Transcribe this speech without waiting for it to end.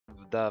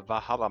the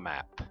Valhalla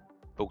map,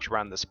 built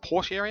around this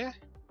port area.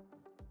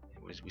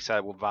 As we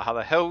started with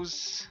Valhalla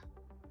Hills,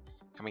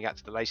 coming out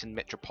to the Leighton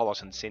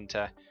Metropolitan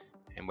Centre,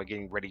 and we're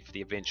getting ready for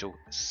the eventual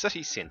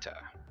city centre.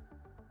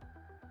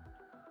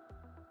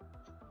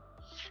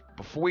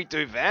 Before we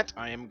do that,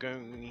 I am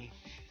going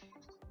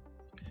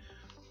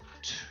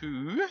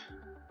to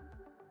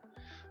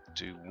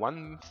do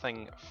one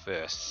thing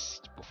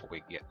first before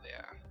we get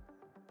there.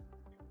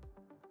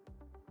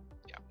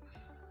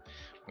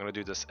 I'm going to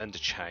do this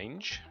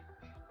interchange,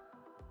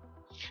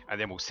 and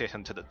then we'll set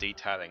into the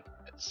detailing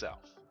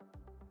itself.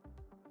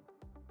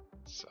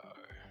 So,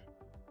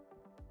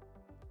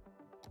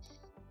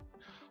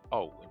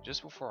 oh,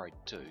 just before I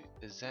do,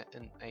 is that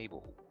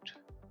enabled?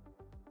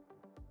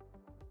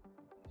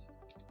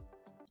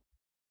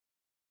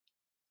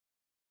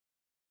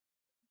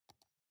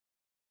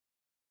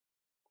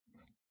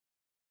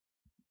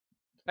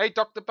 Hey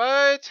Dr.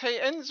 Bird, hey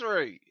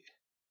Inzru!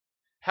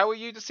 How are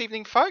you this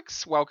evening,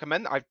 folks? Welcome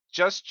in. I've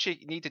just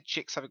need to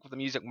check something with the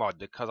music mod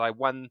because I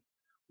won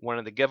one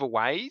of the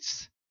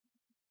giveaways.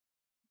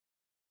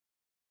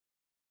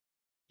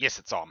 Yes,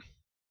 it's on.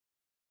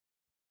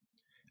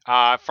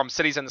 From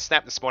Cities in the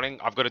Snap this morning,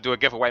 I've got to do a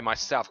giveaway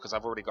myself because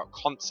I've already got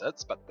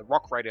concerts, but the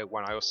Rock Radio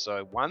one I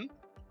also won.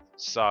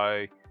 So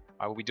I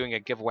will be doing a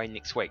giveaway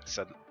next week.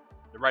 So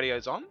the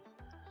radio's on.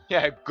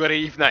 Yeah, good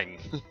evening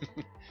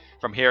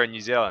from here in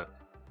New Zealand.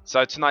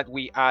 So tonight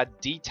we are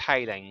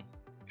detailing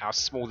our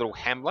small little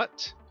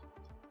hamlet,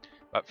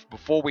 but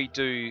before we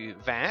do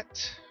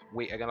that,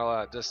 we are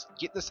gonna just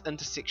get this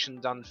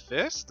intersection done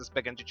first, this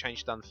big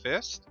interchange done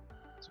first.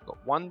 So we've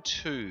got 1,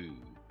 2,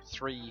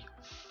 3,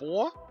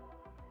 4,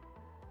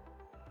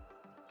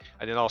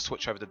 and then I'll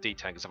switch over to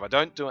detailing, because if I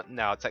don't do it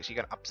now, it's actually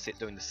going to upset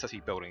doing the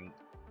city building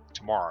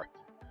tomorrow.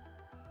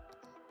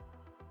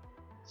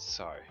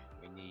 So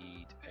we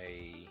need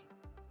a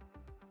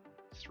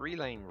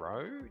 3-lane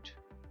road.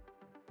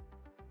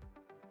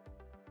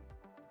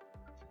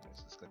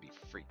 It's going to be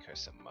free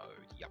cursor mode.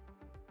 Yep.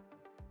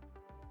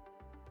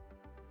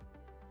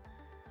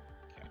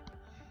 Okay.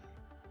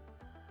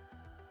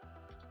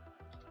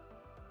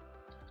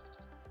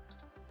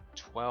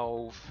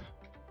 12.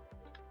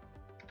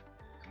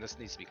 And this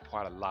needs to be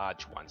quite a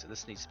large one, so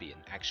this needs to be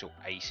an actual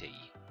 80.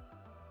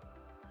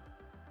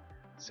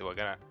 So we're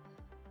gonna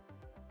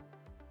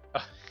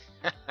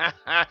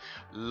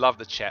love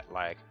the chat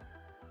lag.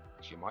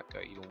 Actually, you might go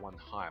even one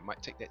higher. I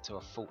might take that to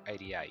a full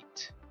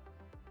 88.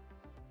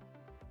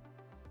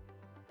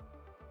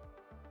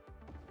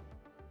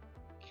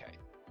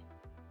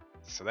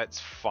 So that's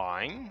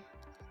fine.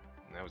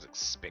 That was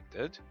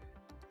expected.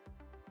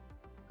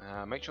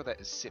 Make sure that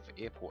is set for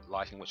airport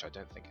lighting, which I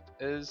don't think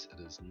it is.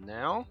 It is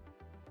now.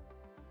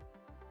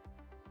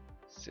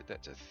 Set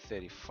that to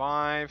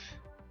 35.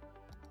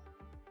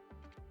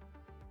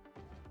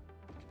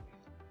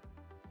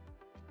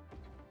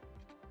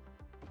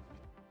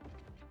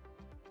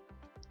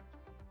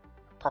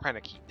 Prop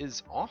anarchy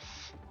is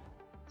off,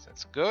 so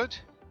that's good.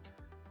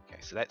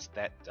 Okay, so that's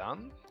that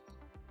done.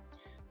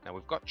 Now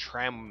we've got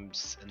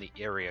trams in the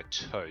area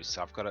too,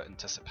 so I've got to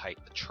anticipate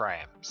the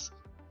trams.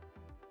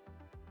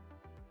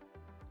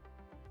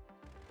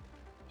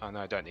 Oh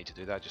no, I don't need to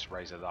do that, just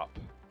raise it up.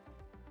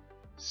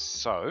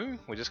 So,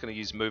 we're just going to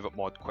use move it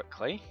mod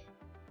quickly.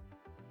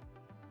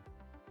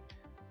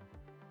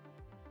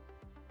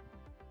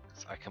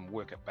 So I can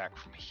work it back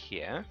from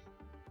here.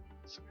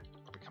 So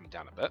probably come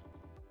down a bit.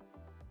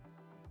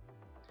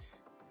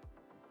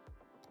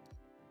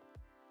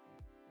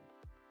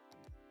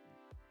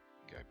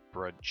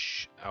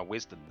 Bridge.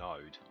 Where's the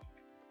node?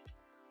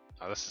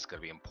 Oh, this is going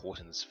to be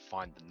important, is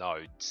find the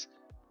nodes.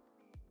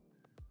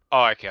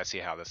 Oh, okay, I see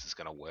how this is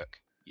going to work.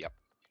 Yep.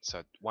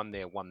 So one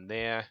there, one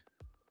there.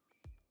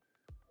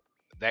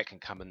 That can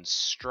come in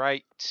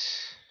straight.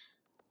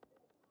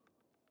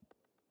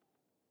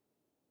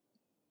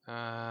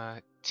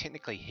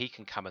 Technically he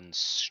can come in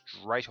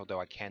straight,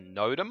 although I can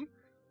node him.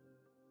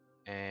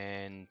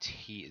 And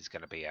he is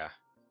going to be a...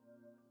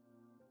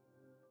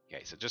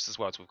 Okay, so just as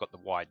well as we've got the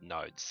wide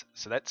nodes.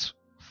 So that's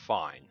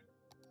fine.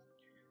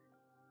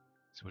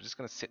 So we're just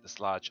going to set this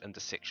large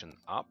intersection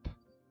up.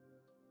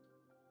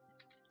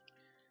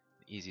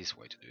 The easiest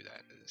way to do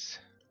that is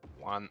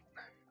 1.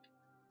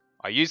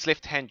 I use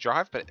left-hand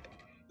drive, but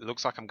it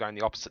looks like I'm going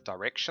the opposite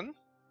direction.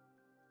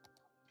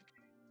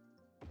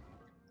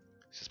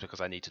 It's just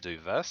because I need to do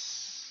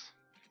this.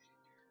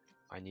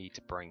 I need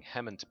to bring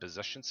him into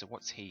position, so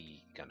what's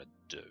he going to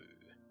do?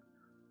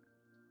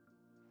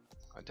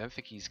 I don't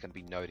think he's going to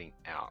be noding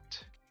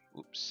out.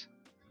 Oops.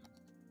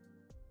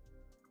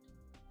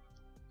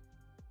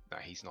 No,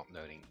 he's not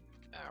noding.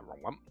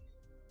 Wrong one.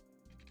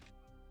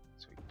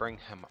 So we bring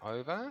him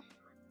over.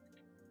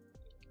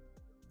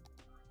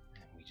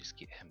 And we just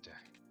get him to...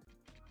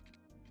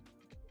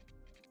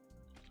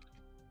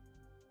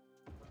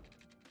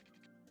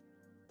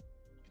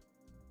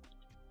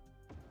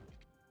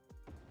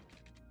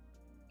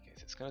 Okay,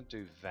 so it's going to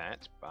do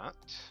that, but...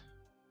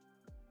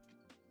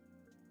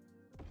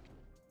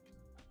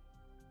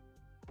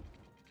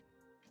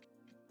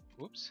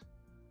 Whoops.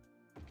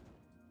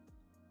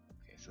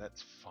 Okay, so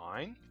that's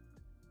fine.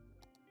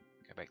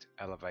 Go back to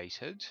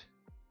elevated.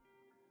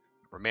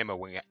 Remember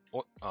when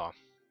oh,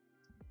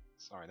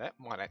 sorry, that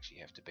might actually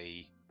have to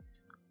be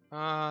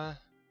where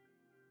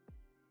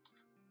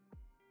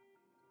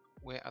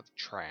are the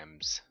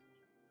trams?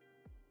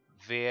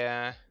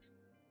 There.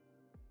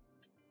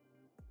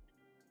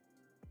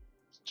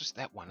 It's just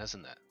that one,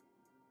 isn't it?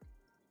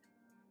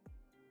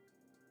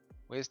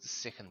 Where's the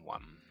second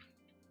one?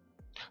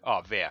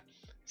 Oh, there.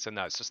 So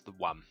no, it's just the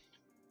one.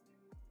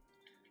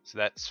 So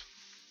that's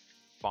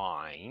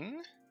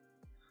fine.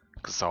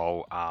 Because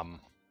I'll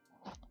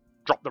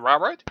drop the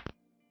railroad.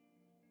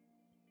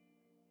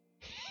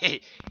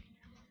 It's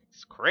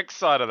the correct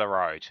side of the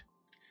road.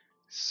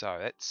 So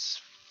that's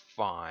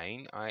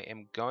fine. I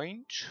am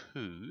going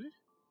to...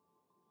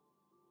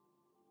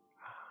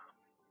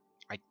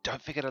 I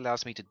don't think it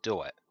allows me to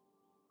do it.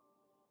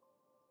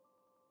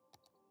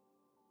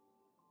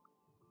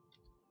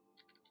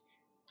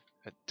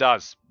 It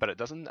does, but it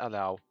doesn't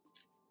allow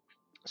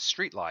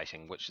street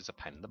lighting, which is a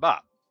pain in the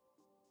butt.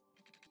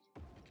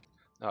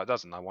 No, it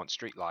doesn't. I want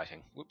street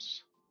lighting.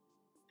 Whoops.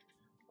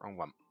 Wrong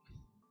one.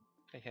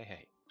 Hey, hey,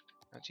 hey.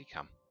 How'd you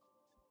come?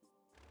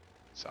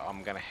 So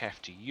I'm going to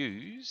have to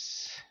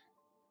use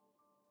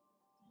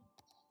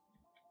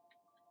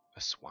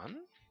this one.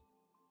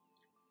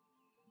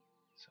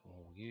 So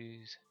we'll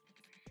use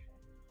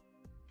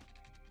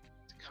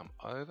to come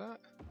over.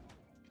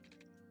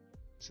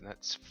 So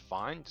that's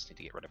fine. Just need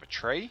to get rid of a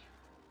tree.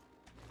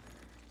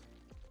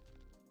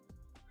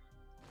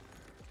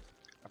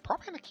 A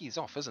prop anarchy is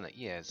off, isn't it?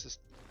 Yeah, it's just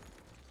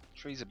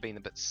trees have been a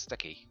bit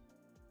sticky.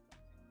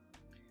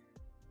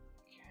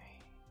 Okay,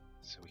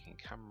 so we can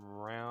come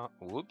round.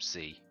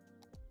 Whoopsie.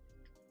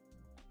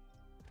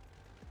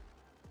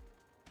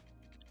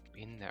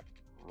 Bend that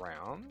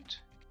round.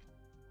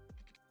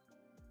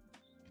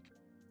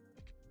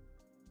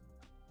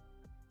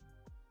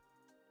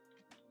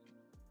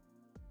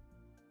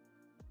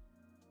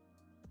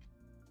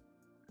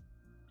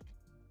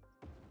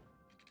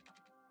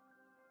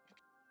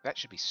 That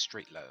should be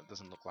street level. It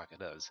doesn't look like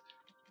it is.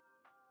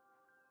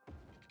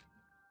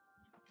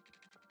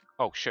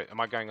 Oh shit, am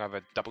I going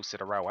over double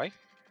set of railway?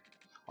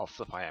 Oh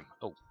flip, I am.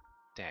 Oh,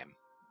 damn.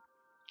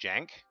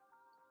 Jank.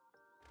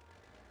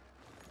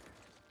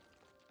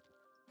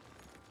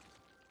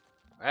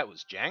 That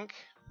was jank.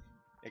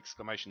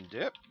 Exclamation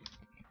dip.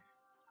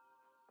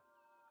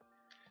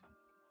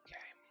 Okay.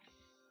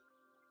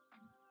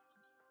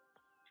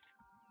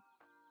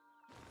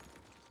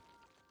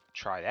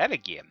 Try that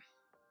again.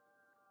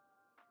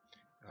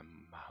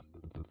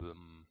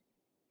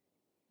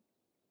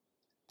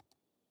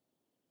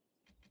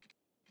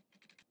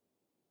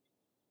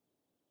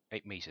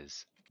 8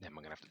 meters. Then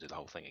we're gonna have to do the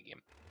whole thing again.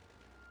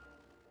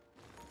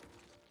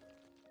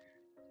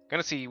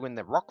 Gonna see when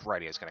the rock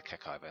radio is gonna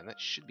kick over, and that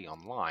should be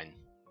online.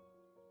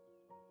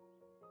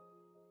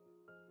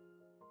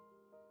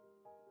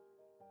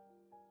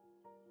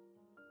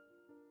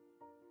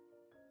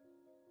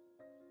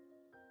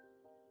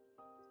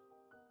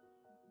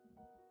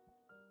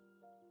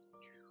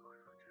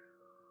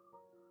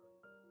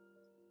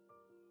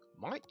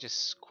 Might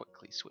just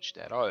quickly switch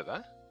that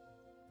over.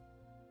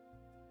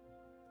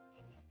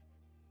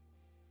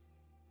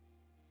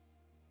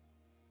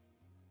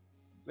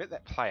 Let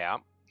that play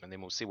out, and then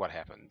we'll see what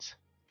happens.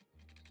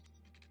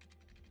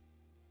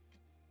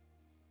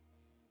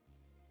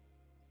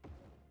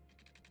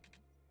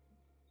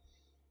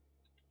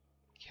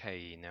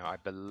 Okay, now I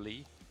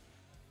believe...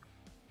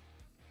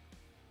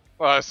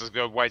 Well, this is a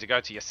good way to go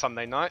to your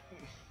Sunday night.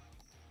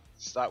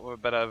 Start with a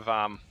bit of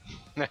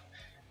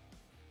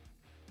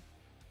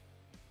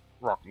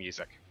rock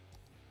music.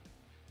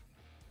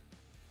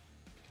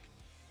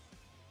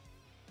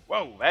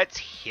 Whoa, that's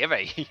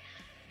heavy.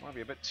 Might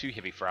be a bit too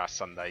heavy for our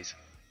Sundays.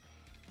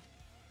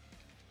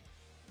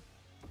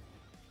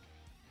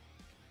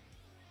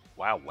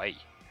 Wow, wait.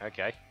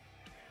 Okay.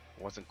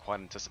 Wasn't quite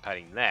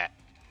anticipating that.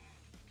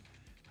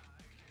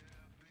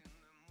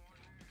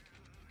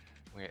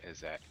 Where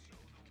is that?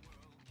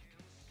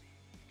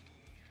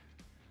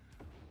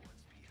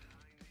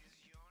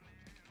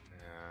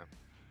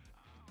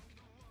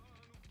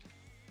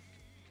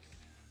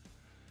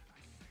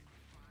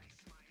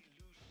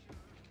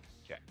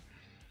 Okay.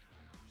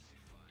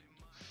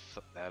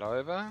 Flip that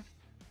over.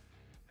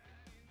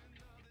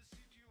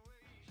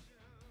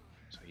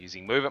 So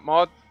using move it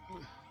mod.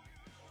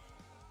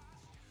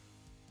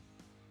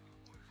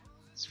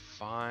 It's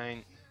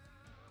fine.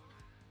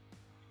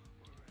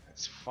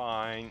 It's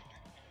fine.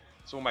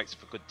 This all makes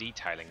for good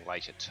detailing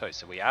later too.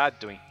 So we are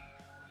doing...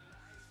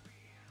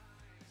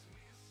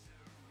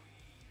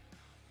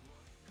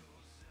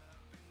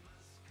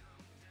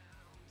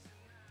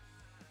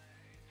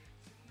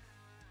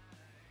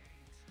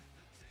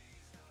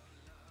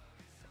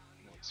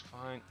 It's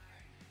fine.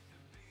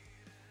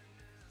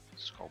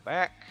 Scroll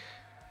back.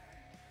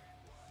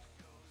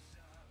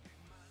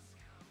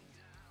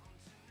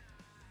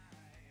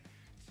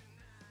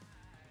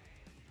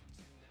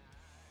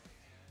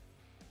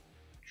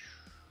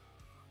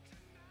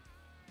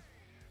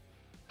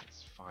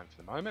 It's fine for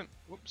the moment.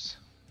 Whoops.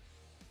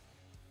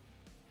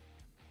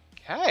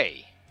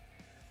 Okay.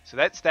 So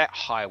that's that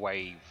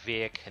highway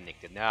there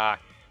connected. Now,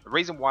 the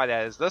reason why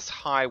that is this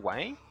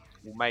highway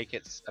will make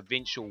its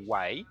eventual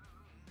way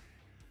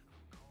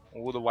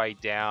all the way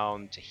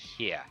down to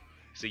here.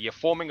 So you're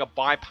forming a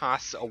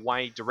bypass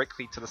away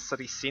directly to the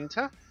city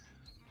centre,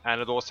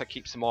 and it also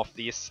keeps them off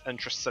the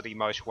intra-city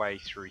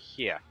motorway through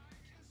here.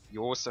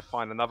 You also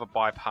find another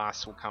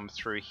bypass will come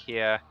through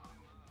here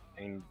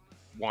and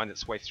wind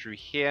its way through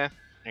here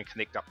and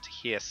connect up to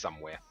here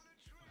somewhere.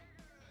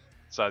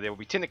 So there will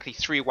be technically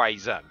 3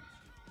 ways in.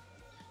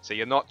 So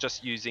you're not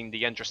just using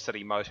the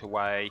intra-city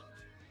motorway,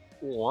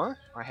 or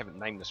I haven't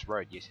named this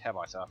road yet, have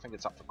I? So I think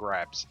it's up for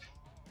grabs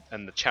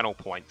in the channel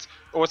points.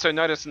 Also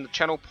notice in the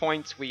channel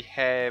points we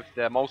have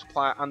the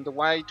multiplier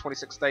underway,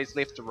 26 days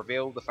left to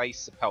reveal the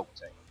face of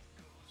Palpatine.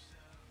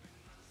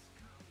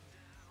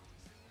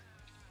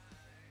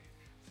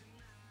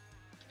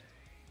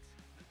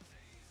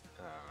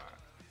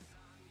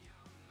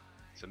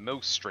 So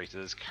Mill Street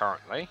is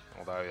currently,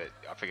 although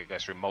I think it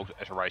goes through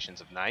multiple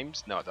iterations of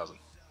names. No, it doesn't.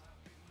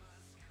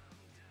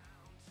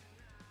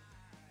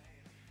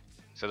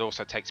 So it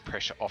also takes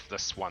pressure off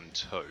this one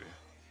too.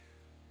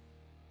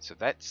 So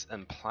that's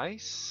in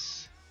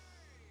place.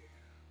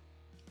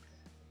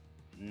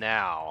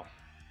 Now,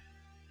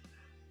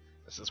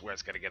 this is where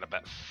it's going to get a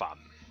bit fun.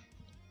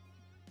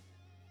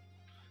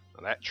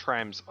 Now that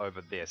tram's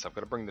over there, so I've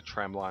got to bring the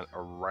tram line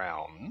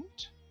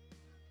around.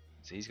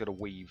 So he's got to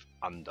weave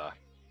under.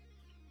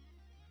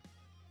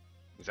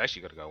 He's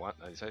actually got to go.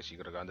 He's actually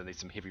got to go underneath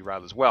some heavy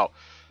rail as well.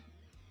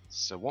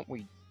 So what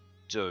we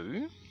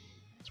do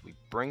is we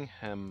bring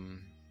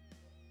him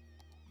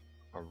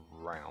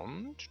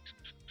around.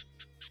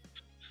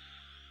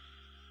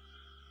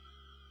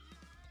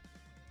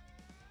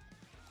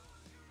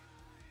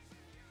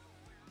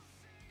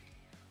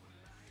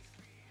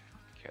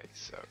 Okay,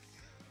 so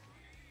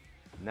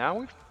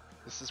now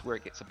this is where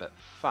it gets a bit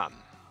fun.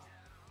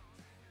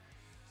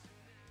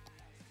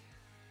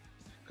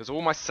 Because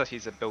all my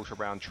cities are built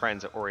around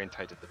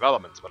transit-orientated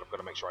developments, but I've got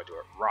to make sure I do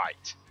it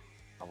right.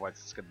 Otherwise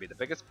it's going to be the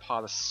biggest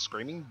pile of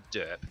screaming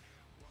dirt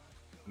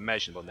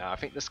imaginable. Now I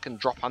think this can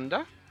drop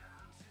under.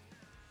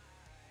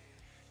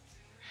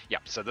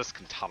 Yep, so this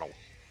can tunnel.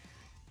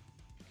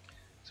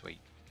 Sweet.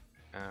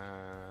 Okay,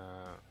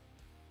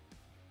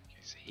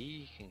 so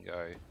he can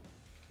go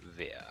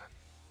there.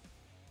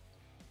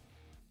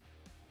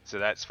 So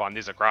that's fine.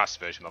 There's a grass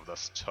version of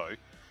this too. If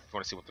you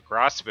want to see what the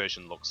grass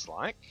version looks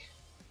like,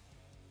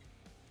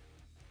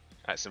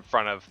 it's in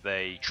front of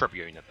the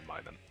Tribune at the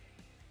moment.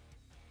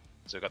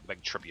 So we've got the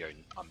big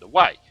Tribune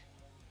underway.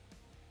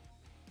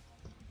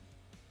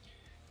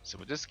 So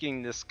we're just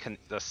getting this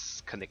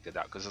connected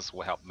up because this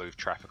will help move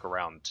traffic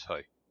around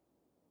too.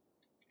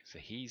 So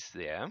he's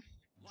there.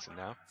 So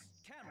now.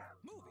 Camera,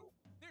 movie.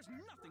 There's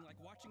nothing like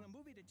watching a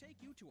movie to take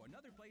you to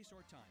another place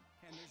or time.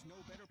 And there's no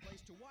better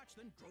place to watch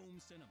than Drome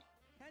Cinema.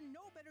 And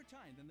no better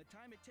time than the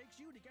time it takes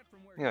you to get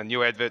from where yeah,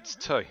 new adverts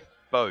too.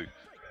 Boo.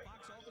 break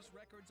box office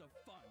records of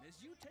fun as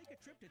you take a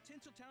trip to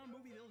Tinseltown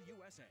Movieville,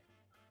 USA.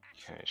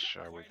 Okay,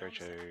 shall we go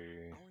to...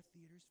 Our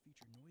theaters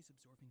feature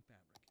noise-absorbing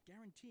fabric,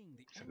 guaranteeing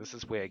the So this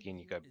is where again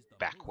you go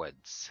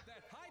backwards.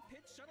 That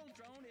high-pitched shuttle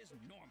drone is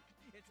normal.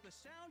 It's the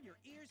sound your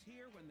ears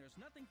hear when there's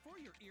nothing for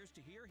your ears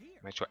to hear here.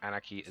 Make sure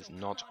anarchy is So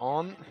not come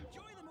on. and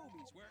enjoy the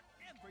movies where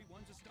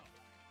everyone's a star.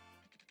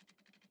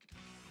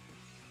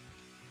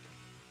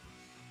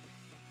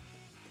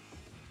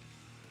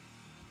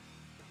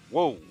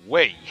 Whoa,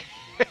 wait.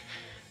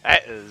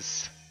 That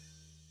is...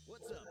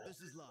 What's up? This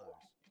is Lars.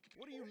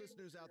 What are you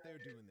listeners out there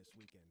doing this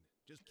weekend?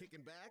 Just kicking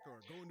back or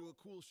going to a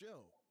cool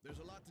show? There's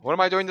a lot to What am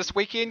I doing this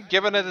weekend?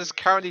 Given it is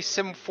currently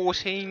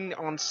 7:14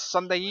 on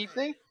Sunday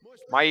evening,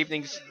 my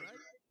evening's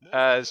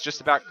is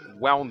just about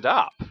wound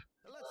up.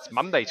 It's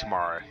Monday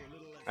tomorrow.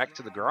 Back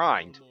to the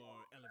grind.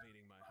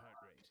 Elevating my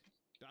heart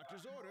rate.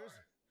 Doctor's orders.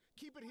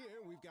 Keep it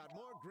here. We've got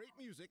more great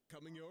music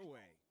coming your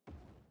way.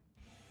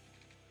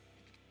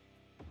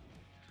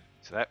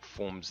 So that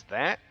forms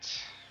that.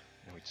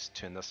 And we just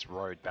turn this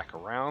road back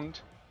around.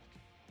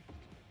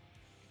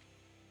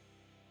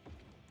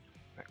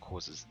 That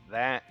causes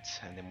that.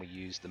 And then we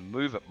use the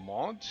Move It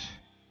mod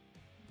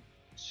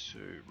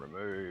to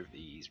remove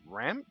these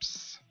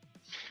ramps.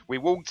 We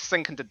will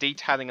sink into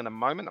detailing in a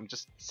moment. I'm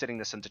just setting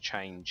this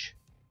interchange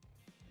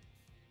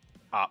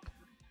up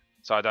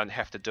so I don't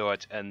have to do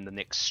it in the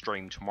next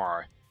stream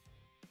tomorrow.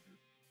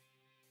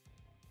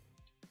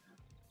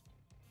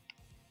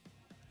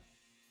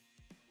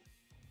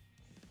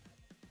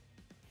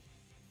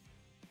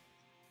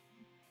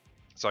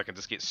 So I can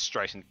just get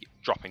straight and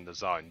dropping the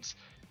zones.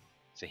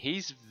 So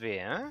he's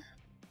there,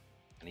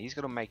 and he's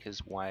going to make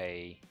his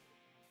way.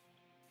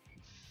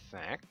 In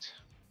fact,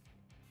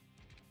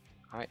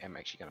 I am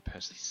actually going to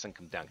personally sink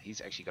him down.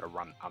 He's actually going to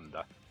run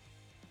under.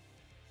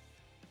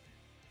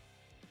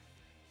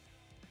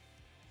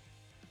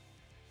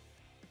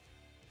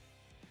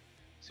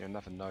 Is there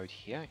another node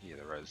here? Yeah,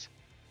 there is.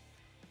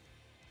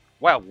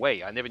 Wow,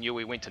 wait, I never knew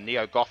we went to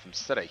Neo Gotham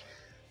City.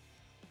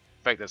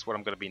 In fact, that's what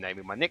I'm going to be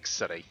naming my next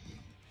city.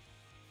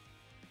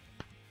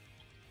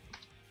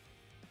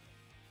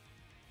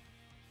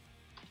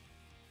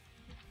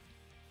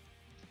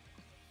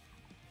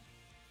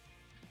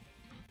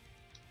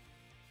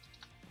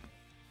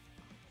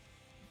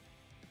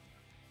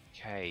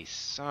 Okay,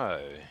 so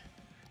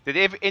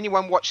did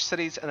anyone watch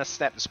Cities in a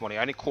Snap this morning?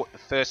 I only caught the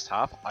first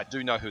half. I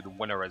do know who the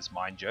winner is,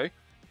 mind you.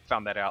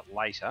 Found that out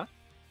later.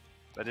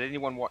 But did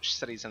anyone watch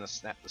Cities in a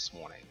Snap this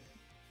morning?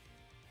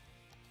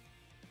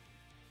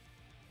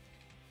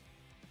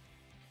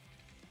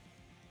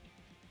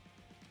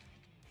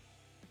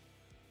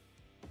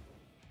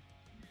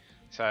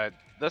 So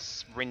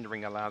this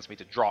rendering allows me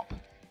to drop.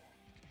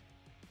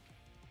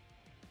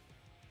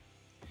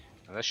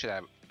 Now this should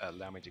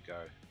allow me to go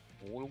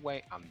all the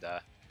way under.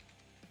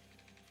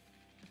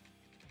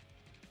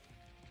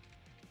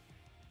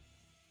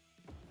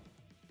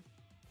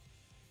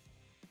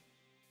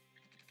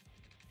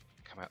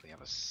 Come out the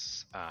other.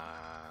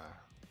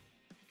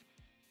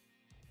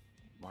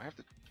 Might have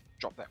to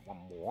drop that one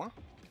more.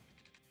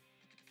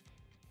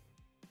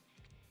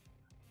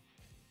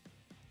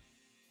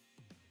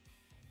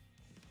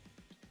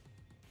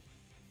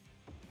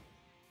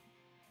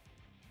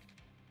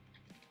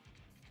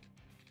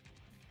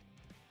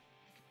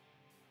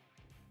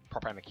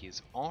 Prop anarchy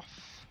is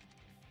off.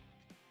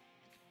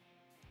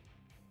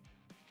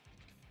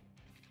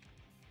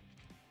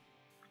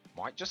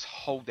 Might just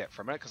hold that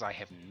for a minute because I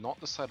have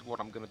not decided what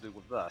I'm going to do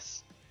with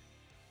this.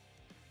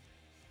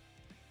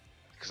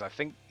 Because I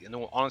think, in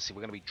all honesty,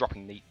 we're going to be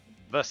dropping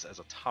this as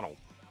a tunnel.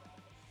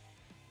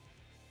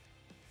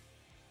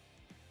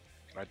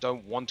 And I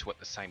don't want to at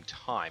the same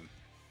time.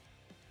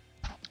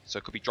 So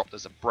it could be dropped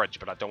as a bridge,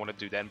 but I don't want to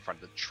do that in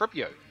front of the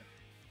Tribune.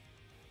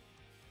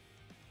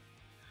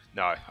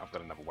 No, I've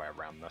got another way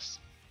around this.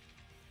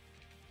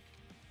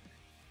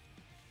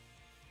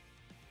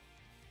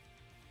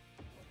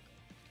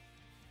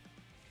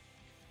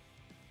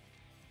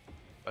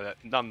 But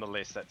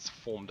nonetheless, that's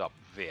formed up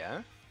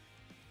there.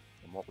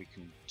 And what we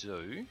can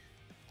do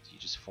is you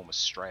just form a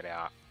straight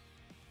out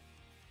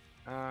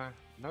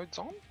nodes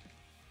on.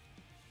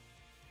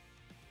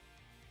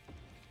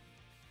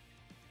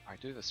 If I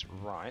do this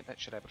right, that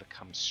should be able to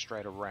come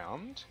straight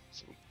around.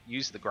 So we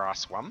use the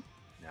grass one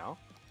now.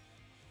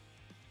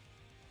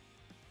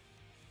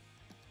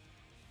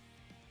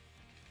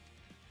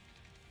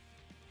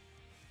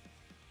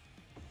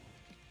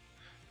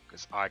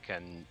 Because I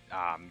can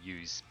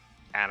use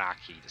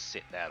anarchy to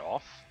set that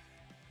off.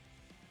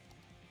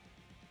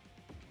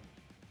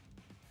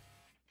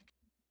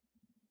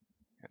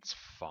 That's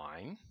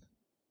fine.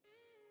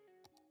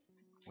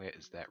 Where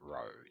is that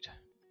road?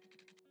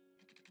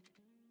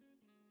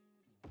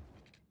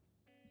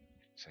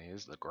 So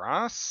here's the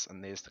grass,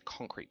 and there's the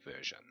concrete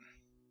version.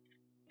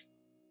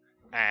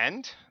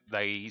 And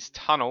these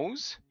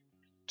tunnels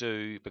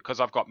do, because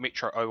I've got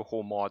Metro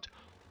Overhaul mod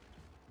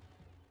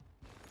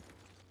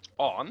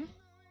on,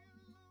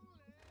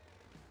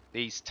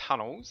 these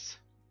tunnels,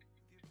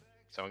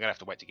 so I'm going to have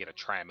to wait to get a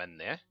tram in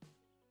there,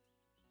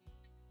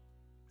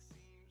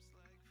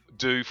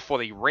 do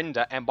fully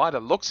render, and by the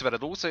looks of it,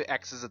 it also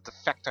acts as a de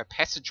facto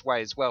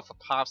passageway as well for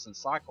paths and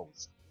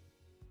cycles.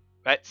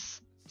 That's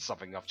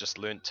something I've just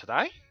learned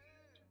today.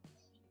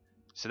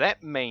 So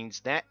that means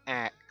that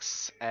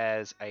acts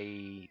as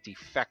a de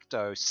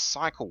facto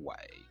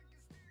cycleway.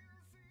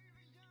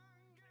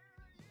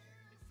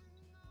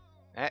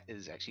 That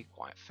is actually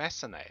quite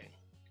fascinating.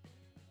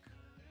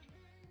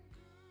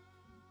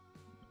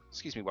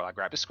 Excuse me while I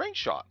grab a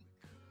screenshot.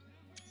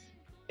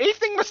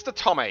 Evening, Mr.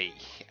 Tommy.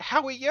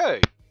 How are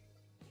you?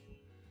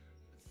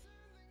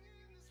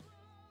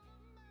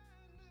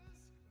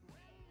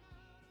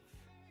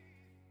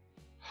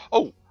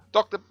 Oh,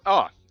 Dr.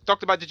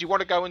 Bud, did you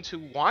want to go into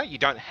why? You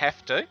don't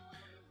have to.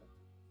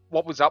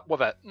 What was up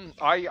with it?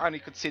 I only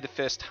could see the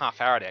first half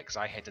hour of that because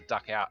I had to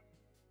duck out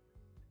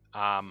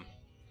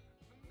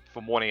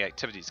for morning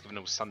activities, given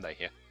it was Sunday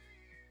here.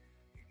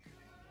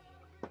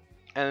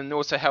 And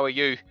also, how are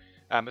you,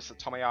 Mr.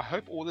 Tommy? I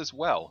hope all is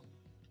well.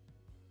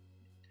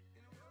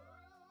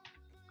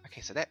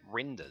 Okay, so that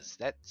renders.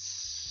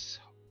 That's...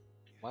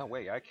 Well,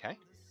 okay.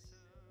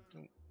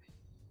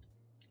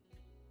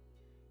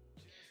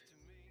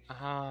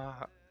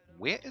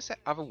 Where is that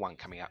other one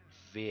coming up?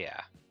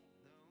 There.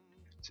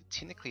 So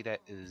technically that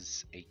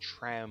is a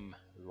tram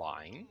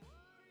line,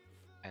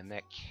 and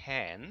that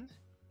can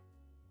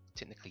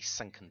technically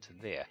sink into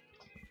there.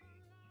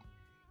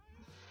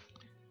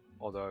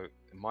 Although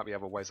there might be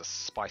other ways of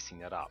spicing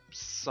that up.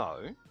 So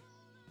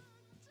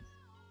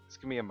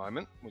just give me a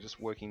moment. We're just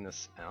working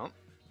this out.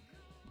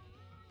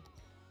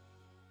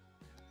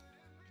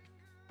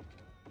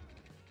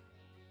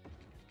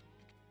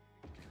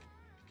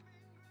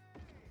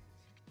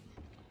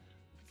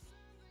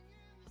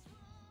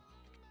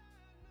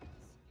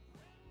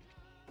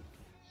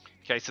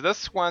 Okay, so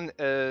this one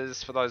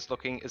is, for those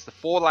looking, is the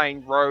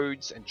 4-lane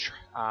roads and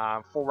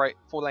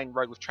 4-lane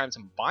road with trams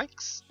and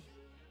bikes.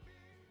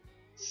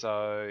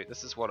 So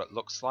this is what it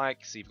looks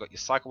like. So you've got your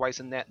cycleways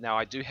in that. Now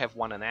I do have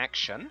one in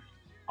action.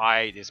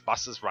 There's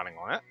buses running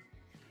on it.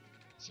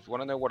 So if you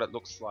want to know what it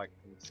looks like,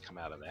 let's come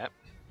out of that.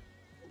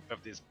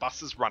 If there's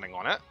buses running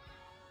on it,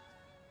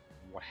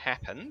 what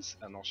happens,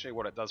 and I'll show you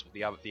what it does with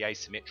the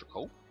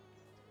asymmetrical.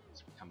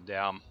 So we come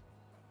down.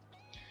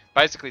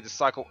 Basically the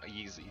cycle,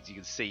 as you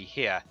can see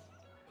here,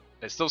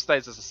 It still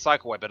stays as a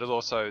cycleway, but it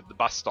also the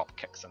bus stop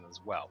kicks in as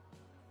well.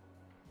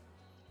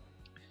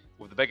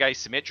 With the big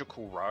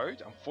asymmetrical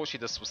road,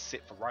 unfortunately this was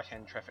set for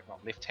right-hand traffic,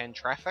 not left-hand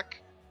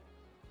traffic.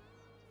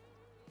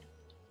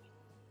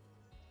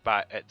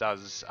 But it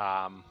does,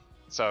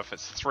 so if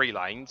it's 3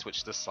 lanes,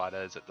 which this side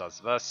is, it does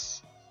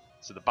this.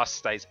 So the bus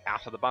stays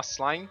out of the bus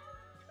lane.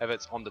 If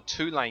it's on the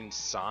 2-lane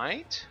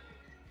side,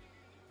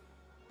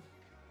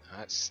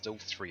 it's still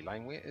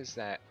 3-lane. Where is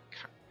that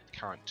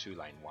current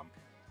 2-lane one?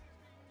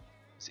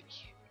 Is it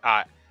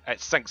here? It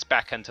sinks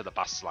back into the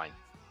bus lane.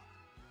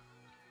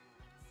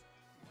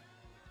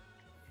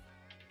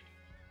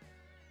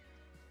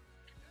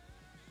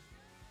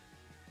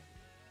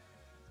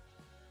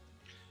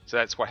 So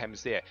that's what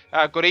happens there.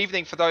 Good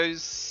evening for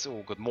those,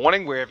 or good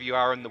morning, wherever you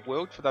are in the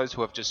world. For those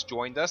who have just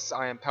joined us,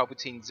 I am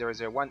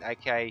Palpatine001,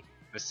 aka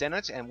the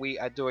Senate, and we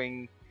are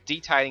doing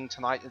detailing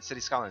tonight in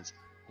Cities Skylines.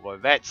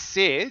 Although that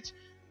said,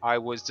 I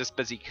was just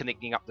busy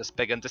connecting up this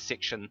big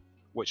intersection,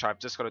 which I've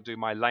just got to do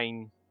my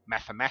lane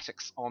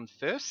mathematics on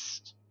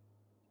first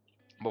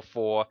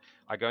before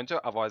I go into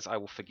it. Otherwise, I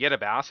will forget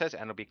about it,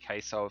 and it'll be a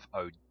case of,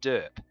 oh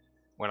derp,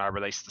 when I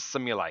release the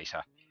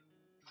simulator.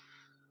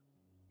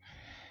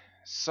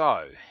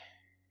 So,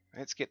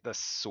 let's get this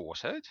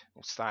sorted.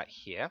 We'll start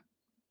here.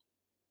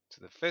 So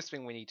the first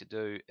thing we need to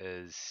do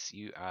is,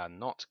 you are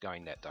not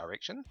going that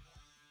direction.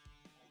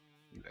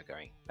 You are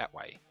going that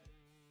way.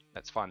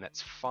 That's fine,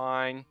 that's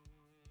fine.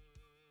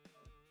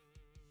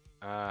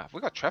 Have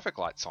we got traffic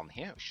lights on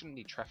here? We shouldn't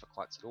need traffic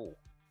lights at all.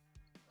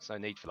 There's no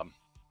need for them,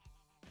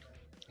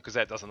 because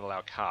that doesn't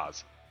allow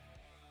cars.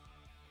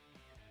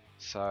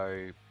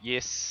 So,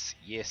 yes,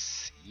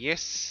 yes,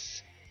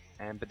 yes.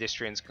 And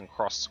pedestrians can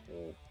cross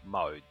all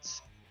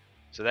modes.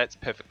 So that's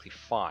perfectly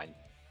fine.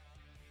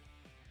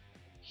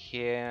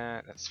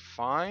 Here, that's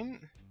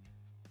fine.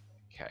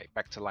 Okay,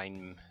 back to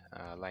lane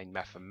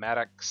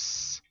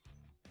mathematics.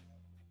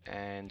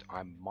 And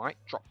I might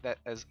drop that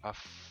as a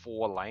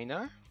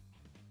 4-laner.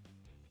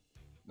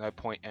 No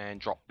point, and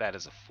drop that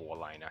as a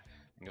 4-laner.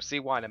 And you'll see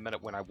why in a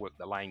minute when I work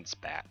the lanes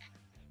back.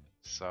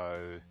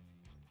 So,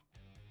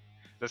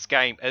 this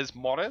game is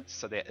modded,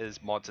 so there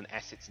is mods and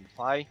assets in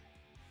play.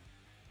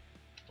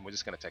 And we're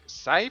just going to take a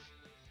save.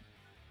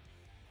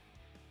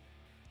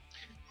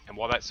 And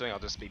while that's doing, I'll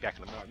just be back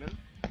in a moment.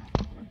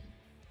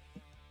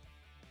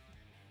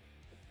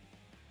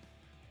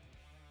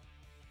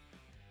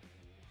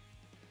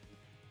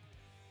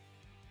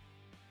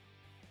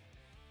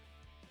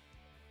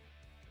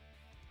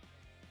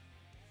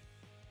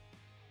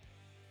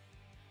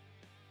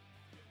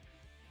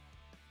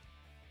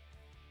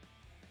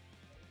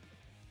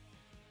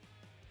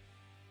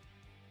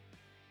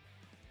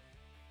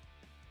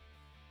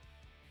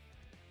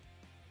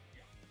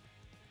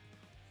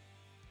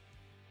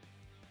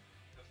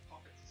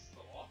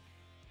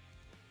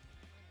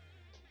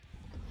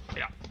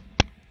 Yeah.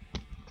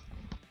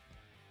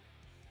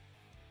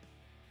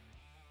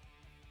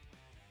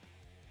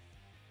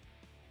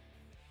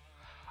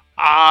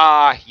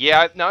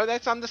 Yeah, no,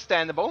 that's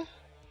understandable.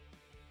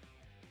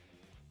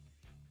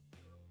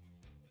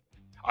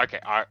 Okay,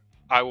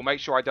 I will make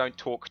sure I don't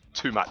talk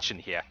too much in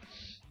here.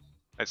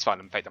 That's fine.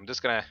 In fact, I'm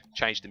just going to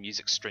change the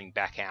music string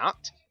back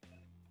out.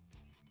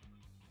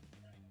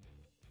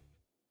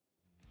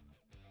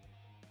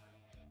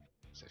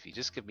 So if you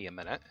just give me a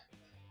minute.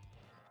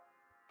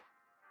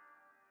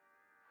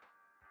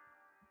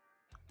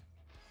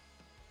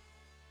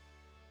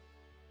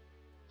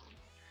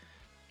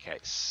 Okay,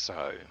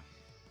 so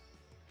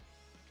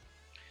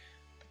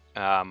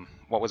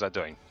what was I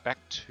doing? Back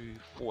to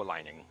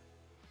 4-laning.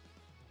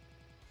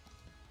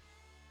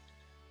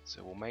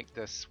 So we'll make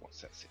this,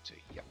 what's that set to?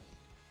 Yep.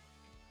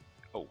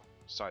 Oh,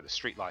 sorry, the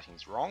street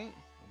lighting's wrong.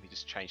 Let me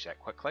just change that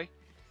quickly.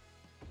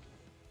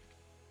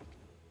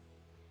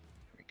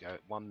 There we go,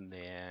 1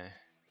 there.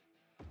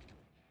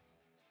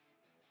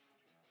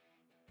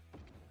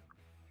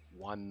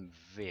 1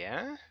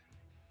 there.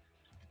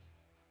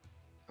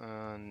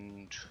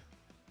 And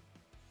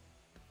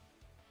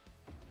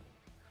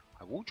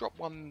I will drop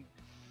 1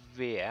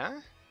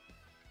 there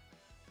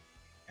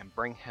and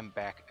bring him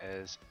back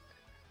as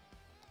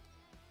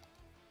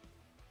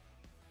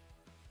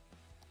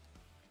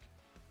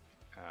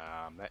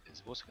that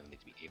is also going to need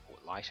to be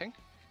airport lighting.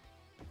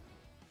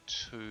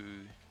 2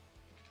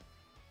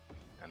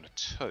 and a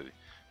 2.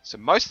 So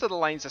most of the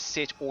lanes are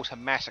set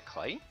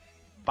automatically,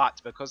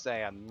 but because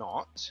they are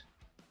not,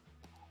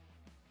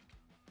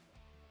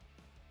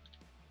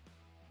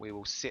 we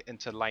will set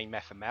into lane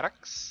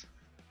mathematics.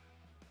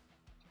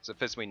 So the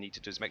first thing we need to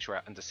do is make sure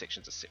our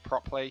intersections are set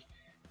properly.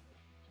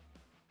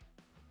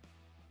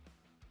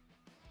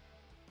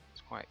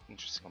 It's quite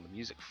interesting on the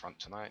music front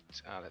tonight.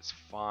 That's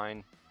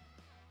fine.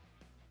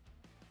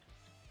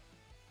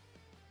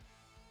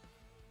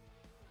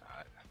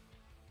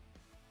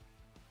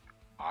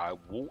 I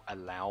will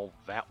allow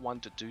that one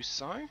to do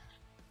so,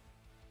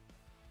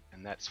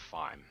 and that's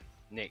fine.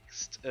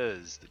 Next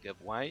is the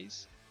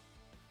giveaways.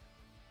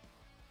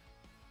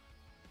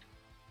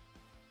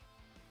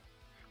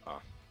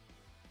 Oh.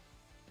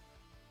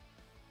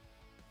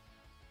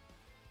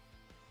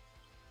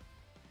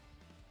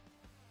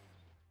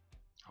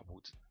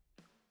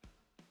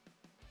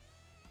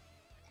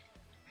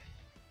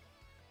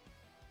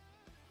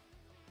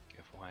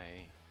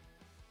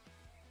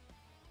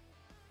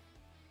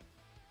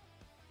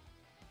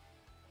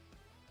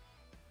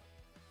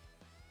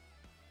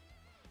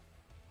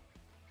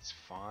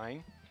 That's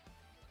fine.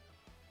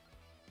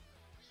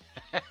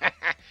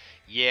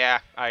 Yeah,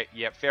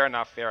 fair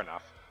enough, fair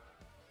enough.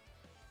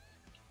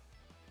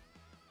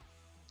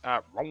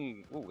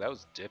 Wrong. Ooh, that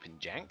was derp and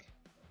jank.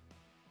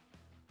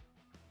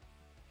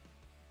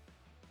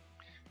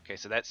 Okay,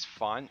 so that's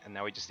fine, and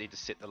now we just need to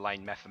set the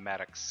lane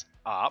mathematics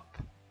up.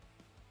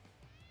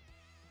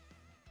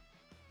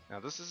 Now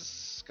this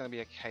is going to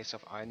be a case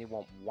of I only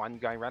want one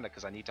going around it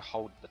because I need to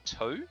hold the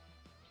two.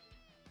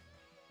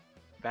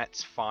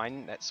 That's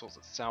fine, that sorts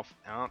itself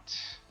out.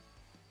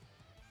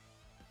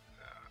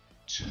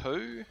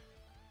 Two.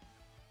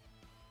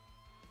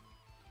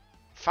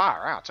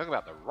 Far out, talk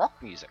about the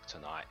rock music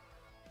tonight.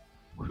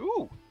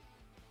 Whew.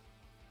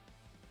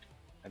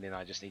 And then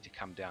I just need to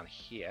come down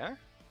here.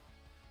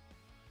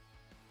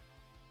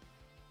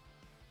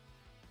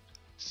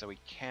 So we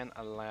can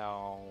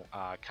allow,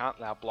 can't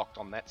allow blocked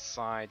on that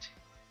side.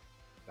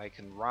 They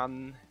can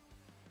run,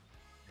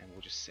 and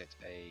we'll just set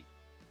a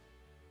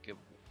give.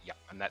 Yep,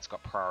 and that's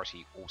got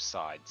priority all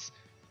sides.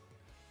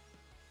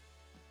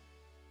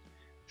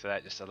 So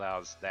that just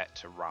allows that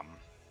to run.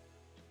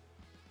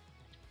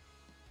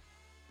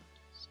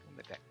 Just gonna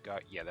let that go.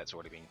 Yeah, that's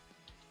already been.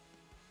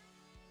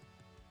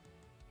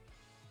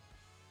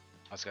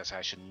 I was gonna say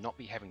I should not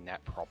be having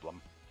that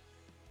problem.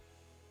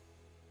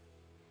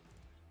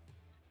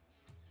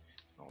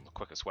 Well, the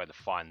quickest way to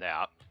find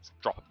out is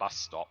drop a bus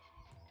stop.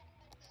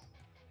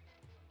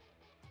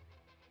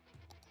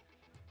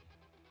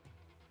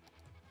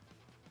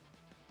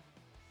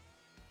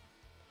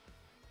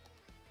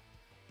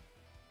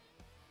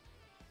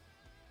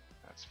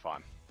 That's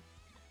fine.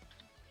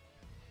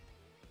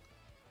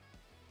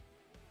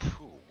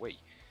 Wee.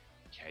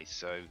 Okay,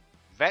 so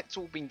that's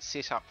all been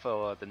set up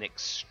for the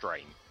next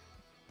stream.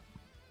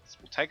 So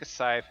we'll take a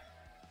save.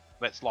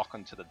 Let's lock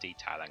into the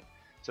detailing.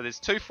 So there's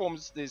three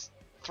forms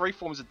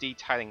of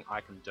detailing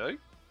I can do.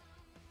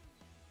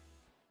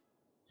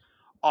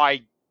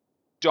 I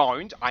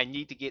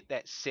need to get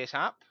that set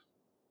up.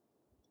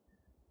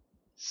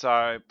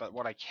 So, but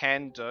what I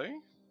can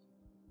do,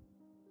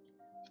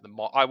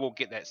 I will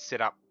get that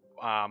set up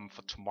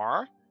for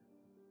tomorrow.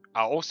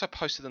 I'll also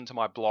post it into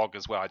my blog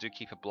as well. I do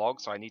keep a blog,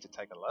 so I need to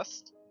take a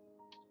list.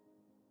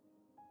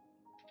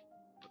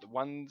 But the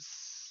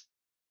ones,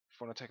 if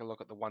you want to take a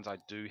look at the ones I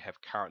do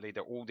have currently,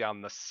 they're all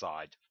down this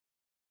side.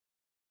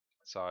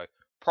 So,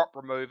 prop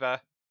remover,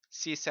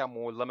 CSL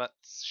more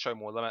limits, show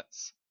more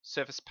limits,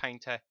 surface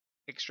painter,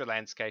 extra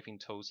landscaping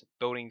tools,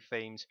 building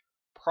themes,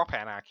 prop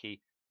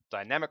anarchy,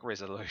 dynamic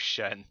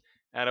resolution,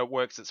 and it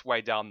works its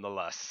way down the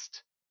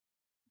list.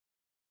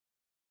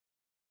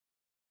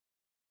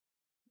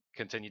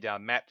 Continue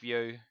down map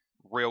view,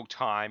 real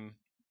time,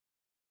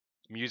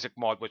 music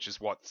mod, which is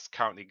what's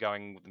currently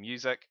going with the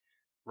music,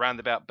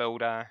 roundabout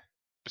builder,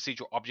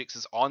 procedural objects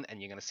is on,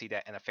 and you're going to see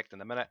that in effect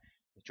in a minute.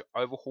 With your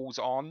overhauls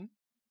on,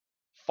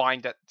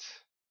 find it,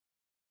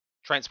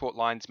 transport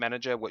lines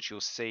manager, which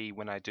you'll see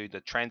when I do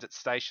the transit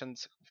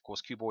stations. Of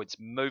course, cuboids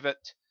move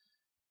it.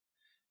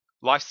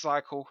 Life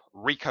cycle,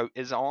 Rico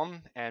is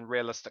on, and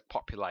realistic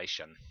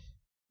population.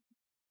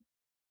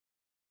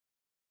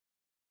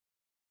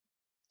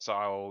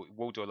 So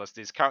we'll do a list.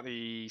 There's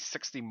currently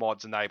 60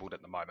 mods enabled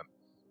at the moment,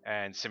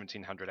 and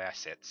 1,700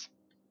 assets.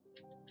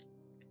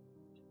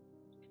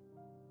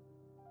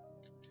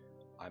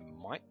 I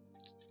might,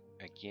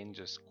 again,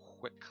 just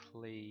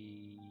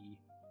quickly...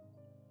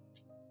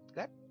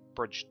 That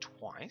bridge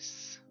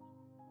twice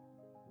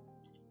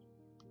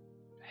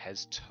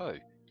has two.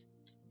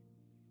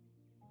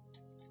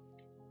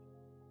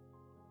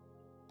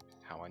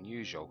 How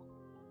unusual.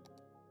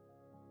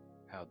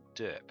 How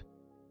derp.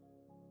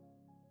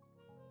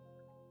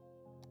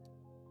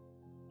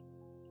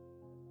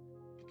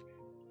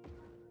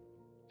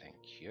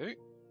 Thank you.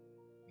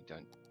 We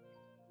don't...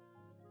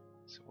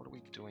 So what are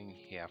we doing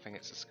here? I think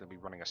it's just going to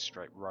be running a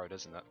straight road,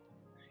 isn't it?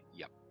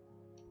 Yep.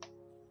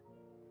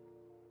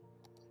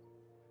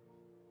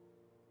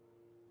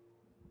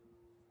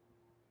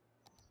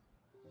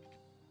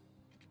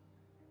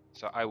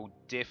 So I will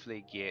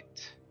definitely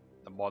get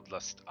the mod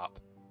list up.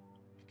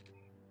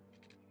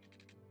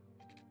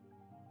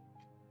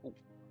 Oh,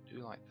 do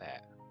like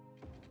that.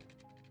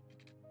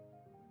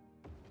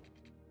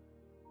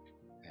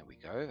 There we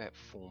go, that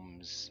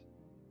forms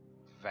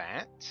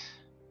that.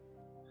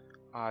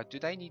 Do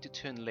they need to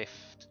turn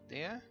left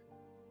there?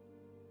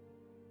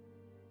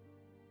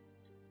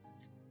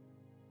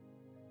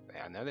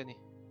 I know they need.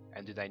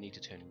 And do they need to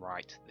turn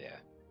right there?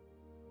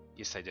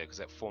 Yes, they do, because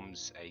that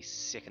forms a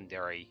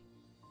secondary...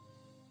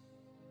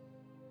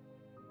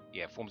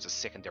 Yeah, it forms a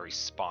secondary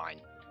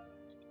spine.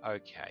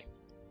 Okay.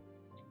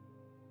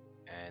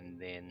 And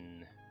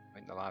then, I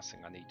think the last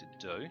thing I need to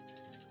do,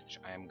 which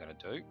I am going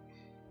to do,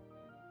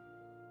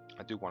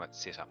 I do want it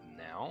set up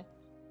now.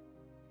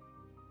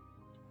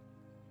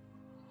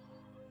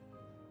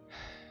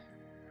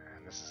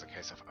 And this is a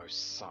case of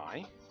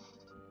OSI.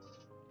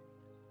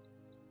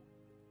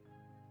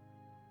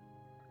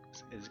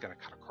 It is going to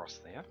cut across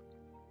there.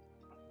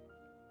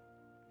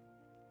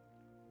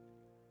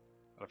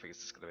 But I think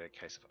it's just going to be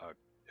a case of, oh,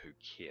 who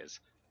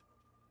cares?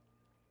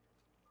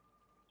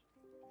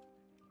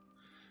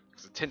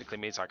 Because it technically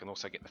means I can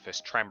also get the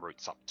first tram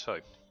routes up too.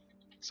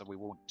 So we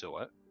will do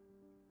it.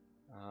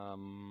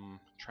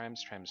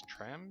 Trams.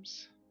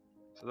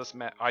 So this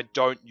map, I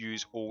don't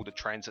use all the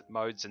transit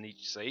modes in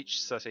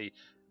each city.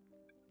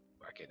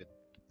 Okay, the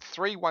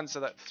three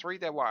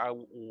that I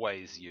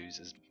always use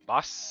is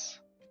bus,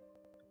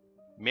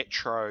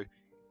 metro,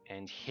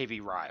 and heavy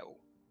rail.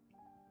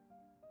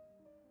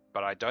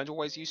 But I don't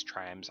always use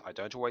trams, I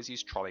don't always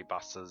use trolley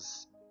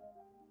buses,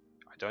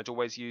 I don't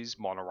always use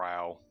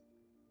monorail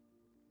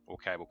or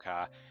cable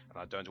car, and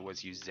I don't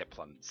always use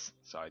zeppelins.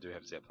 So I do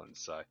have zeppelins,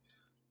 so...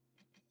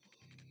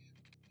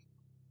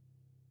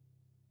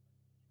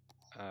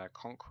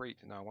 concrete,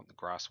 no, I want the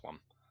grass one.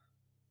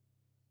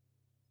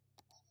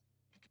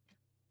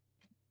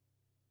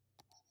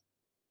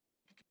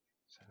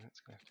 So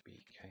that's going to have to be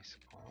a case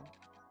of...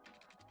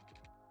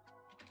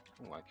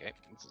 Oh, okay,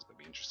 this is going to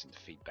be interesting to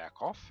feed back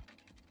off.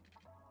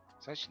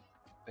 So actually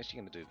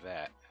going to do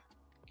that.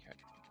 Okay.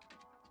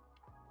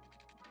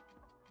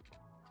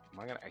 Am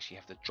I going to actually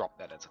have to drop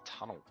that as a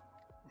tunnel?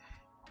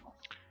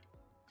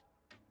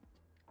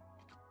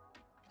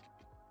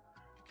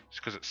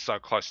 Just because it's so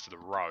close to the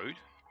road?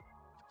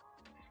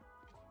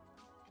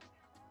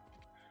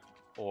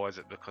 Or is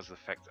it because of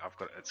the fact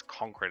that it's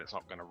concrete, it's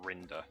not going to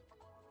render?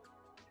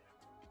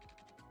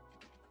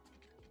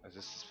 I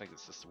just think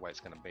it's just the way it's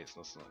going to be, it's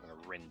not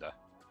going to render.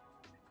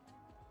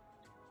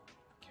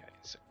 Okay,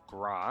 so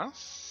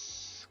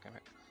grass. Go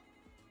back.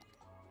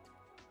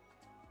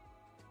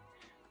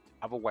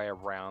 Other way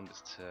around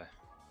is to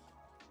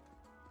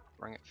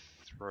bring it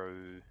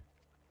through.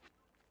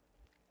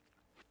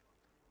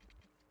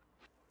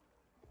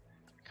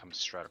 It comes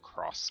straight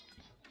across.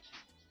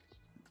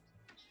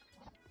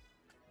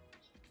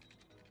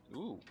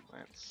 Ooh,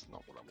 that's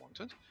not what I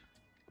wanted.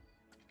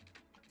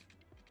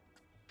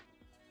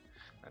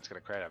 That's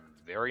going to create a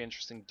very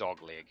interesting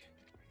dog leg.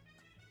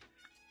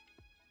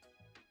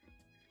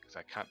 Because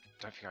I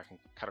don't think I can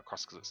cut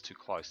across because it's too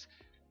close.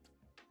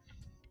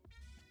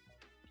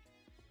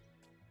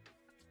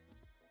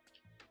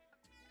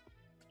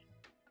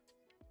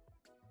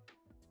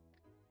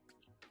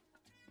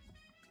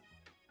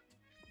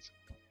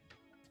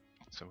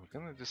 So we're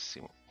going to just see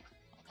what...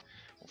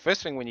 Well,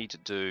 first thing we need to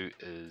do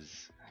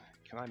is...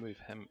 Can I move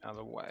him out of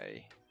the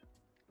way?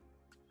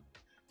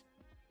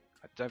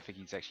 I don't think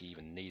he's actually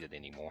even needed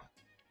anymore.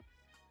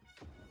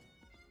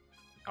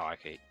 Oh,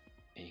 okay.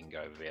 He can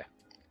go over there.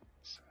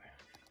 So.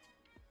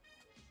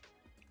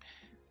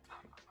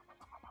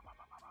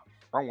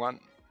 Wrong one.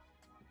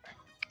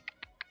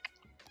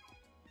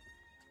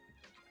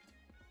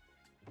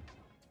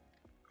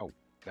 Oh,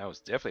 that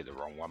was definitely the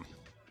wrong one.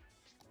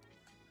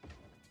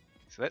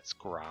 So that's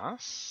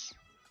grass.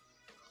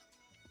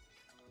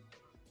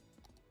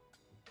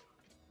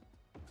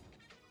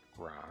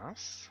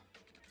 Grass.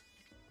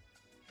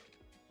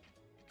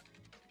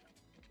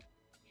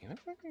 You know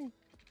what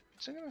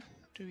what's it gonna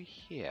do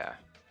here?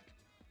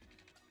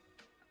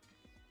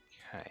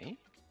 Okay.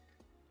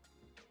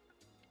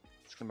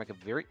 It's gonna make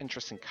a very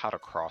interesting cut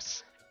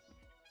across.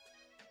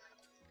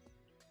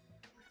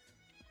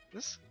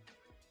 There's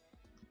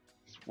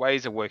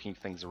ways of working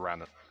things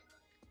around it.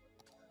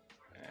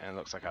 And it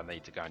looks like I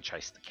need to go and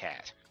chase the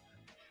cat.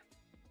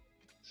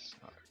 So,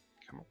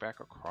 come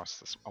back across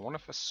this. I wonder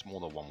if a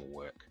smaller one will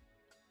work.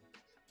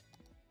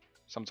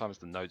 Sometimes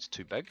the node's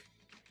too big.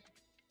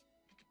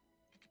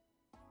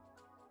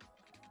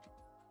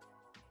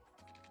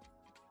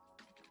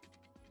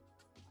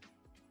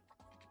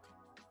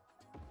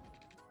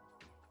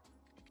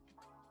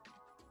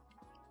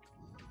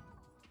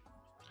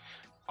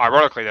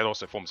 Ironically, that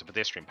also forms a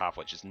pedestrian path,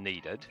 which is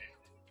needed.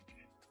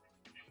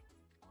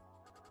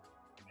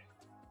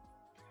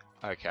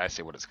 Okay, I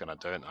see what it's going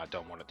to do, and I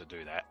don't want it to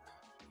do that.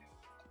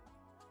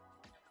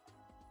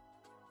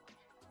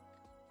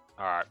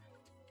 Alright.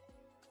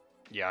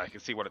 Yeah, I can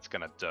see what it's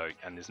going to do,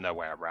 and there's no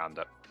way around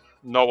it.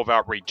 Not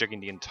without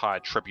rejigging the entire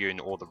Tribune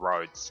or the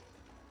roads.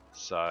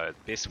 So,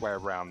 the best way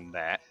around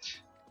that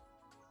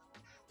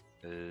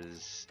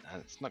is...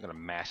 it's not going to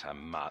matter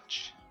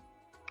much.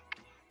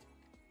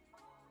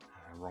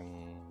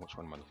 Wrong... which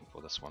one am I looking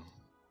for? This one.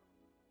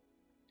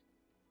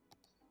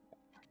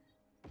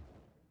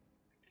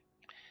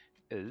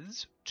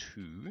 Is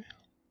to...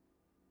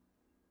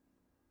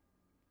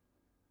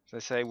 So they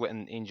say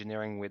in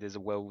engineering, where there's a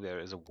will, there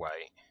is a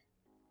way.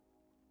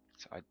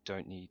 So I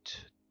don't need to...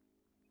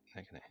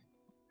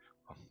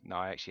 Oh, no,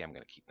 I actually am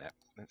going to keep that.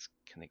 Let's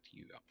connect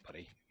you up,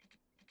 buddy.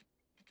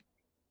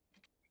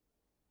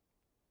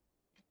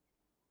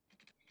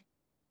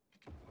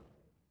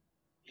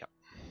 Yep.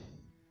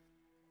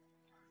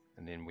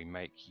 And then we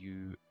make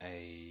you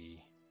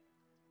a...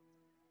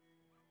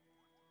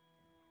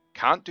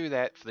 Can't do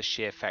that for the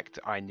sheer fact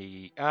I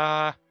need...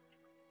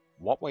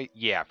 what way?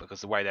 Yeah, because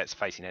the way that's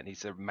facing it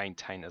needs to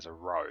maintain as a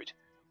road.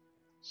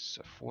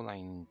 So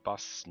 4-lane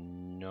bus,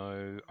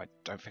 no. I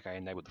don't think I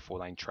enabled the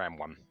 4-lane tram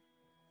one.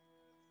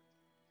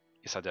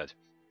 Yes, I did.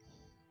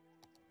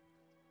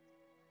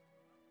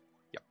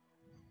 Yep.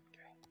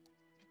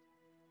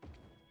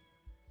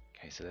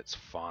 Okay, so that's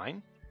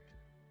fine.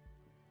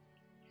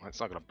 It's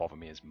not going to bother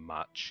me as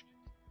much.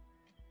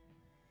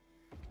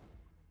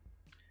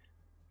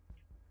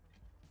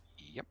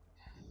 Yep.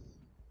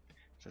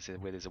 So I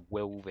said, where there's a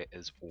will, there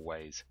is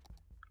always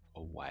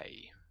a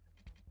way.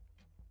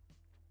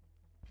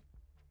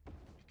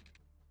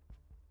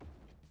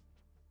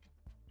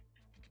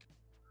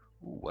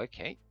 Ooh,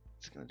 okay.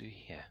 What's it going to do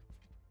here?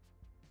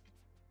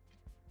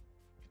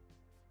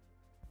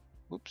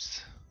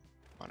 Whoops.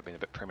 Might have been a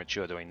bit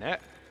premature doing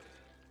that.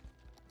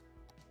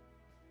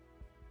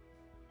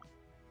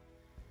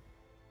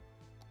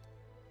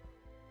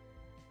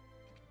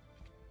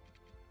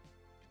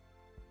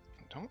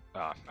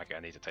 Ah, okay, I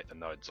need to take the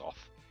nodes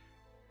off.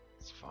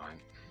 It's fine.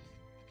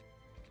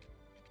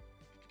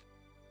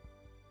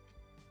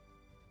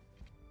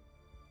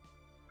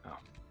 Oh.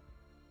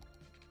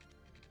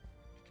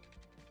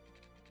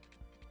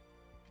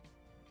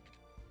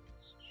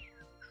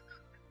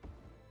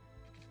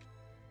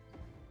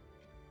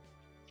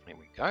 Here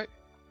we go.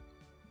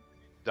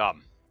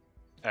 Done.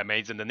 That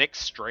means in the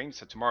next stream,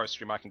 so tomorrow's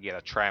stream, I can get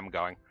a tram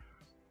going.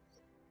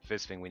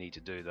 First thing we need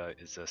to do though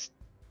is just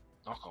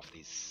knock off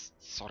these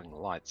sodding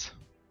lights.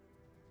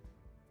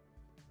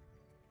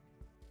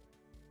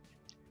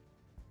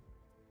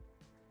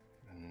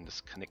 And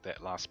just connect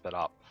that last bit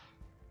up.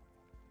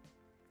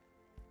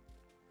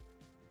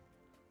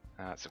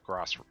 It's a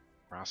grass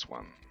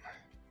one.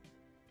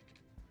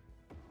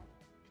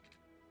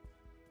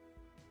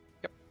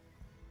 Yep.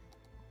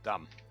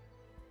 Done.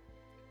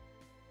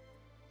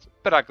 It's a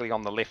bit ugly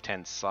on the left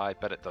hand side,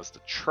 but it does the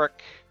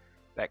trick.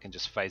 That can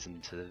just phase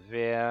into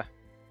there.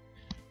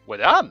 We're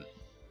done!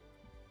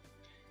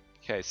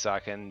 Okay, so I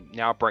can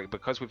now break,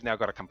 because we've now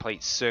got a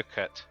complete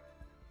circuit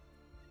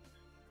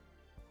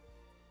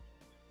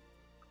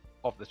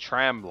of the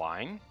tram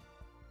line,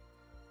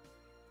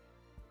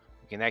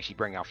 we can actually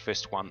bring our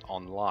first one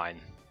online.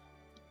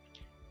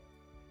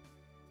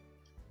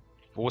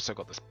 We've also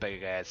got this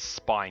big ass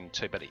spine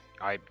too, but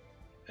I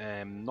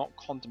am not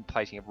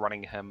contemplating of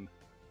running him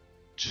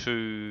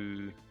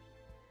to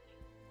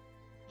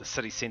the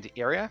city centre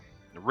area.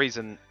 The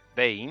reason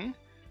being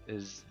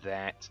is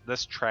that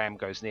this tram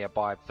goes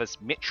nearby this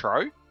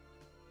metro,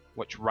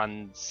 which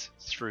runs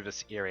through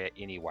this area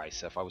anyway.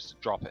 So if I was to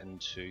drop it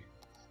into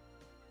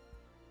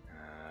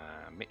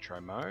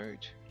metro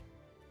mode,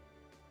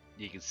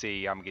 you can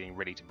see I'm getting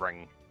ready to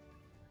bring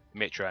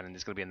metro in, and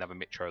there's going to be another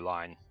metro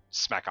line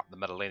smack up the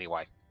middle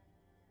anyway.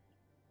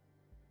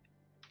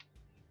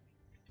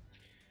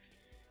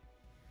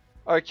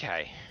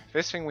 Okay,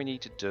 first thing we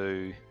need to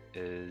do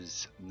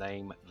is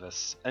name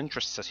this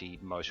intra-city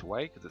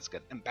motorway, because it's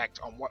got impact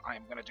on what I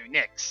am going to do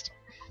next.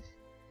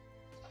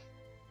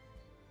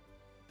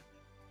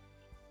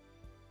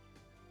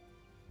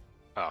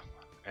 Oh,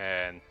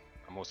 and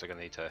I'm also going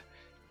to need to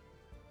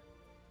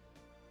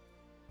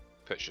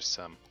purchase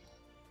some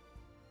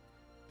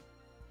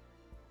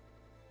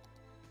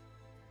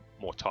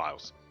more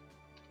tiles.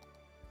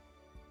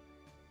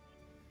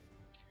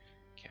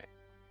 Okay.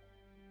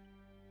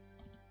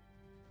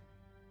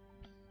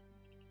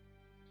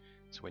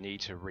 So we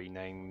need to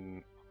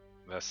rename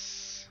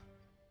this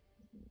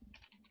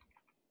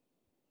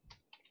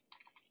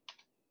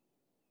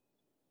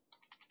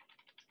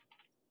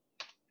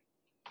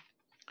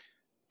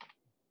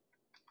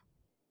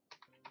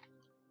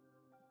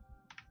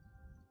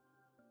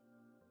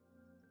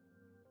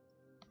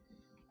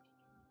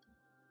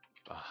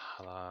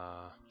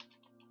Valhalla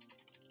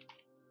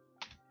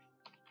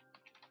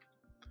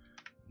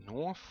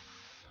North.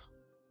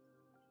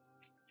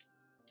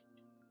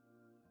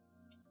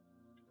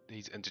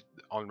 These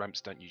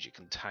on-ramps don't usually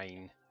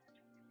contain,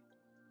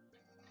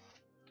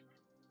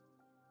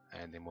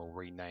 and then we'll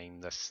rename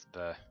this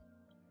the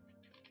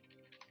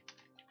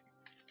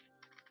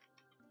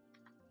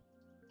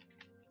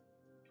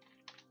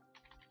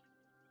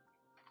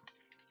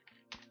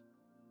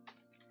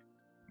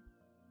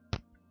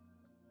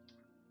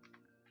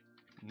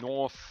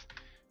North.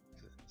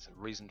 There's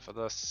a reason for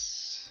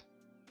this.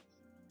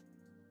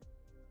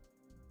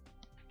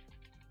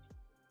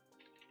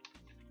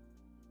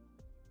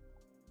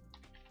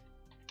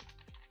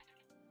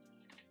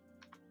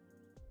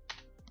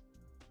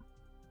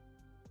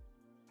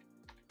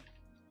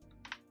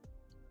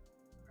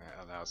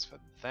 That allows for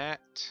that.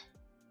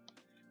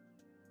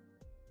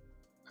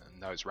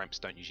 And those ramps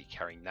don't usually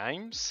carry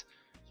names.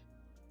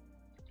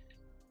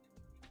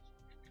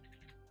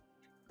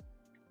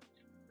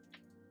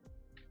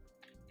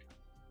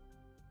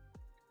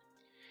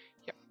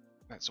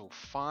 That's all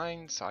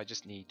fine, so I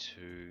just need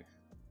to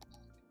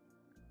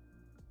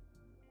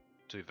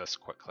do this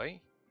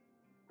quickly.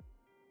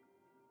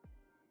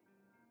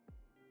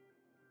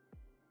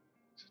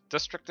 So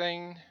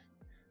districting,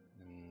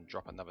 and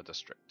drop another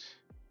district.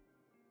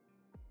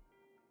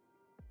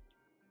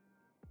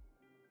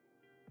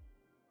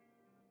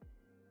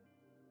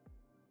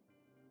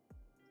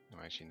 No,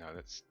 actually no,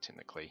 that's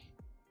technically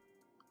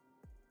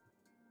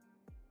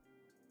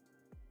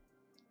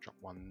drop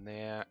one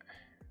there.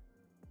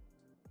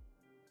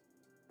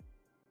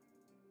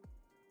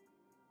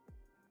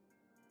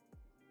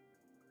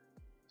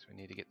 We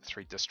need to get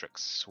 3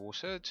 districts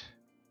sorted.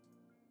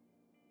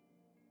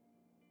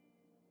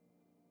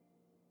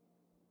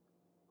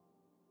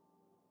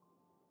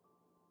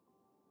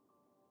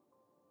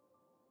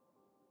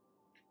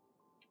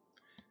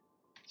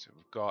 So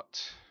we've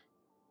got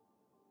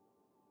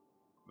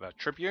the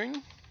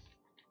Tribune.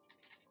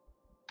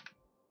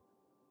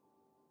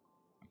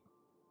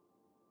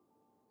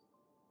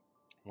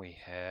 We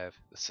have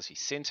the city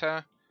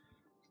centre.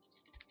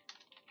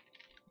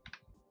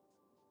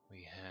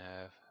 We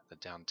have the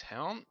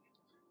downtown.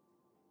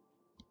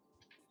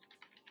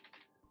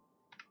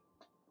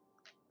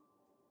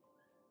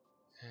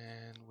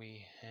 And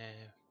we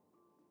have...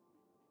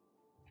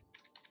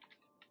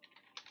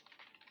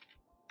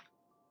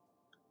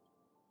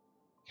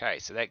 Okay,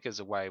 so that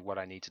gives away what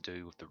I need to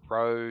do with the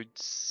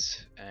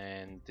roads.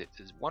 And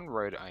there's one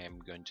road I am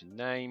going to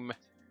name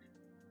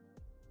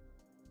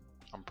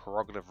on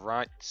prerogative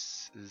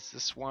rights. Is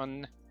this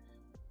one?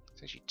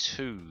 There's actually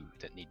two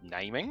that need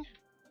naming.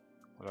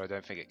 Although I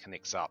don't think it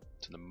connects up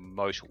to the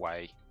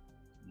motorway.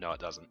 No, it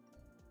doesn't.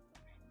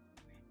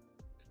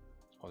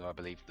 Although I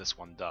believe this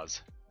one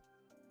does.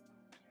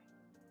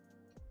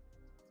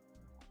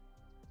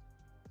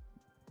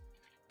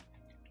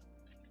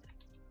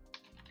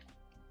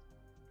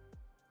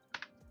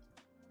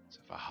 So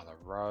Valhalla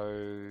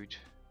Road,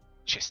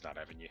 Chestnut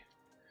Avenue.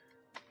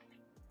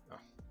 Oh.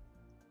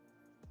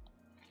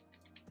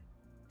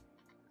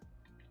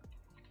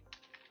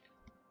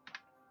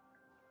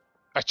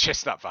 A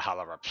Chestnut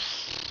Valhalla Road.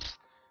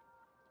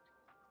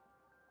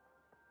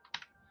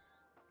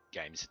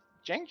 Game's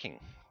janking.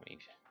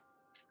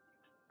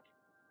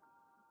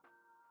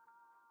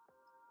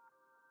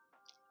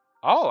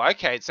 Oh,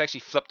 okay, it's actually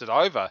flipped it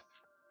over.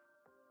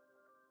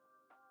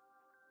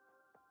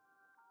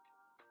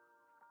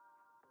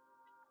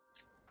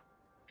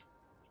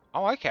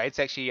 Oh, okay, it's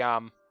actually,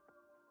 oh,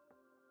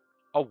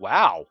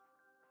 wow.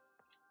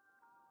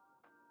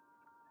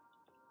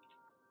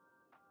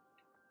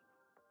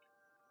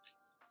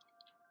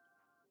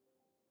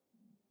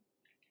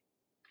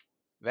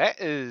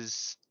 That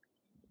is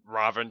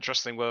rather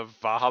interesting with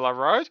Valhalla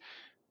Road.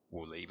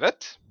 We'll leave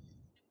it.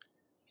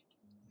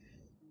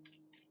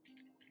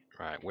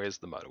 Right, where's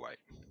the motorway?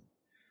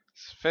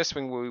 First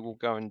thing we will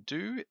go and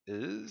do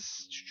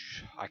is...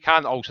 I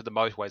can't alter the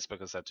motorways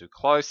because they're too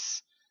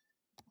close.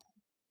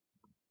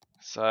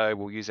 So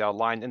we'll use our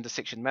line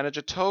intersection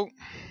manager tool.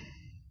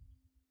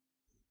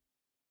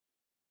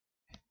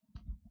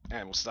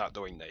 And we'll start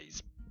doing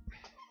these.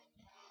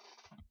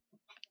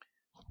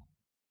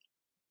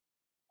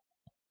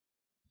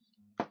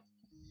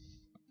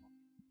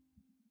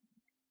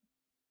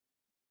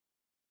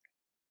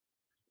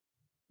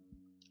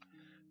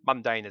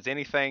 Mundane as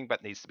anything,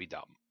 but needs to be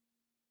done.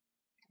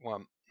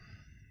 One.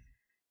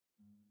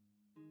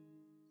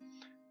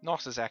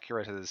 Not as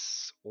accurate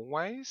as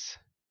always,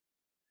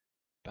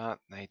 but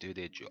they do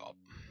their job.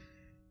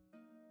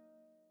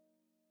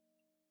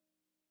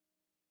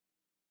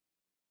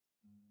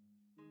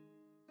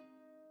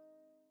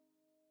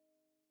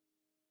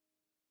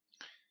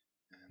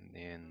 And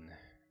then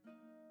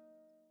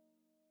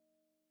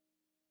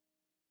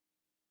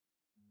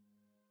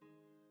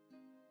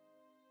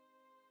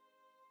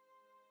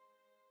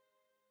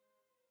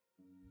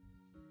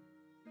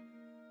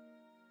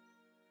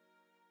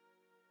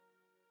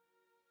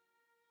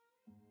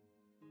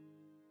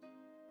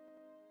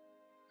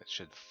it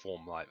should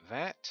form like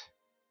that.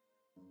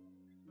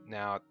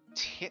 Now,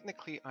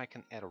 technically I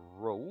can add a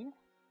rule.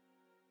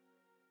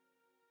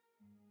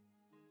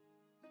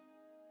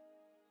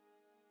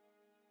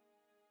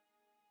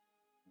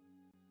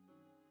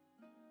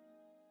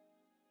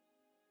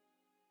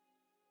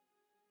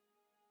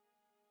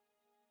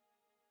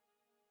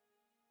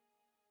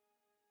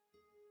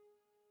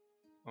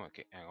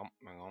 Okay, hang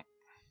on.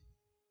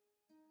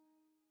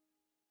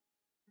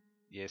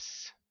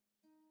 Yes.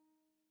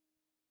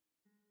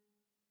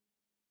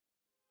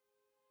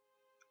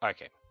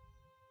 Okay.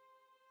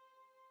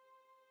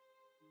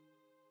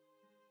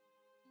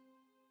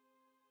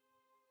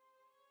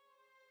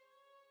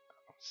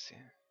 Let's see.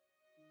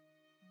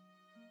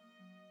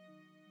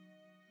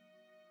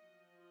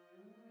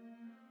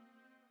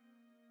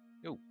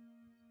 Ooh.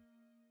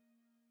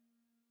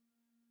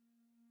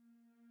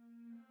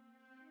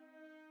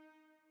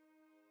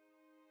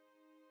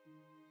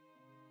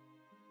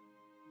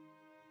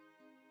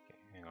 Okay,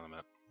 hang on a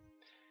minute.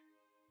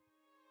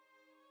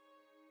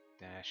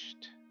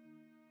 Dashed.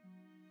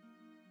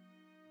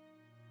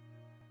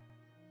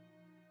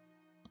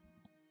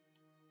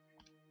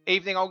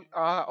 Evening,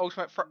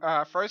 Ultimate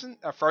Frozen.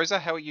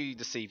 How are you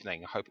this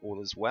evening? I hope all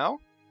is well.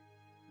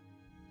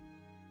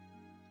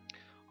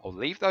 I'll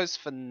leave those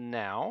for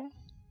now.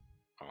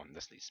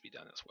 This needs to be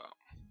done as well.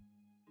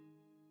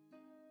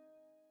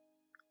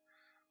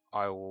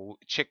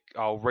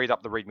 I'll read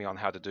up the README on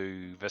how to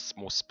do this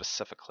more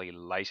specifically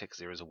later because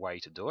there is a way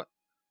to do it.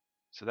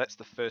 So that's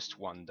the first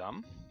one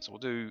done. So we'll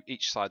do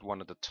each side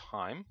one at a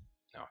time.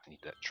 Now I need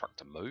that truck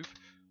to move.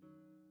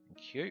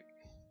 Thank you.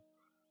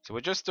 So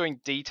we're just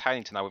doing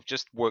detailing tonight. We've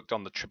just worked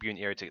on the Tribune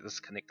area to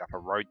just connect up a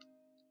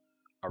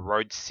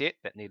road set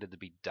that needed to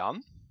be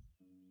done.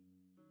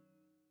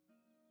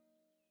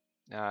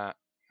 And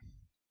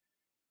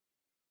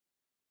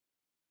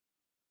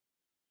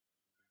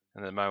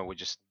at the moment we're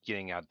just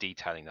getting our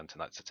detailing done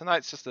tonight. So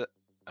tonight's just a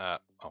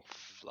oh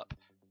flip.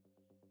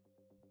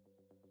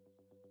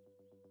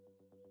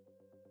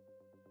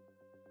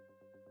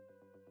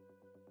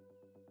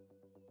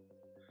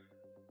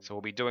 So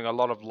we'll be doing a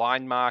lot of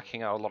line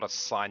marking and a lot of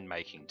sign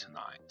making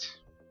tonight.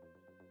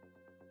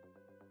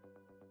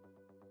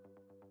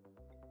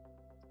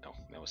 Oh,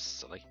 that was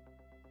silly.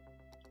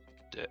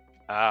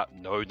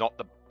 No, not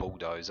the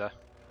bulldozer.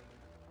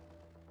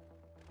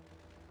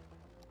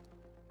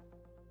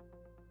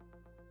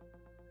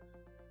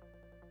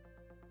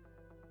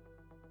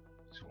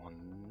 There's one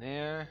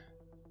there.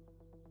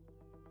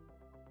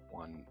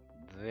 One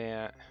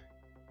there.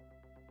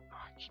 Oh,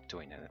 I keep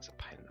doing that, that's a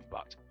pain in the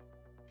butt.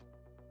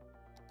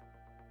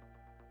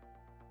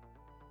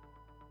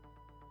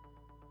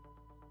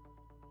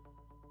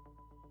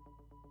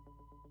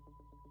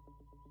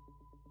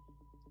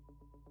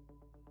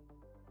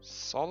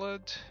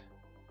 Solid.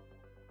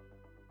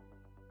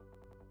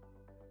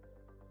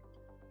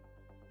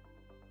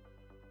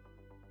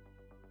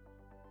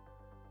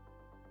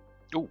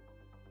 Ooh.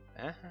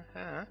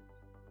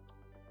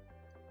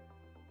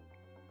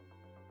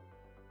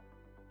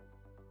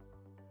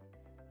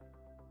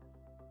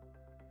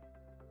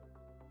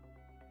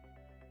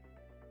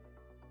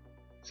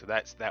 So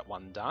that's that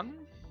one done.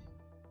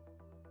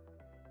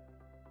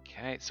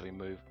 Okay, so we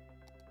move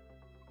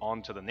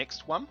on to the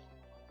next one.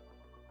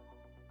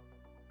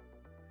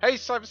 Hey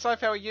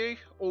Cybersafe, how are you?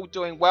 All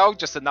doing well,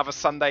 just another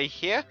Sunday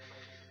here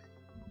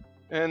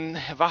in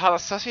Valhalla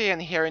City and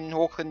here in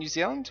Auckland, New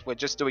Zealand. We're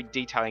just doing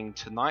detailing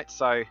tonight,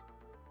 so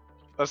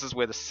this is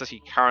where the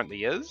city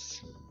currently is.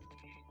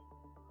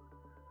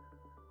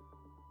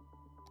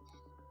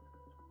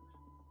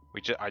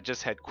 I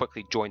just had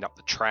quickly joined up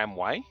the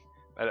tramway.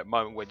 At the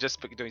moment, we're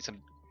just doing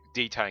some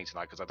detailing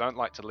tonight because I don't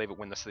like to leave it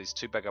when the city's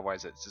too big,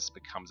 otherwise it just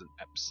becomes an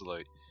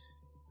absolute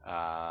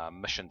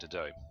mission to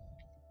do.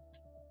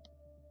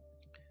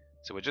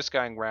 So we're just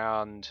going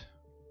round.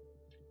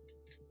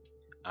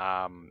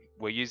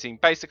 We're using,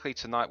 basically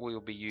tonight we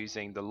will be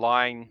using the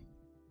line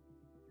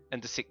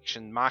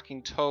intersection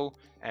marking tool,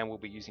 and we'll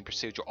be using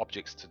procedural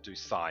objects to do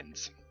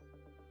signs.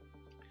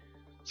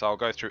 So I'll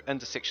go through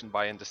intersection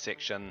by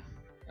intersection.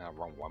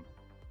 Wrong one.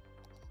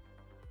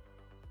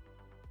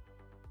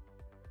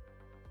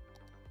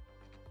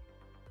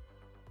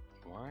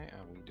 Why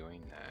are we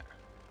doing that?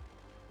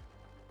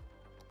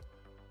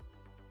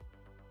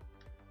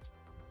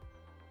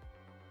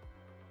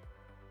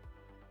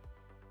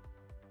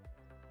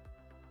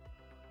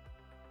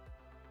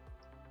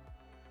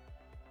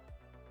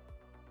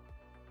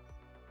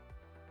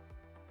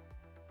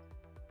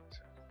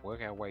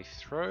 Work our way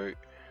through.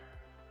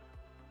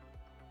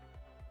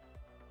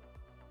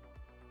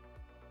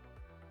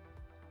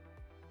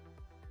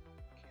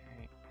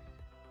 Okay.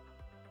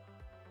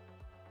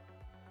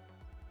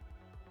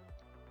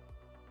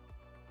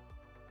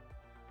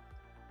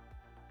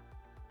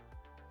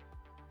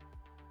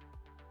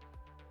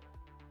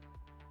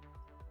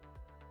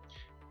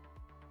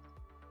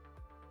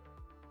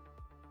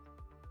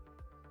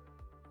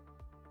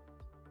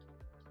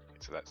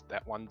 So that's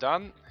that one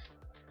done.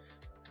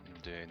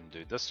 And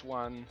do this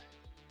one.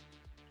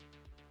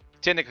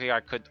 Technically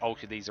I could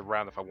alter these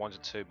around if I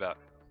wanted to, but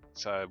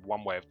so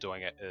one way of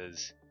doing it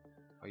is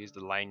I'll use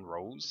the lane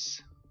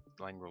rules.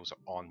 The lane rules are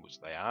on, which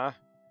they are,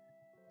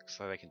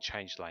 so they can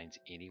change lanes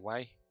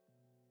anyway.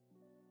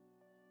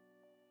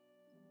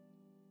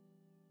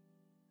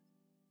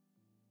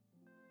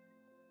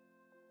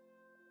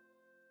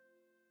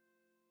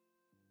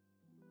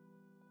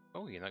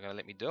 Oh, you're not going to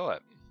let me do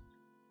it.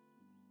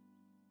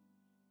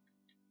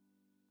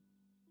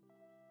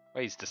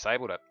 Well, he's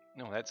disabled it.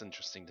 Oh, that's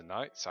interesting to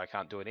note, so I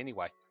can't do it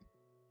anyway.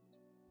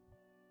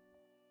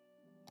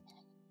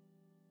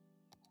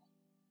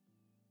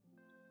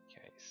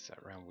 Okay, so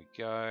round we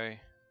go.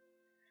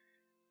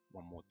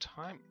 One more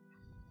time.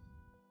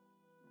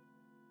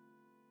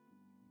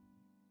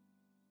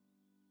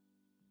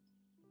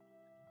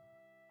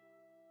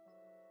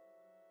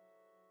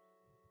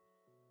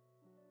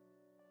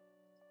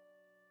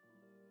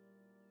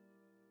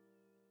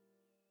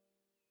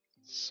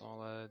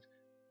 Solid.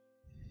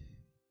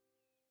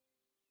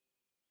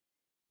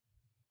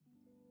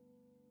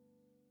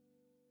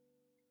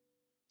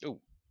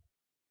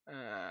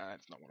 Oh,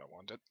 that's not what I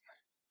wanted.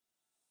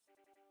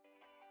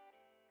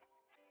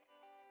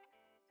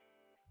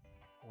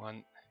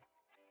 One.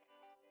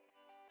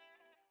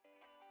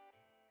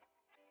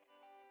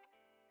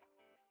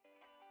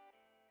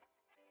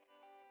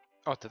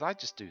 Oh, did I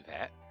just do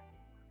that?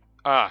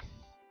 Ah,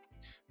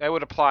 that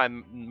would apply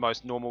in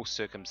most normal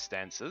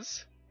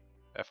circumstances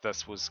if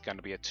this was going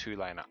to be a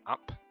two-laner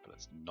up, but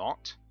it's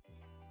not.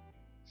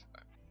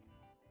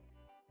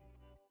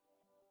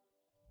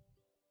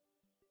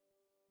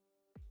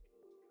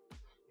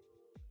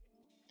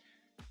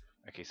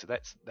 Okay, so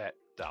that's that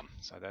done,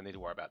 so I don't need to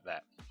worry about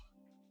that.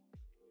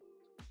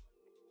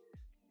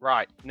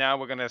 Right, now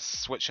we're going to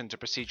switch into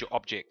procedural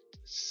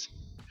objects.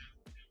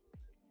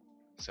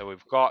 So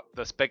we've got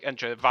this big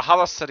intro.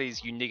 Valhalla City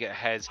is unique. It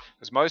has,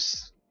 because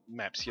most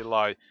maps you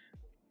load,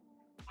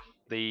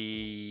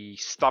 the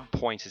stub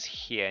point is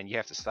here, and you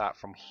have to start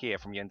from here,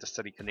 from your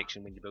intercity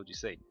connection when you build your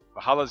city.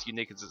 Valhalla's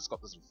unique is it's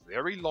got this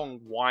very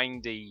long,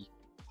 windy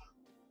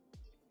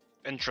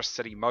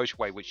intra-city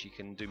motorway which you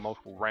can do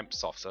multiple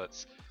ramps off, so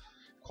it's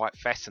quite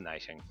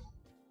fascinating.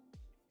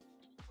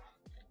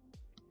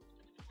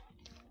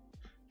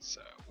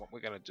 So what we're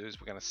going to do is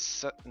we're going to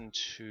sit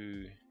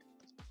into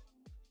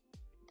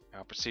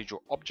our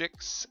procedural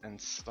objects and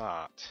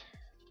start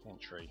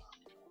entry.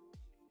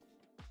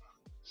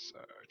 So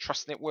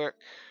trust network.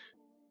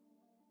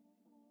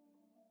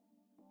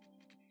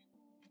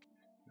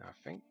 Now I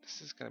think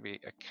this is going to be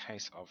a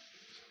case of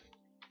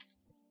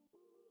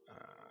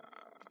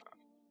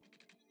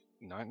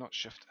no, not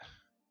shift.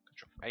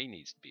 Control A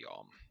needs to be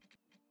on.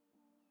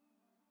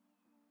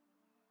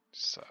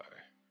 So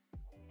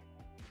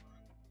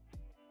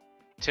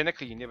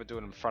technically, you never do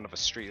it in front of a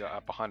street,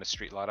 behind a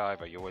street light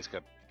either. You always go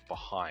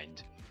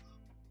behind.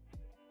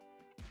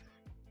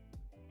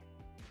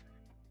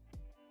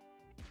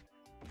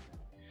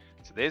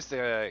 So there's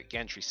the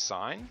gantry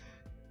sign.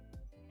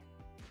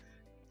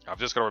 I've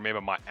just got to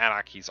remember my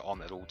anarchy's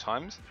on at all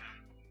times.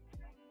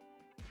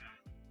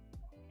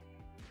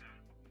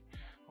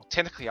 Well,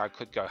 technically, I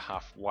could go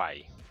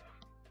halfway.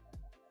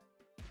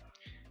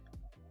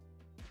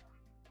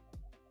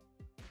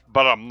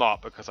 But I'm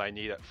not because I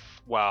need it.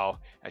 Well,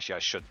 actually I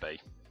should be.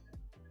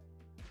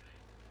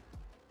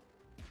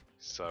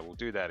 So we'll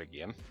do that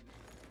again.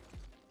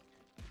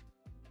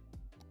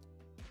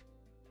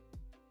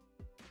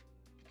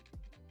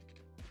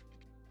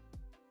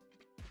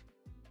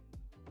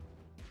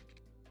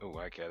 Oh,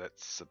 okay,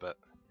 that's a bit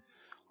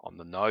on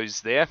the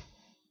nose there.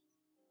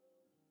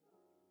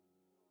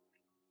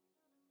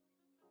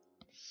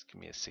 Just give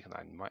me a second,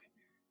 I might...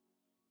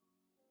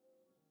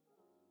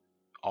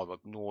 I'll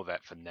ignore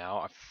that for now.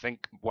 I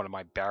think one of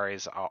my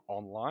barriers are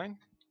online.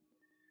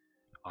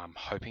 I'm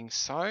hoping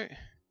so.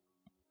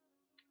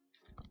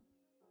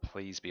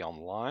 Please be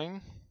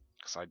online,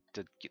 because I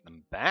did get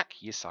them back.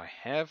 Yes, I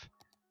have.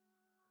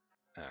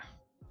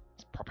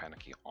 Let's prop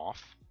anarchy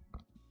off.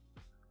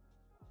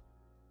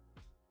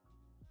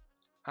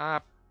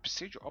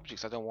 Procedural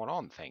objects I don't want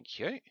on, thank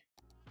you.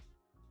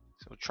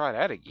 So we'll try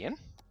that again.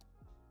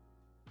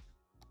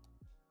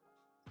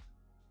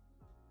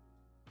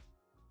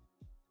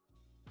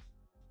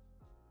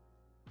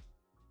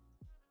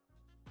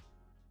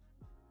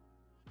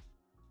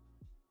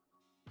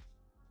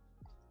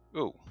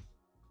 Ooh.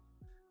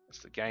 It's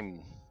the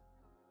game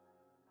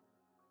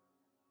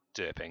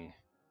derping.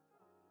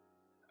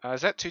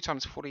 Is that 2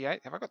 times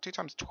 48? Have I got 2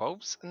 times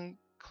 12s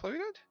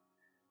included?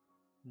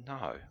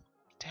 No.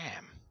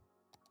 Damn.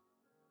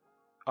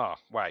 Oh,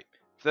 wait.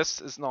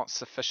 This is not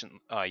sufficient.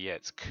 Oh, yeah,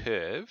 it's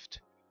curved.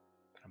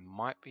 But I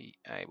might be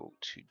able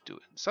to do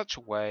it in such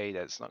a way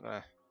that it's not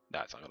gonna... No,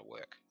 it's not gonna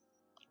work.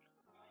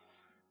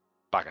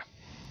 Bugger.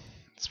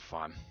 It's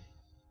fine.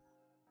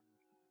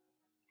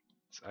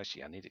 So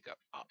actually, I need to go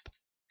up.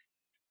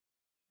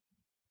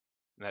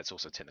 And that's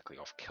also technically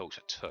off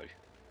kilter too.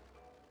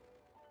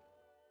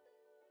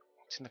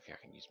 Technically, I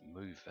can use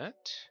move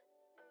it.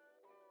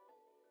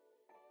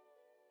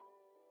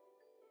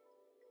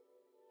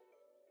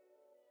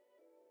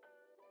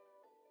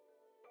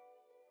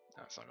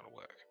 No, it's not going to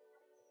work.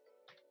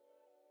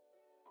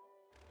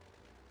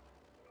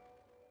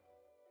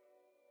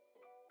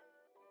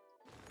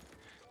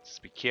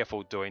 Just be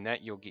careful doing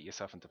that. You'll get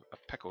yourself into a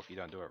pickle if you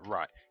don't do it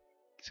right.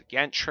 So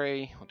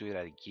gantry, we'll do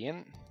that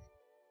again.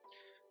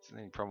 It's the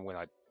only problem when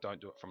I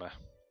don't do it from a...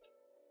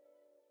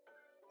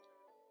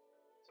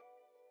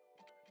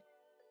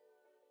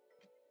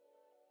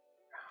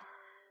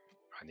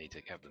 I need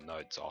to have the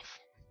nodes off.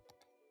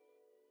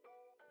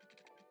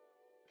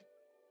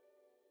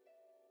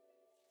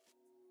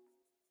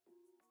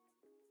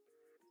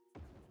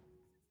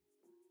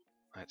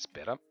 That's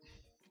better.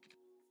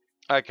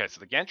 Okay, so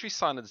the gantry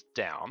sign is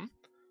down.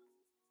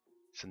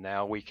 So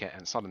now we can...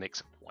 And it's not an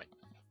exit point.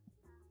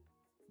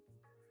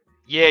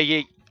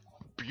 Yeah.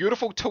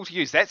 Beautiful tool to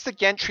use. That's the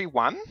gantry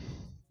one.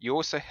 You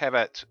also have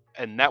it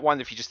in that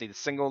one if you just need a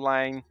single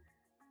lane.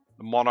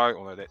 The mono,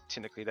 although that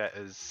technically that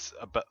is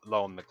a bit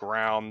low on the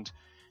ground.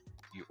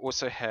 You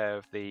also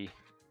have the...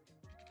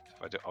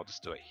 I'll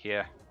just do it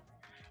here.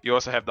 You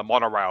also have the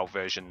monorail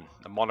version,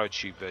 the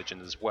monotube version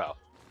as well.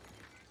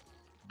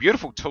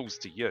 Beautiful tools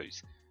to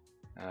use.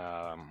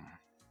 Now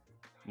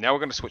we're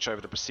going to switch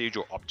over to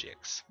procedural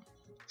objects.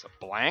 So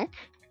blank.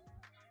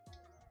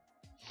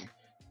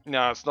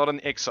 No, it's not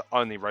an exit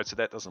only road, so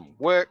that doesn't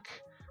work.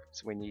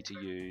 So we need to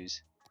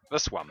use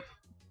this one.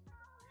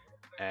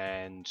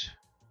 And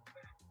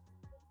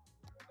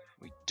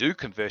we do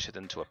convert it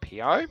into a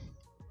PO.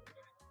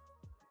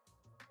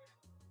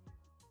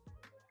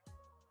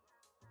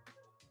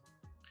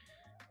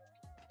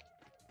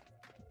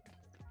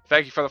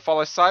 Thank you for the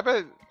follow,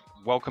 Cyber.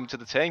 Welcome to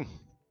the team.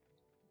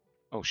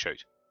 Oh,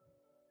 shoot.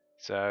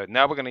 So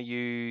now we're going to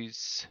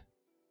use...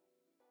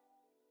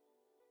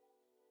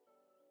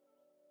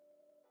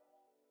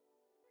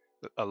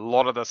 A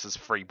lot of this is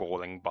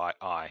freeballing by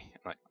eye.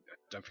 I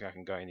don't think I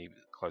can go any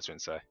closer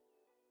and say.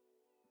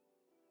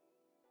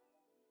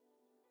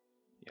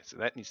 Yeah, so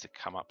that needs to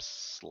come up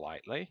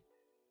slightly.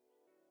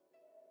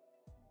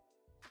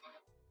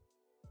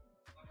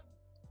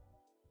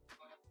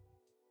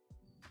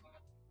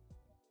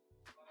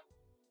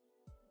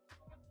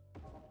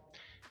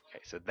 Okay,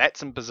 so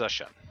that's in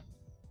position.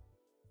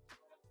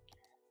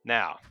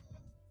 Now,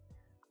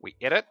 we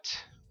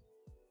edit,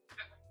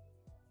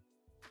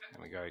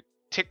 and we go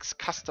text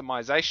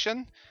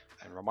customization,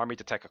 and remind me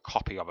to take a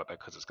copy of it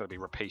because it's going to be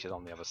repeated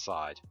on the other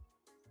side.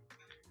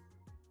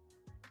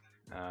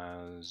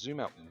 Zoom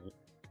out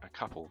a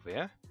couple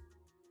there.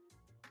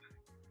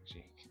 So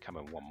you can come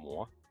in one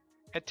more.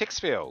 Add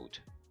text field.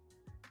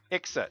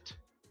 Exit.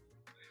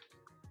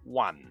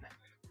 1.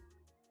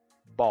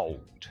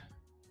 Bold.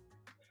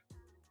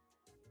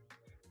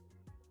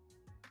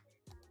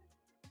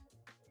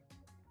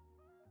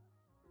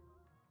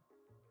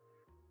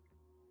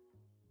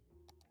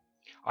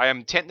 I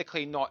am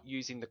technically not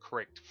using the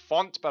correct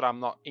font, but I'm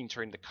not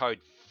entering the code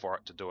for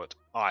it to do it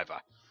either.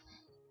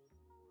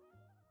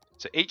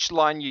 So each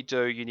line you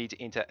do, you need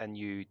to enter a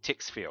new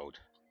text field.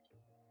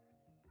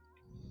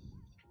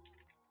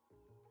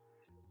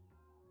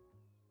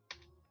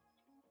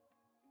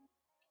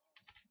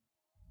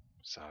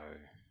 So,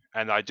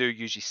 and I do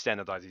usually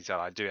standardize these out.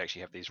 I do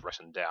actually have these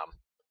written down.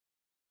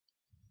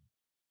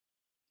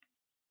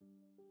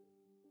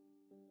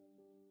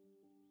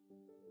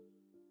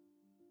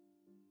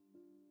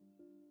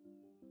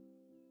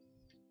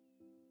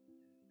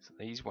 So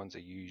these ones are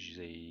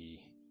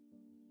usually,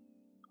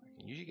 I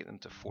can usually get them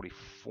to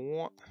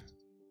 44.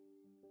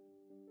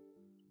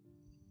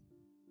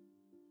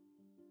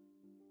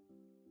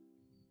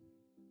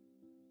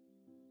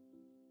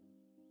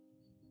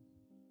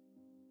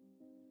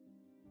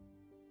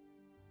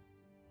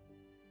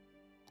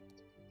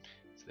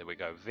 So there we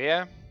go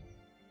there.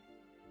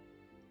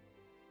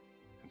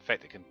 In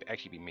fact, it can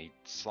actually be made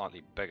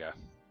slightly bigger.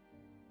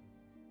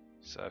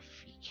 So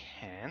if you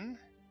can,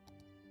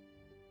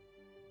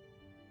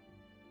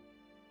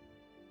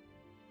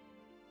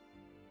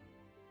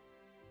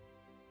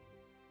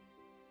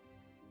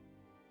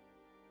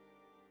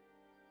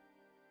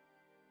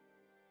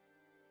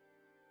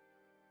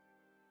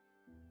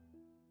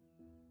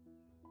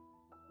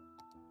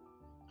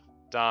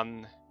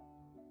 done,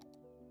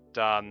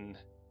 done,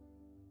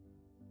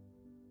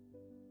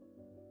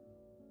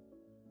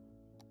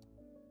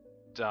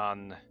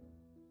 done,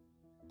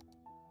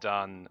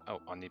 done. Oh,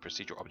 I need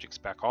procedural objects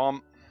back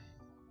on.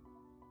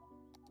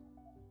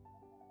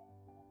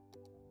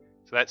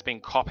 So that's been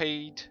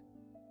copied.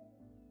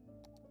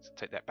 So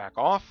take that back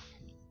off.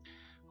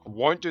 I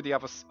won't do the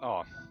other.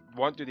 Oh,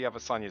 won't do the other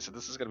sign yet. So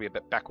this is going to be a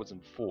bit backwards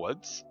and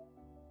forwards.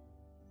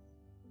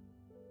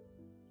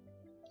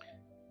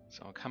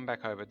 So I'll come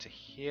back over to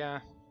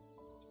here.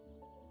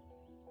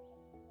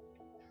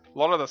 A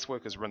lot of this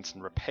work is rinse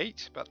and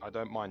repeat, but I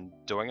don't mind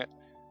doing it.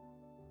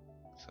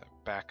 So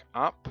back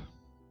up.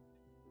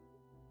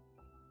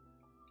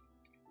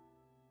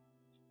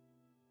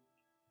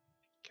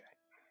 Okay.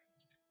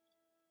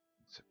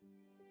 So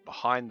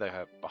behind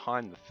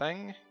the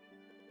thing.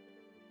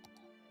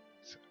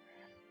 So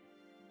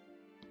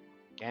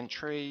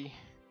gantry.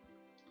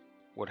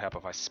 Would help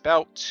if I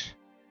spelt.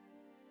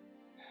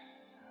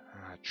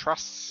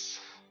 Truss.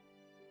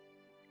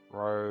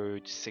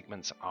 Road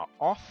segments are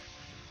off.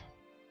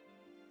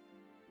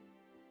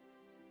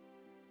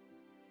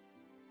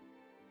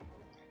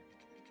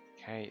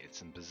 Okay,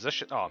 it's in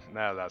position. Oh,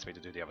 now it allows me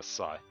to do the other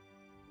side.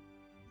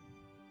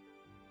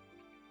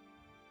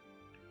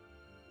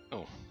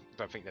 Oh, I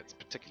don't think that's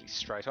particularly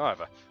straight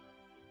either.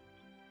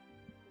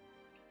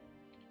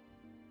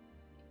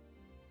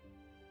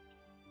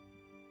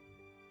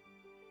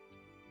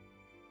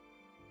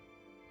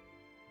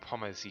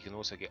 Problem is, you can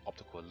also get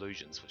optical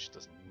illusions, which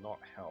does not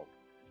help.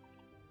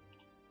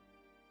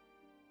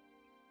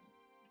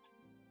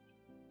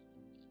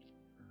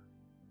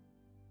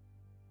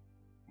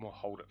 We'll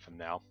hold it for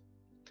now.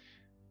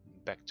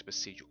 Back to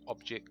procedural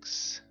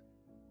objects.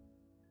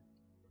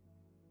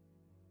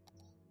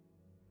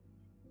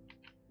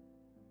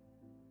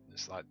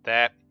 Just like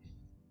that.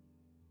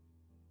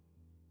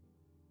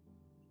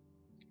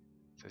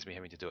 Says me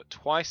having to do it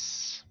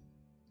twice.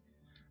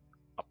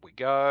 Up we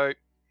go.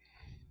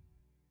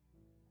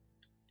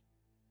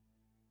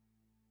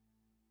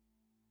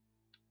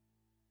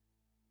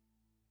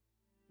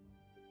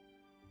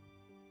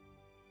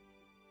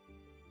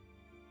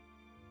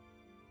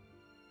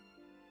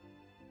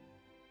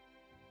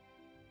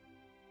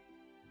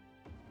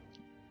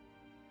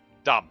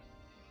 Done.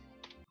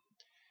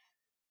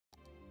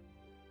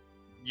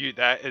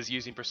 That is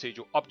using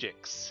procedural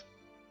objects.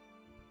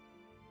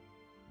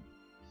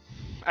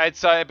 And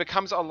so it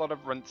becomes a lot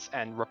of rinse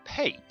and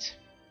repeat.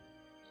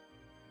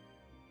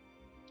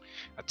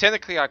 Now,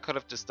 technically I could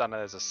have just done it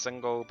as a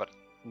single, but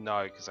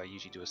no, because I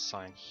usually do a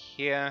sign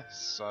here.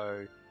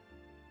 So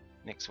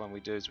next one we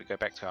do is we go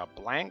back to our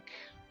blank.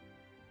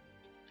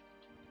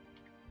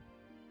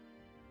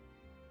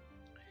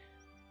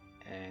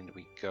 And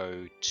we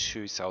go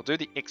to, so I'll do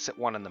the exit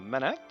one in a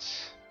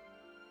minute.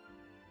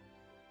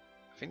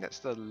 I think that's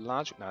the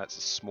large, no, that's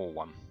a small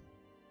one.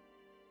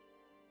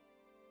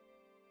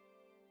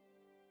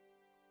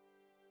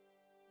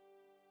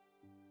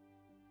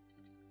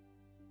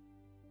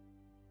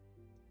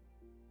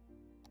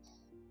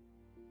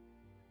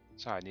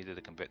 So I needed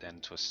to convert that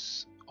into an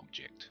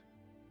object.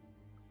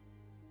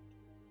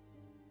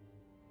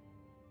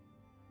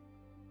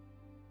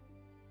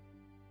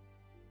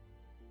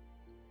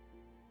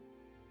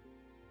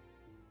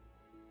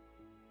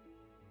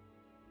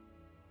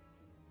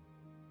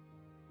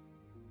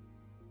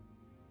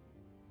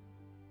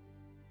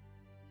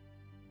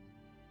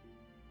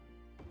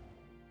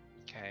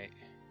 Okay.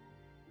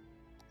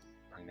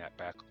 Bring that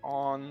back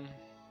on.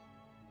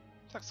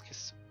 Flux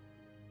kiss.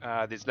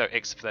 There's no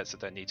exit for that, so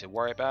don't need to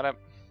worry about it.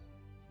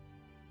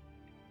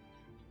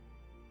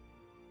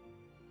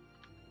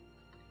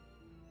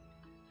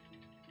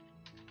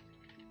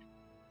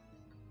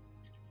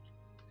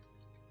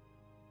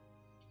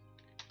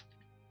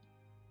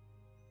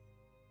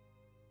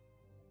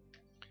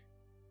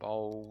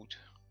 Bold.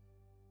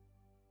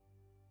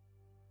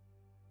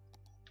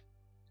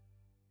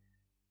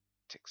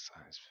 Tick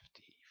size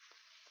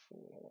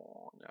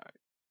 54. No,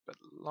 but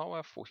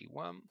lower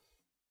 41.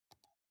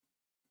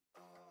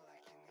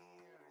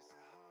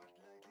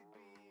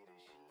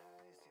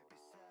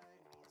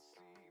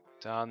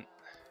 Done.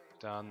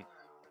 Done.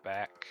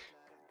 Back.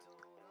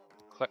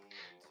 Click.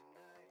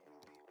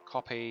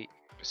 Copy.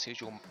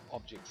 Procedural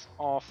objects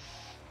off.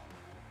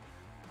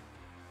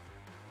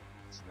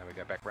 So now we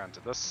go back around to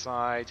this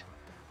side.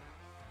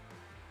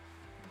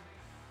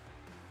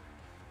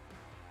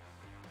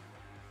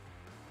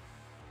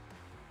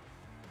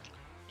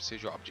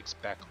 Procedural objects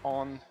back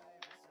on.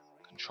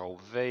 Control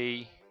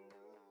V.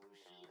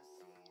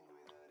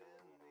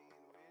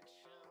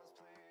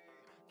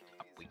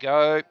 Up we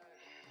go.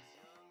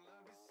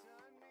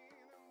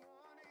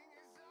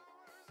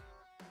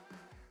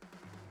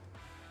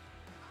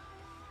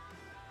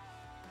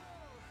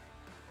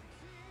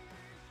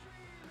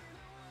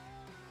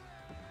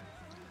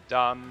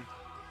 Done.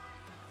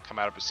 Come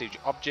out of procedure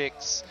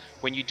objects.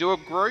 When you do a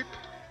group,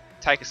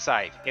 take a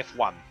save.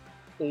 F1.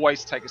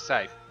 Always take a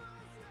save.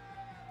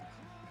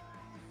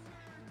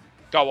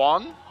 Go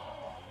on.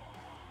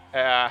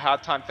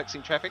 Hard time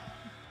fixing traffic.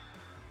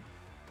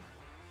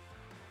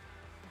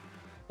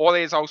 All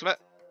is ultimate.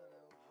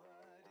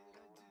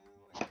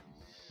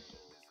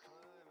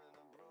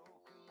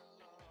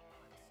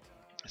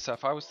 So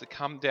if I was to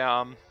come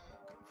down,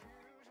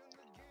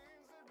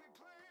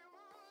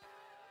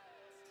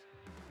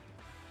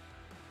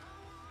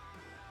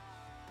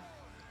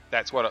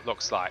 that's what it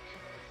looks like.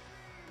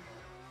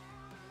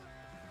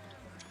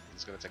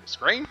 It's going to take a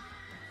screen.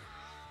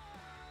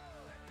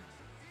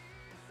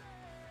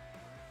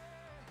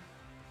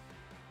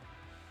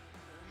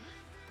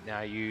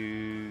 Now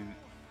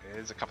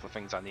there's a couple of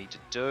things I need to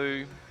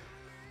do.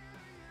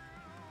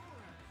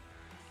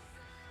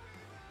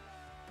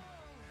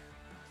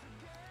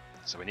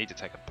 So we need to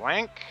take a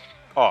blank.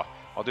 Oh,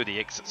 I'll do the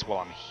exits while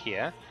I'm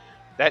here.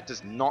 That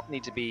does not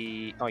need to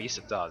be... Oh, yes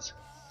it does.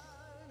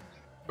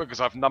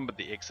 Because I've numbered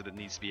the exit, it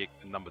needs to be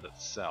numbered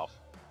itself.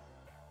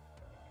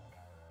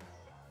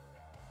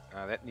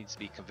 That needs to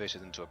be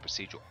converted into a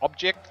procedural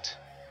object.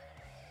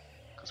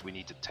 Because we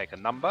need to take a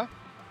number.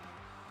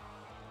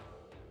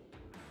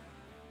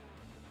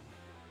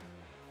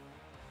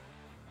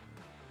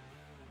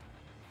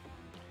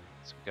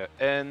 So we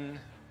go in.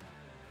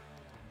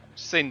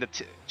 Seen the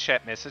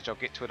chat message, I'll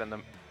get to it in the...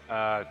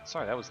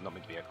 sorry, that was not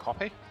meant to be a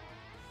copy.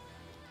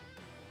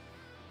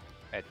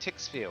 Add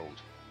text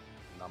field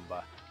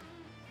number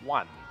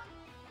 1.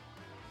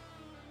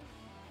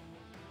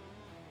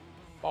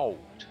 Bold.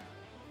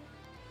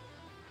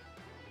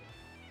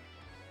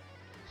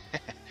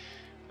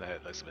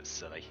 That looks a bit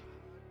silly.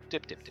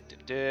 Dip, dip, dip,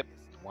 dip, dip.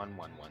 1,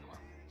 1, 1, 1.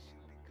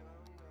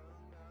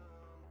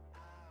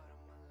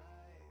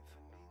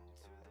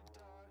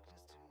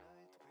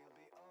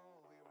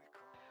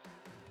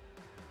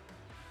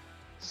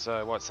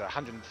 So what's that?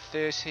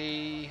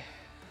 130.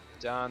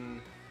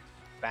 Done.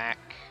 Back.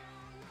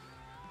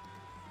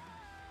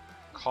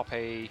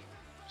 Copy.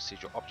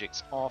 Procedural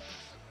objects off.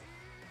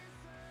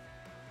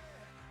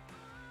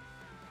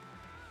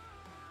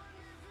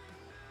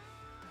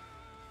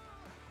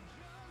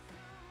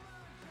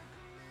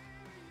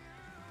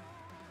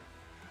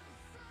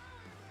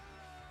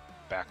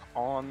 Back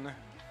on.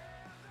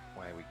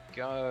 Away we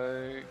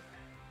go.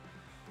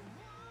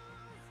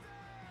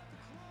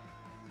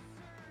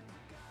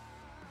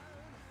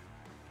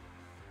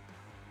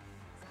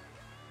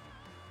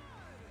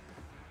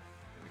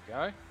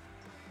 Go.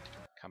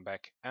 Come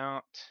back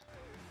out.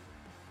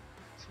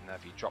 So now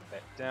if you drop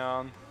that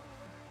down,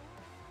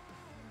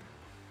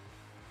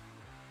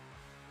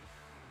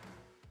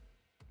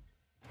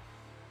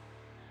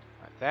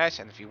 like that,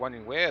 and if you're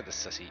wondering where the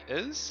city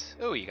is,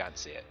 oh, you can't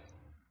see it.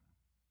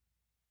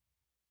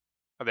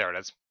 Oh, there it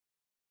is.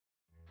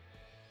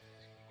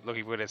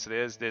 Looking where it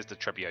is, there's the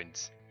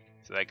tribunes.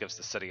 So that gives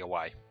the city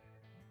away.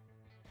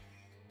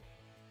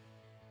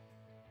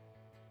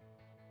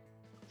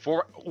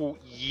 For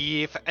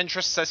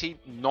intra-city,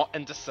 not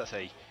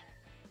intercity.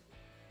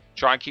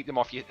 Try and keep them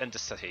off your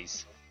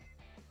intercities.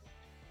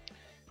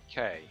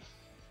 Okay,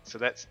 so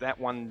that's that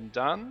one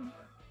done.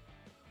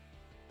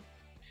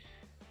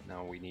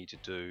 Now we need to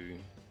do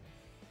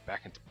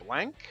back into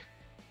blank.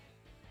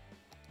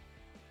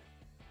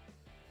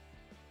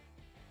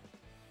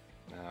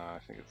 I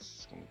think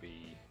it's going to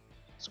be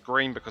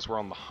green because we're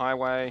on the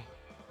highway.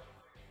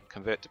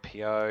 Convert to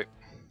PO.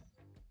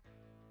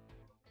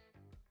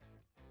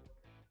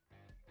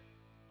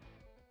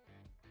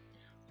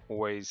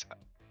 Always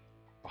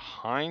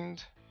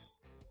behind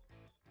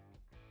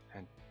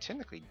and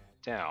technically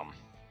down.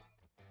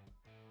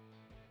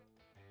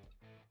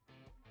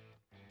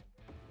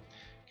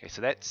 Okay,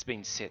 so that's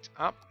been set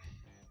up.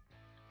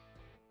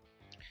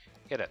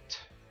 Edit.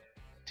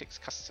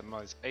 Text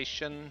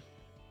customization.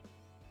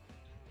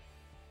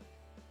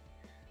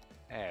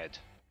 Add.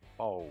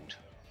 Bold.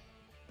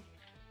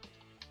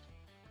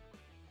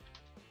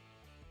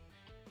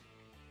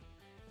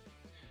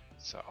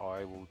 So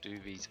I will do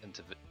these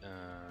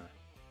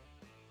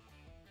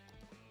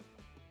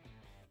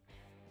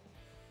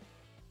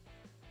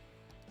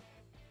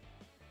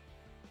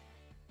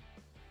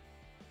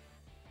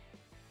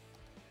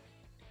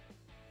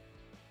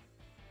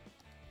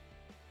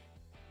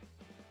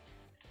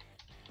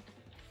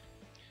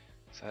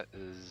so that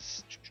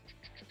is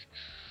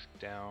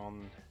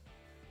down.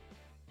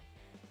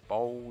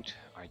 Bold.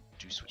 I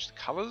do switch the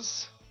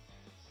colors.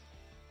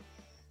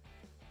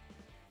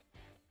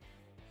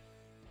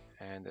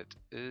 And it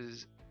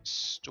is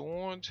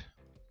stored.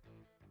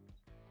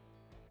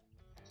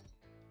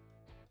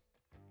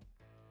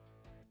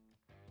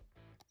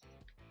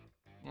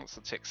 What's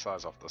the text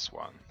size of this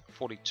one?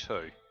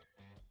 42.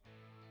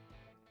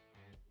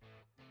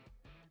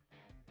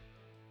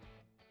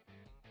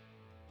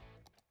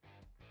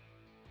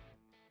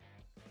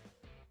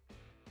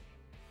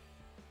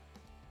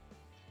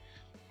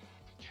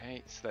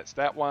 Okay, so that's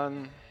that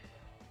one.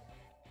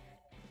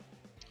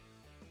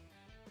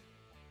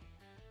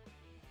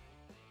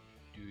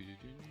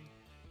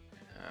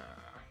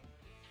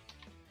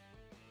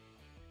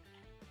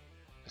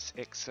 Let's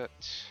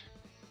exit.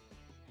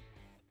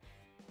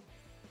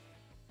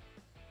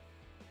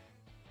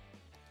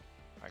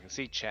 I can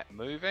see chat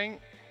moving.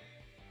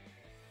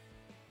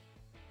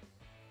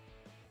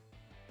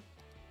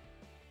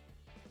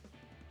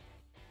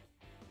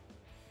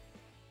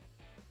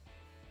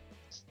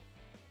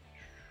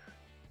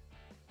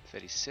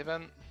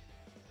 $37.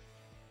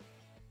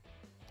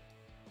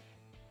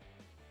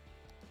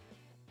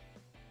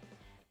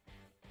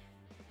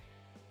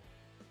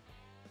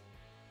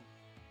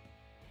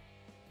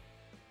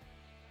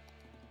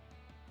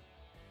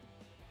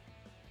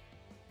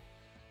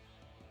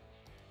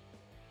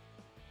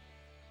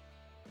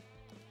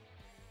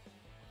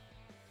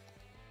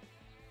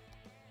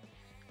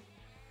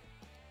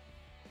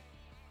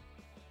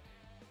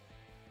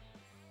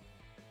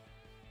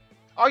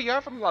 Oh,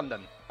 you're from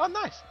London. Oh,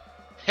 nice.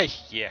 Hey,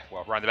 yeah,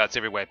 well, roundabouts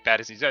everywhere.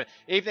 Bad as he's doing.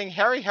 Evening,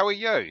 Harry. How are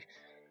you?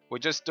 We're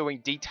just doing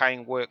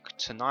detailing work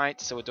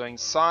tonight, so we're doing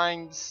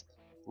signs,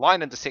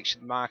 line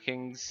intersection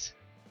markings,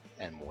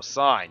 and more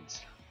signs.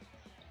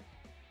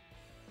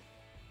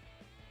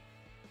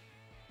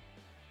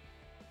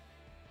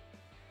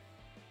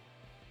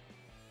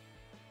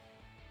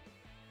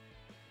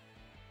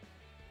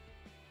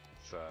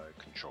 So,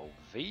 Control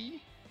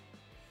V.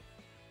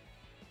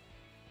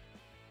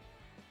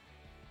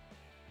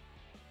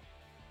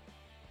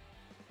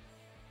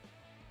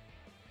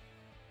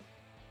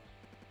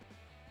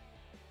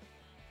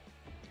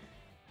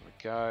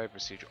 Go,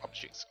 procedural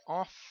objects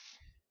off.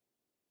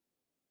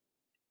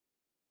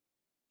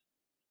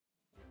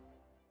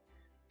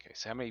 Okay,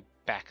 so how many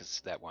back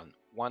is that one?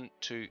 1,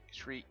 2,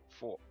 3,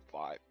 4,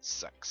 5,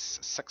 6.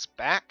 6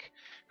 back.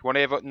 If you want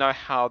to ever know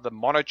how the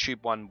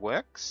monotube one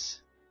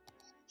works,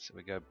 so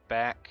we go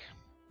back.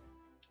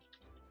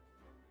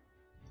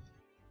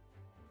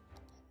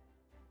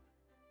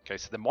 Okay,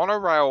 so the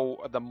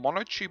monorail, the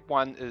monotube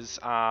one is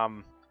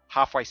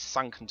halfway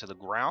sunk into the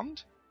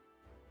ground.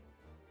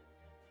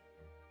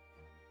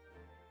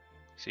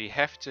 So you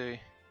have to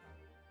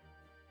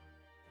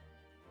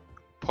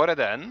put it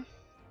in.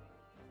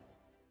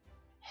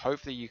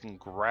 Hopefully you can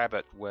grab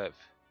it with...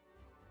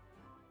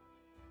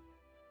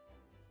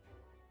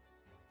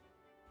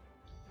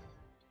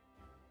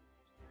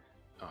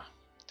 Oh,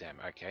 damn,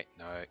 okay,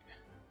 no.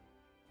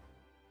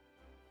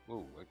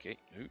 Ooh, okay,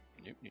 no.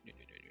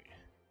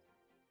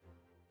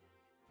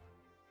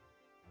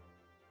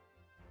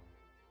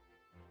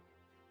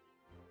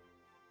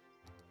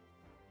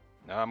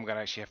 Now I'm going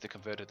to actually have to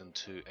convert it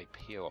into a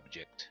peer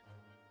object.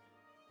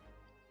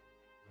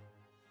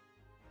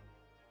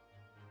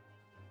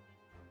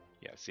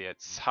 Yeah, see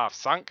it's half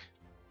sunk.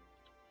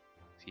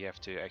 So you have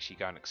to actually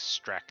go and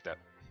extract it.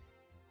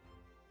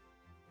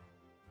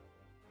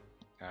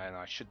 And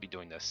I should be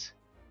doing this.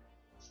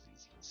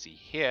 See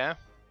here.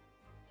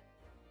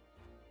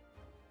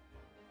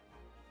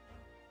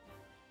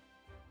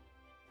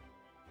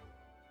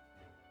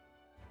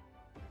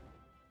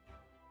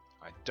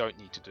 I don't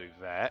need to do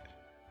that.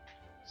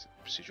 So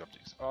procedure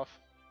objects off.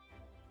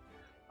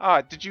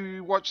 Ah, did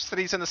you watch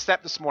Cities in the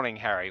Snap this morning,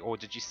 Harry? Or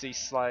did you see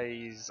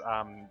Slay's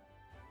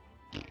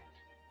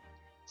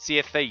Sea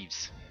of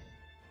Thieves?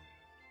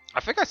 I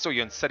think I saw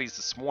you in Cities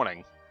this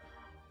morning.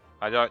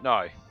 I don't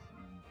know.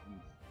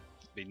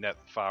 Been that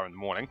far in the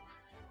morning.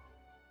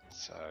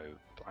 So,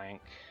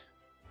 blank.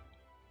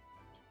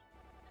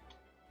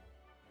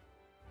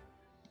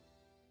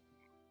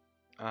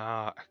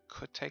 I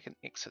could take an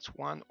exit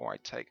one, or I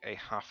take a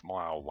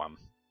half-mile one.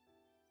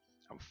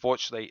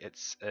 Unfortunately,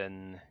 it's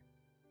in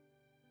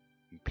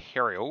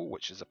Imperial,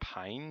 which is a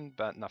pain,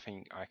 but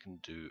nothing I can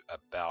do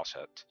about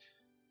it.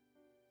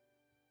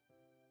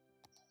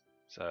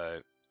 So,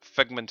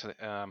 Figment,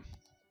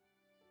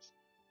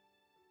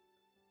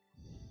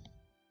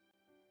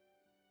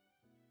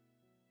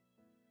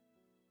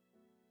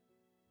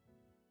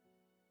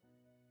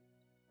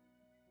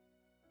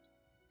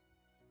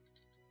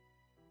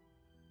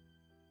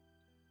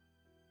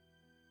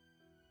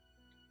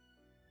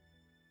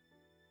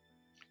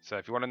 So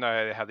if you want to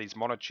know how these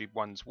monotube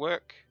ones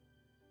work,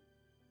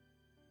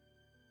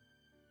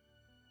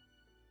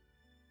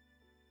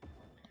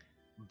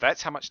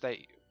 that's how much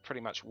they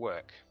pretty much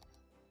work.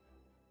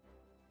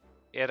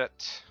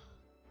 Edit,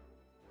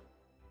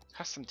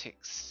 custom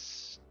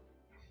text.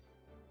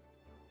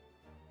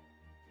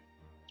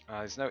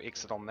 There's no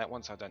exit on that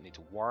one, so I don't need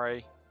to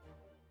worry.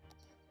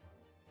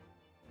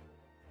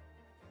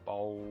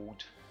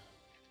 Bold.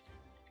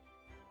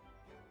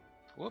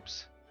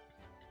 Whoops.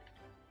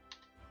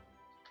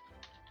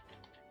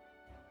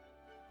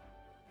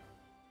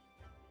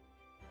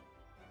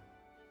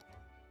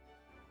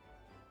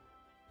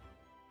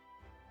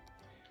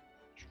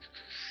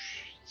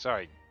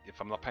 Sorry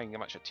if I'm not paying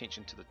much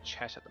attention to the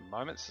chat at the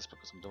moment, it's just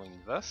because I'm doing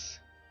this.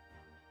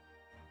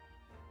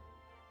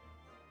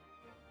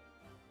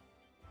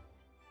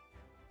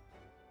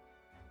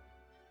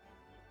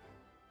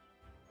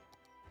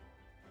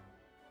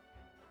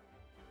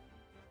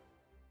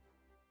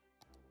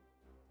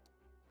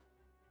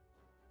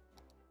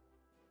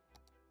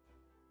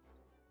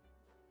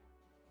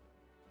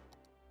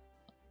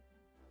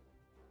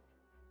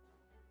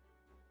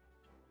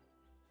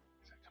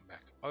 So come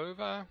back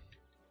over.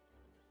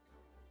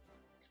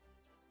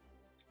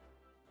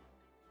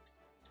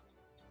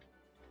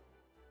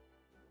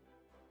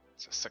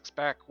 So 6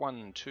 back,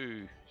 1,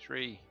 2,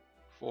 3,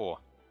 4,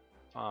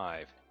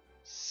 5,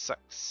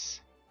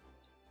 6.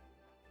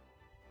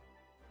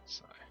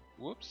 So,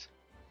 whoops.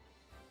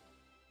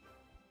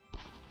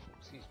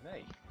 Excuse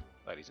me,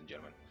 ladies and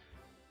gentlemen.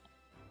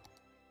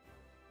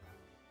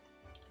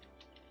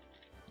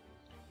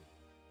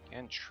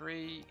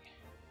 Entry,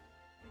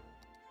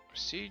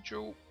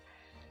 procedural.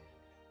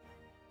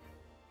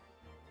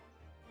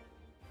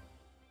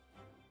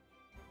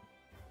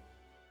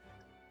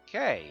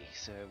 Okay,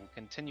 so we'll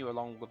continue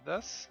along with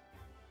this.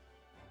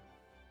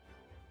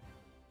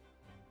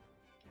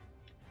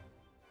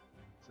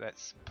 So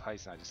that's in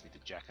place, and I just need to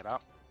jack it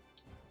up.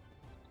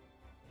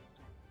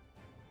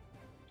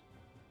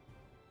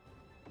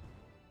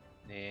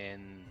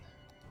 Then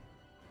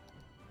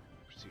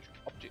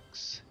procedural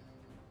objects.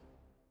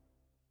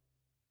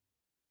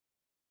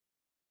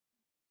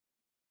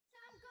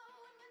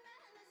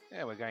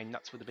 Yeah, we're going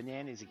nuts with the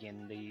bananas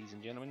again, ladies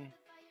and gentlemen.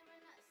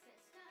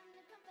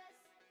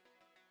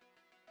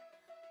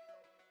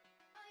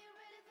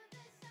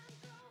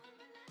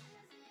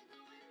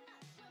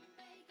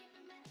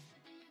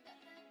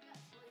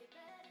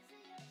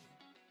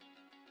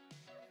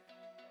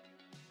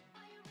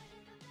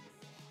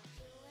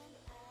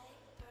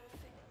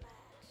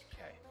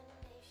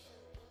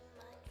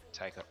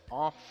 Take it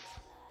off.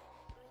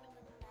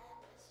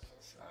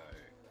 So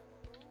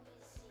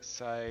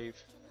save.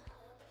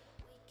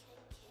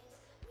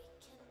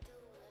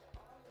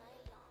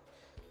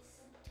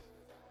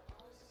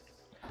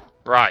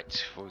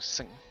 Right, we'll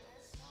sing.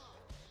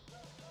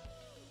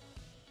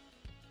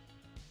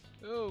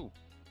 Ooh.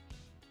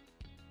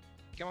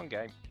 Come on,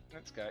 game.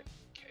 Let's go.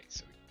 Okay,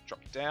 so we drop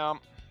down.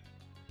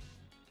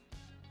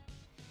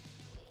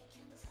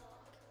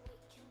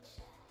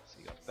 So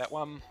you got that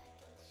one.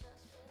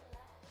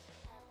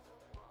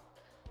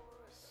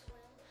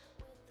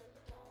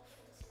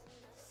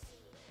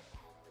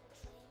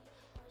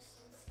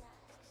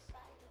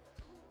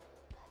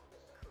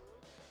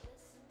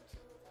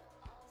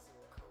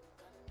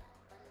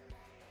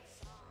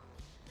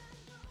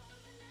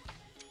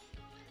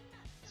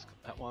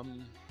 That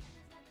one.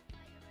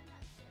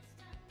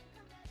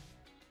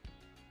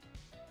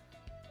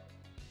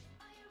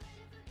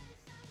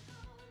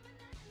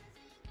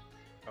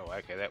 Oh,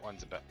 okay, that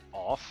one's a bit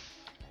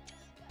off.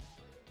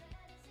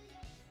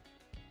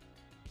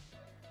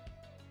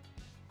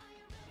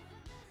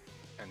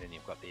 And then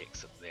you've got the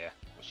exit there,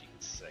 which you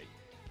can see.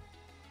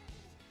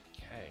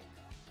 Okay.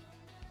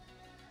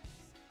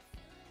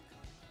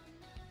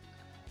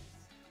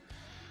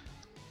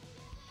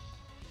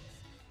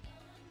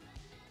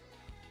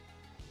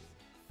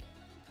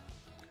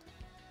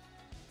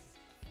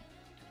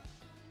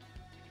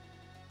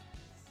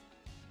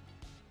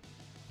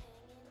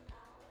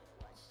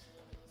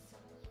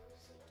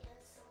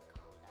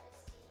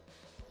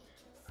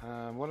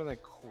 What are they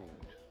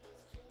called?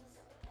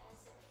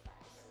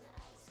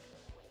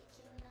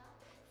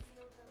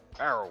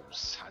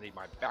 Barrels. I need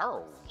my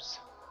barrels.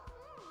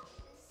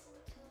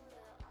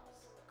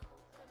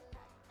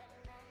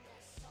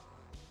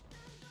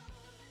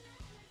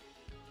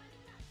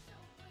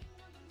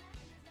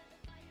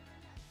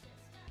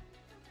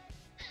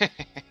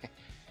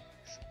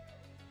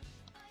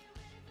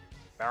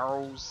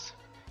 Barrels.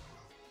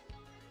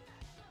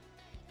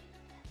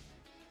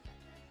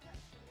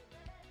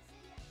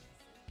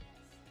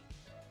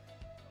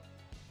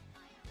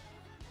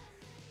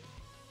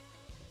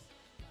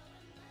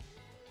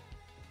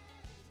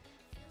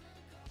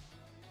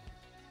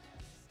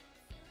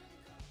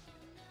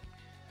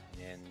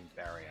 And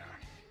barrier.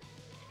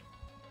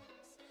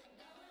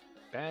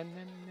 Bananas.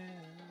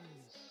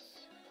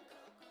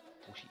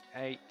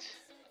 48.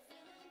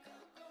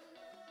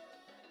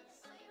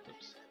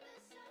 Oops.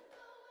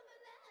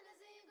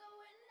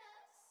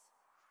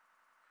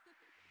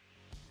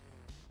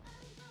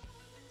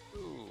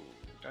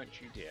 Don't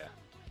you dare.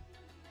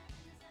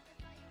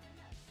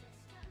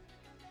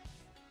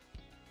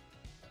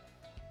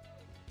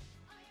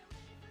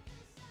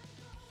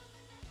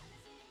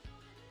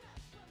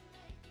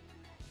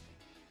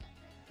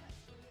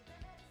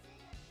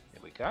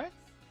 There we go.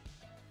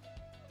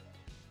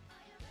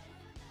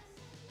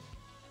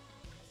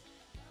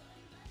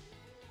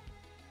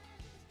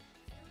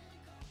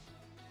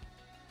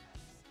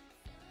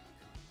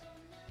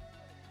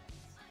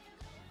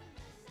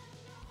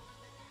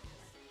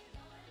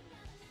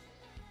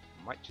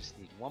 Might just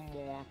need one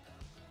more.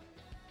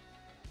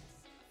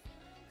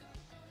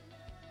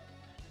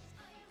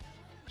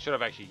 Should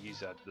have actually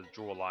used the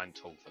draw line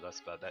tool for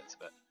this, but that's a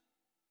bit.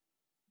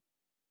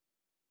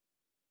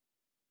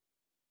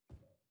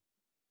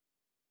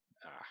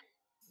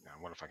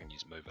 I wonder if I can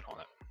use movement on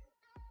it.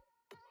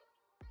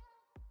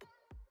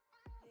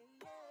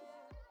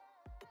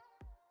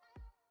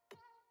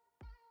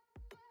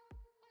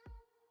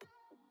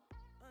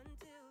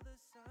 Until the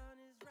sun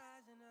is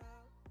rising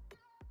up.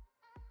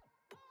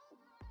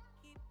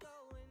 Keep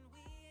going,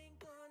 we ain't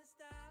gonna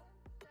stop.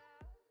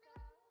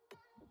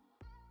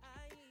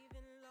 I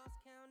even lost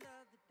count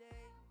of the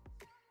days.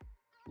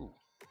 Ooh.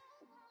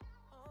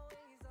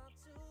 Always off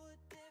to a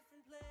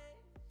different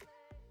place.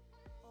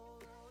 Oh,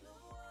 road of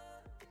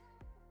wood,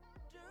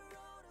 the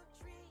road of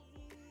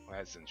trees. Well,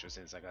 that's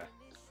interesting. It's like a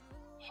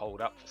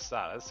hold up for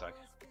starters. So.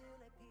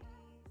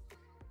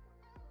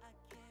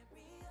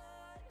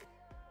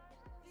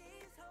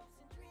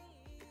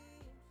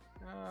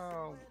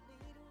 Oh,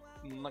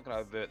 I'm not going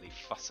to overtly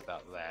fuss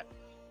about that.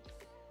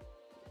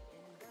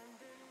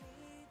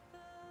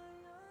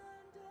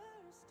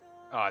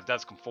 Oh, it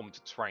does conform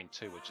to terrain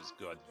too, which is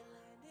good.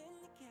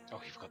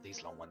 Oh, you've got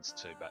these long ones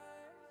too, but...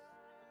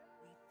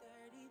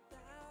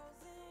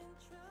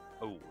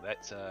 Oh,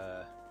 that's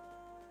a...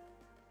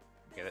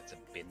 Okay, that's a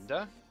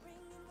bender.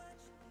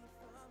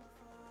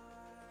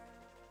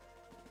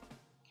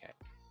 Okay,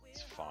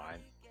 it's fine.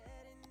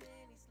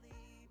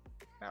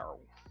 Ow.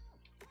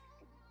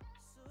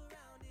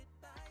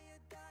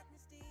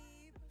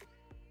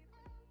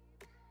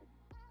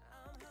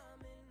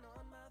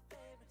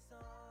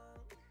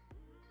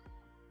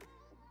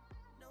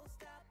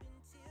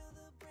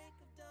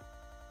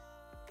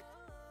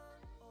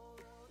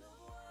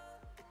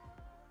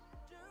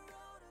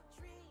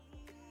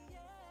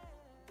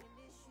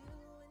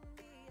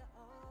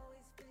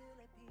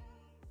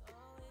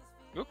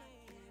 Oop.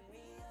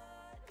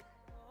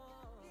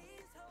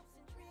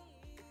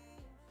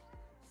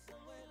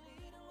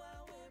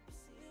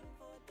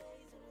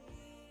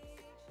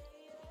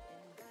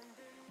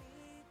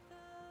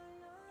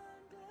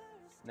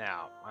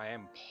 Now, I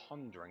am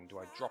pondering, do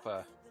I drop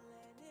a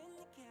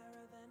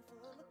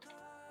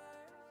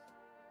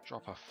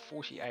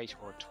 48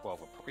 or a 12?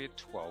 Probably a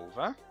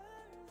 12er.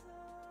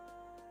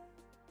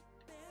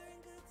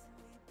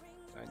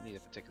 Don't need a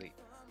particularly...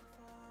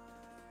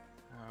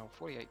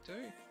 48 do?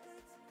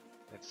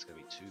 That's going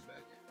to be too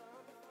big.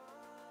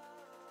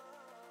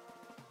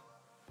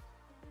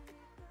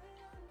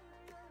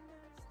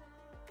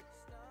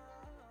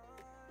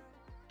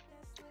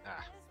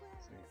 Ah,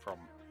 it's a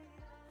problem.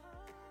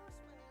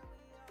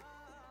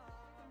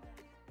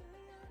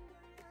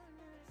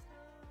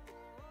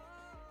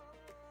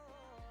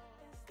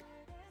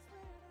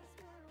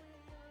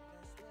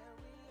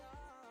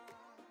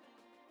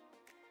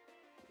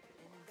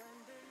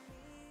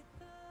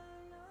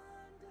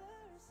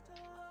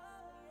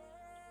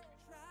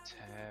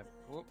 Tab.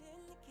 Whoop.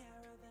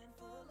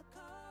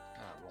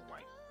 Ah, wrong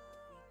way.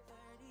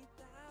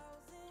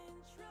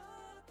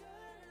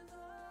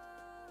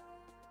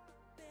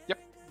 Yep,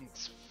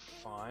 it's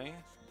fine.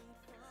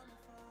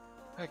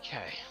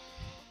 Okay.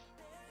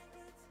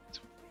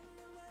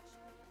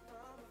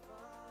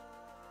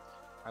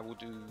 I will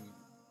do...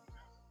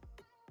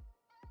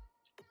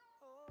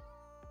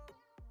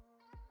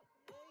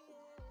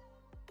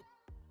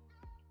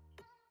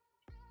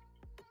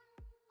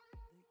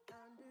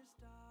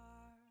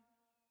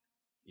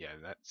 Yeah,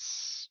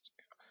 that's...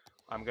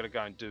 I'm going to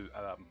go and do...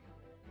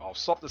 I'll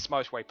stop this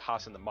motorway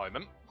pass in the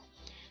moment,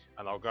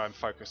 and I'll go and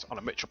focus on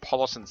a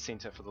metropolitan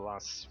centre for the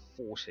last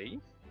 40.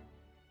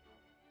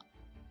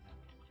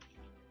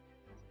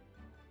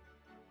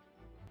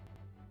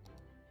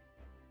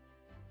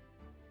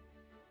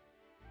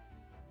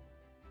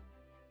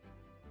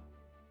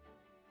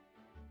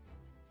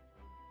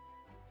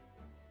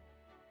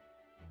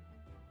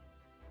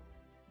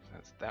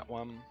 That's that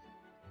one.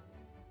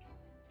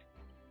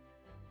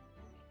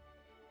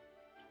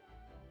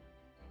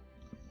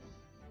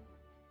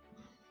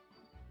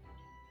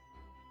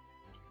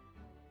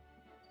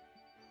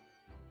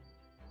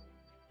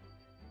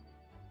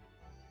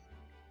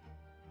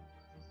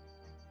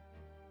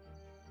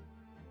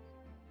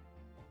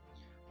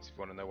 So if you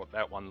want to know what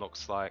that one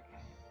looks like,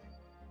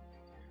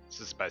 this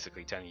is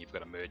basically telling you you've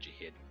got to merge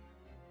ahead.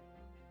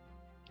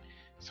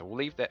 So we'll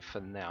leave that for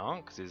now,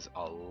 because there's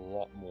a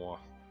lot more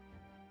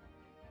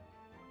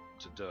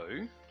to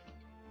do.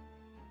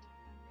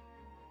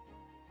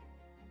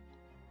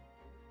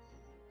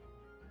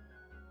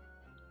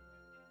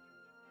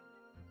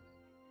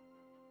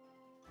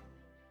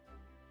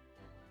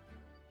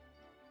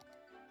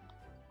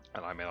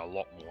 and I mean a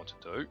lot more to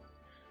do.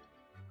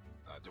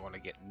 I do want to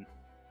get.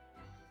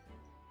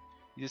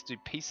 You just do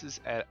pieces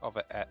of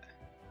it at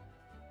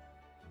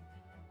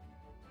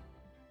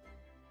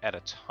a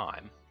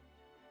time,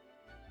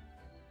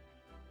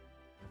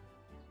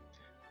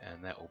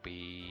 and that will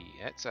be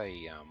that's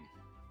a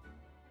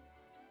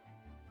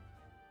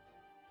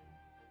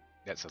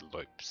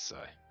loop. So.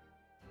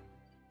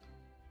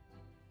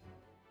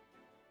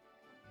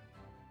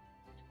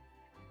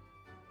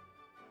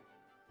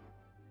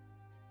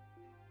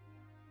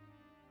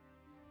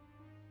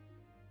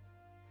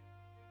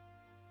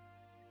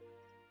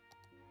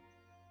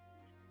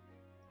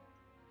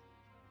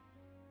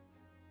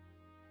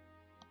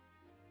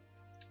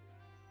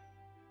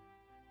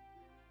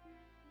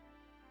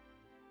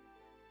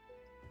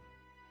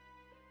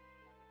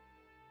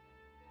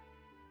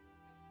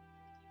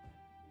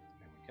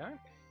 There we go.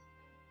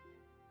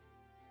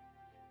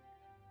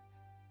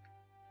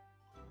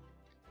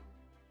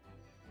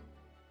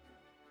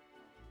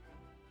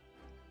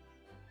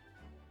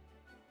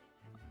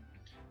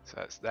 So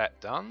that's that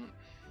done.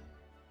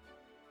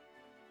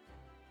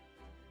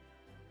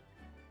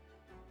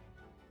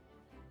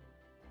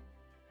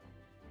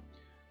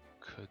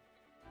 Could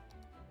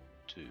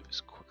do this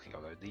quickly,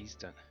 although these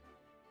don't.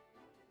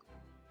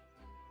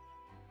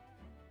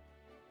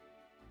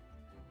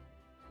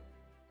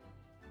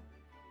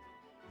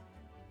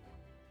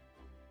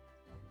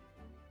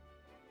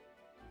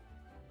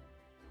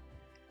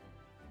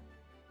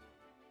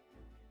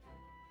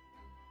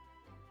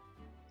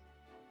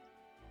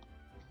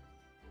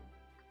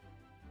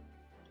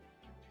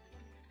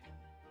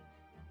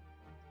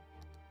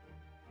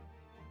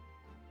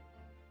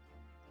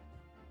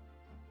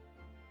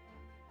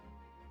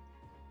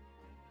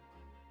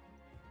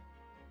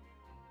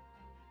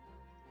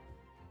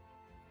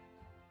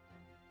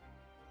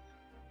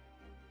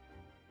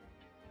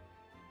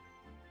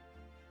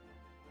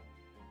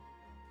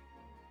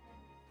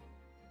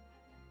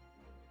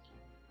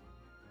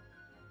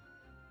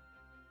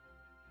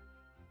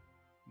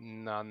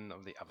 None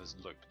of the others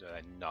loop, do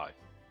they? No.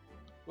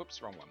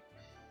 Whoops, wrong one.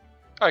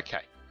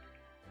 Okay.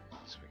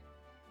 Sweet.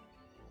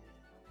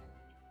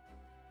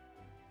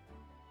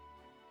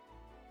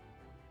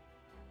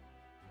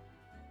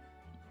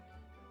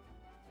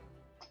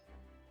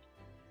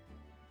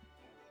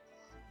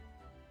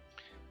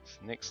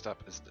 So next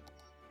up is the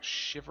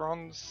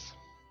chevrons.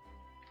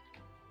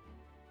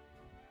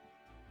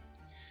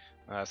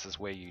 This is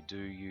where you do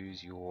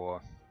use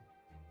your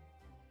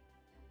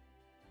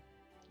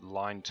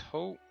line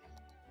tool.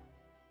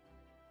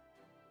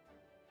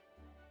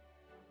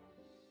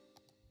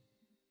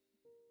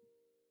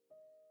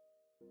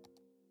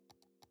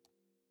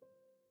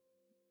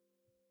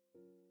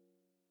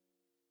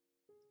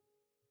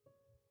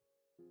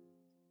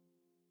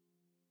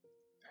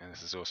 And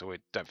this is also where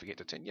don't forget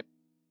to turn your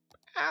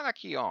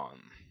anarchy on.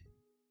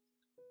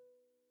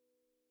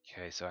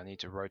 Okay, so I need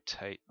to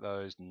rotate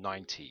those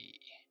 90.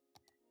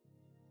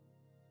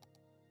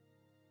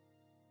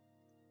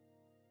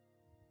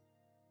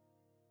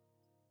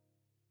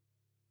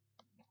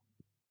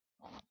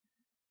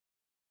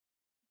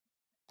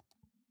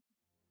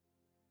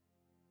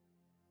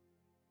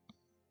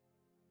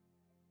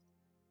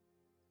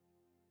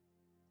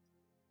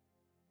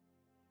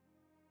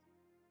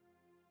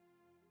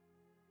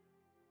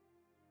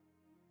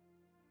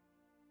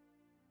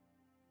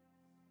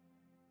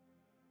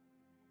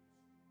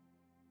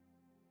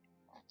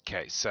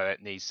 Okay, so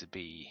that needs to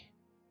be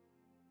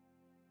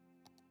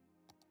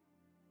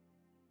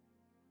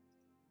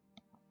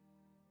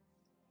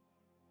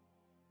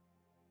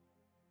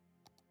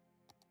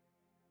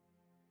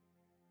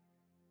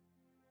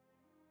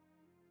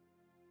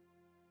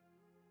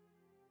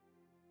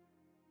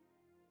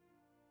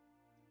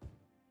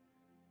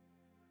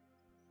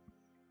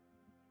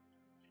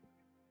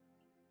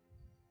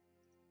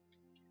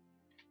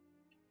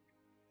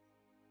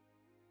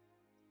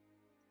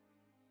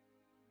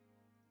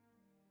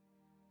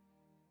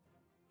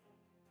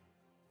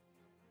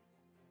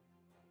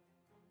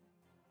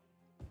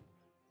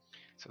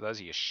so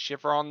those are your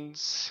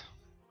chevrons.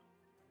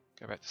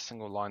 Go back to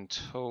single line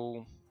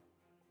tool.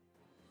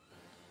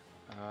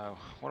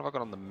 What have I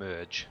got on the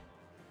merge?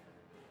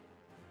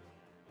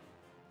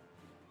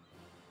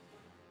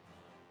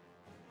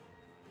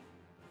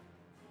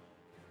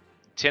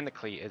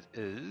 Technically it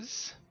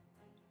is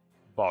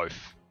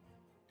both.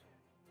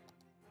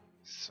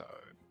 So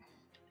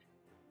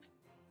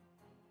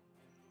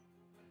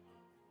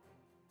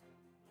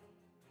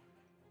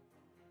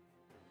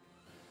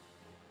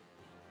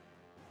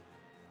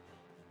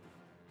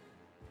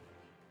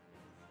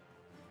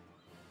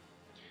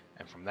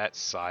and from that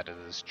side it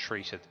is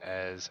treated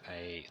as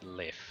a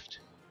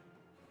left.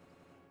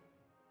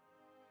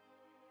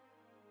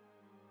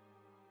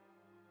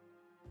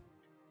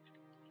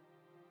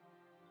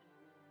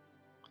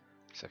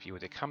 So if you were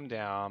to come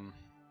down,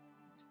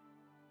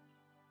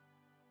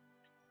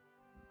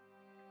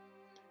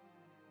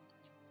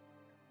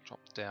 drop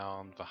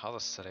down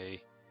Valhalla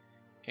City,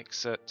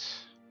 exit,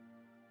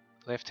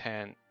 left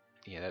hand,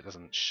 yeah, that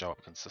doesn't show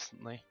up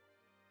consistently.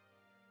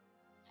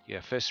 Yeah,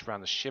 first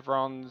round of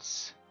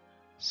chevrons,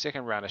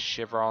 second round of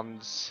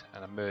chevrons,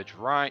 and a merge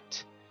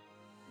right.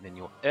 And then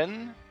you're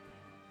in.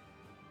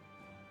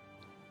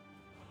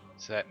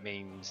 So that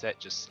means that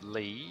just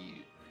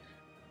leave.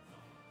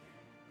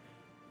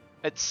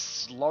 It's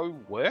slow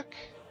work,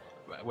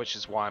 which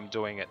is why I'm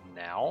doing it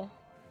now.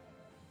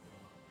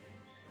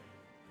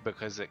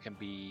 Because it can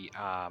be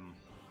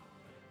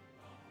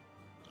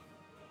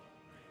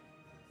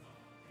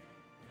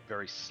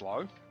very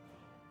slow.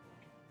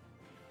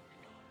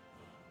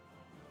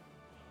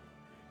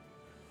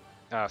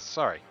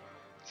 Sorry,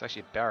 it's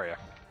actually a barrier.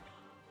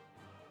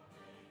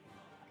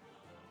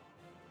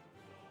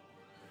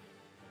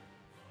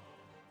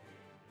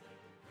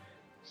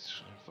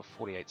 So for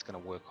 48, it's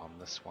going to work on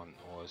this one,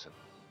 or is it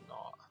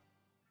not?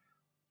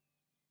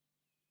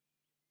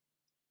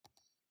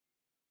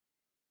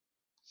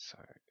 So,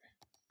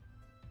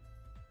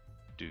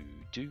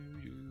 do.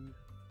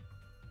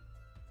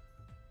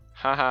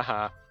 Ha ha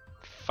ha,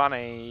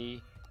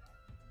 funny.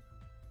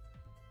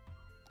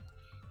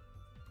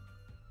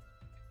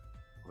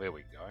 There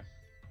we go.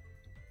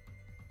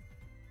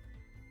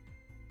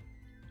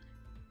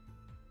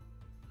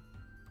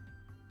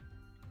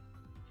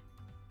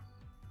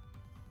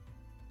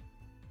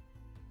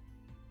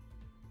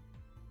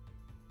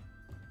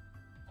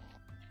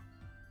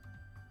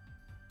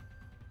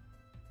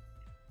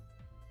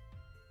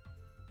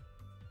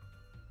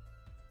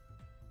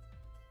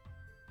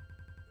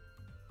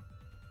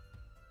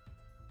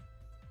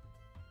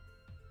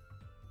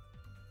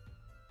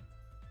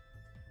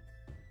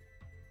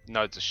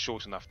 Nodes are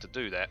short enough to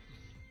do that.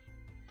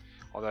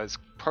 Although it's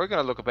probably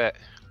going to look a bit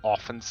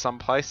off in some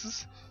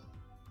places.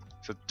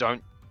 So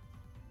don't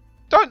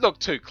look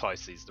too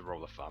closely is the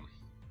rule of thumb.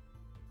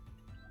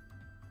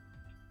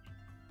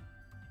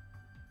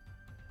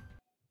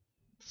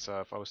 So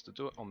if I was to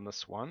do it on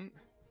this one,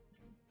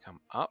 come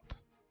up.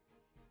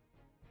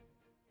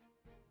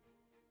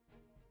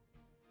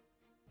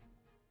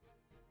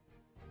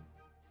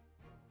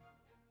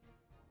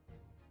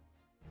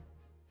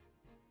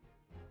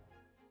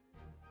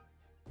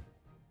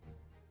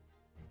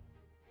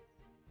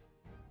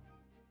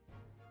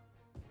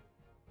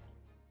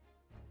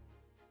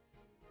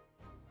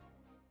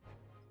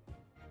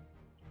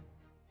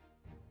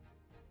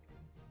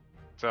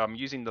 So I'm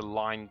using the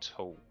line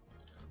tool.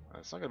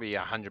 It's not going to be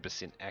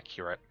 100%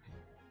 accurate.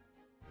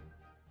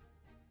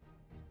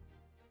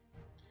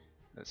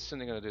 It's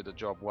certainly going to do the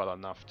job well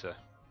enough to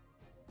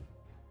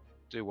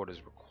do what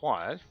is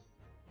required.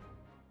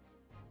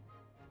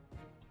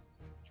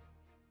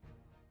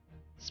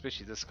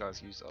 Especially this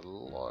guy's used a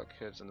lot of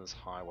curves in his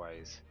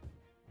highways.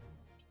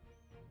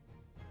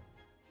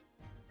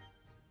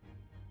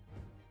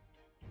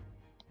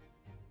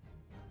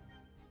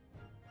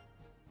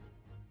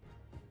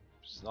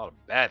 It's not a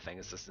bad thing,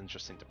 it's just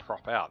interesting to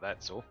prop out,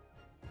 that's all.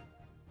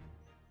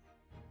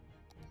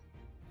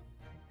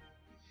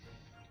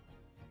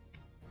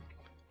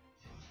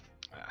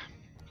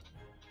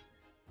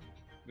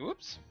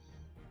 Whoops.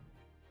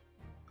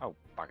 Oh,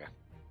 bugger.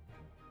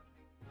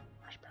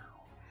 Crash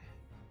barrel.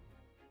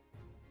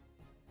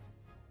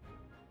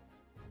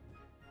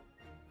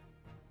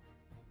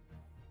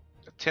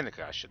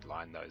 Technically I should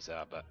line those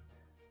out, but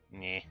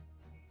nah.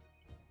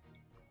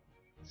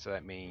 So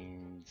that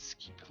means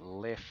keep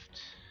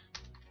left.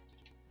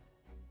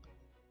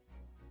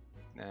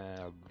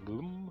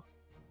 Boom.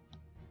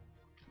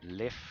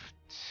 Left.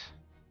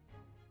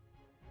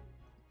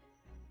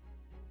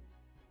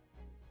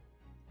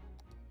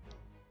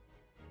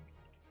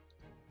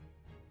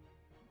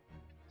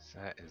 So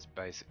that is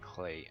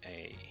basically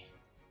a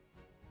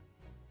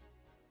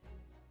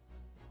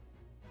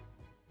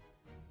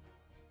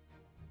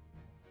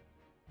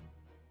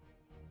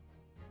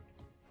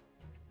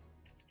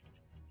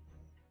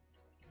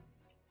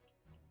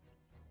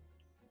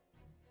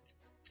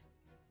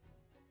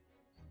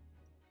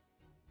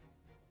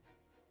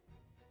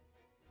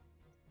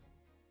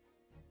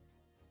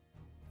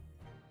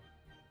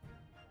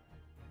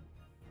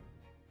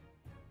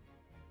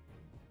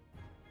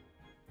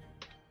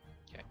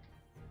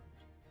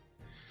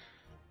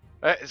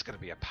that is going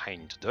to be a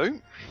pain to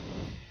do.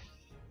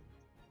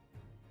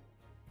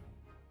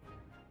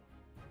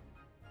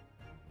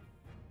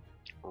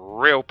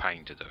 Real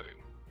pain to do.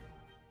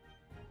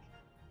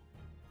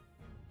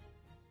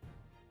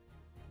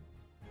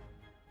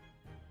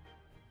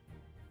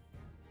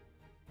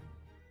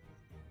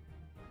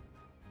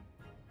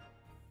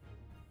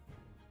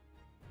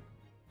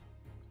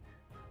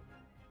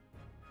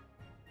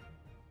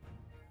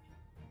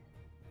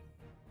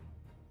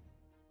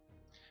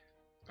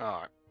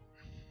 Alright.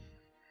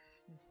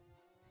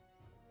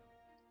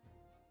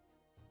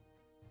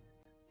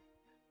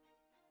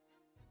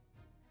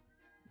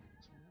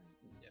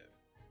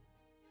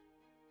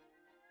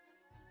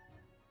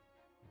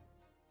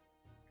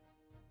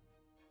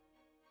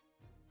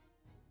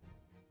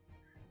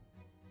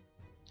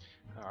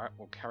 Alright,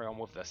 we'll carry on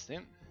with this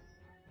then.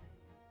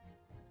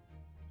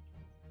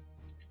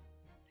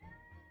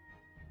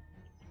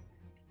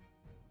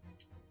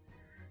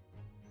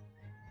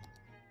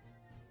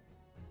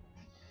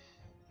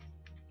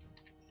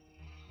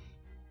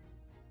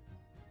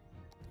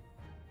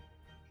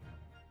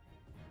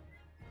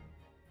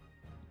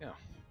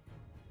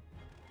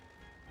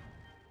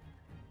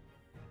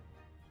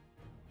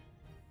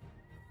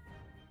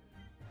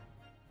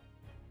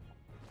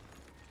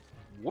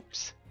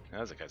 Whoops. That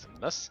was a case of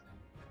miss.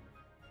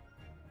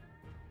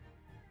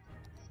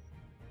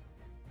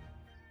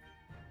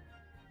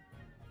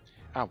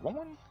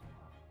 One?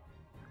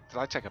 Did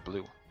I take a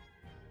blue?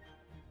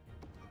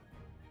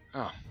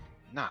 Oh,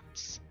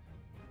 nuts.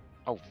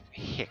 Oh,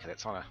 heck,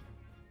 that's on a...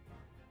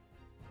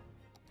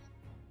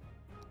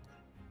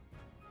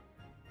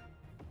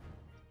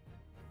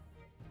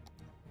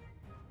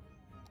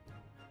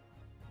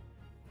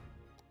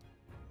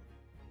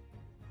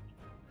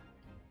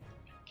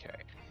 Okay.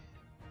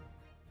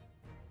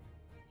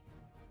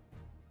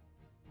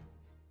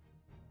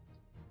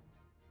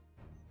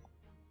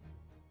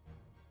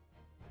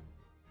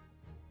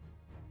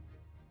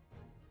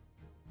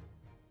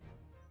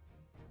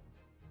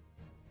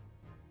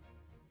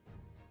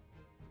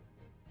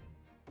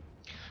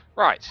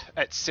 Right,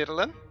 let's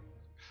settle in.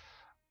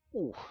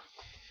 Ooh.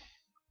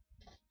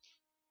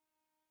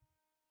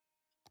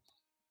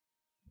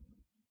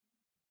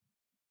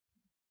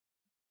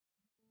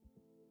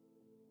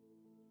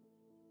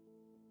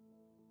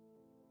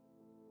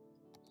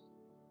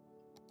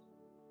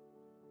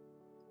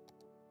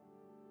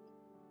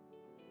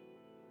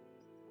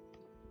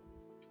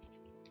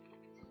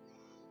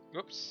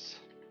 Oops.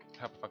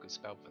 Hope I could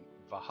spell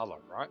Valhalla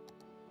right.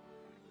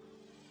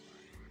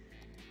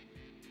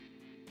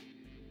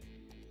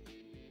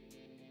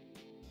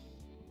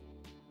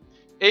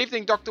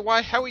 Evening, Dr.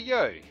 Y. How are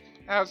you?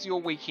 How's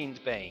your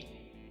weekend been?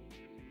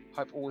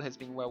 Hope all has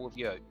been well with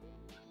you.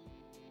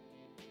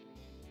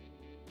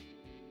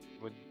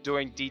 We're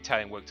doing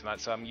detailing work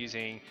tonight, so I'm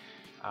using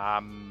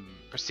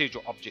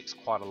procedural objects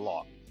quite a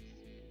lot.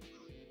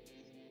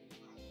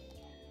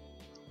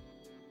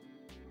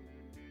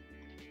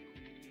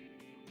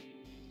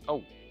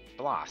 Oh,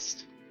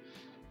 blast.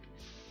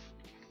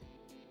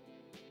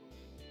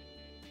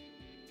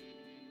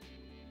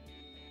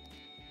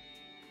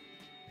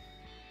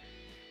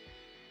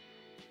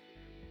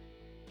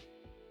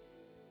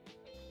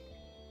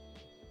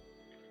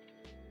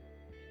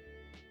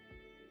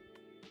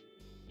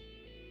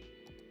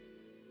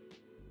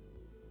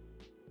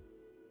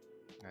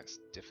 That's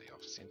definitely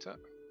off center.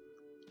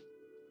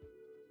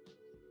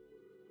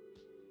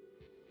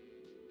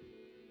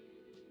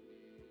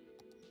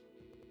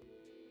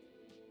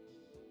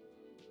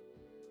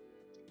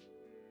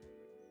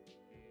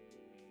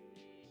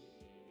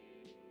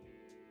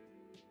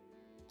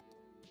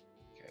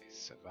 Okay,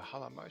 so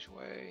Valhalla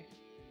motorway.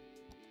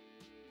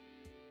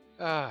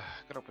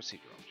 Good old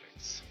procedural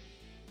objects.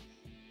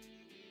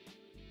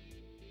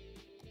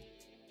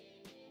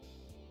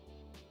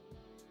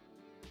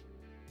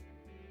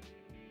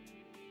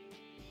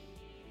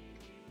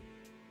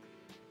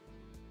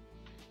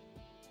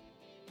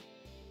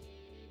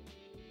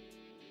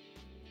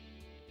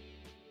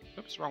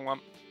 Oops, wrong one.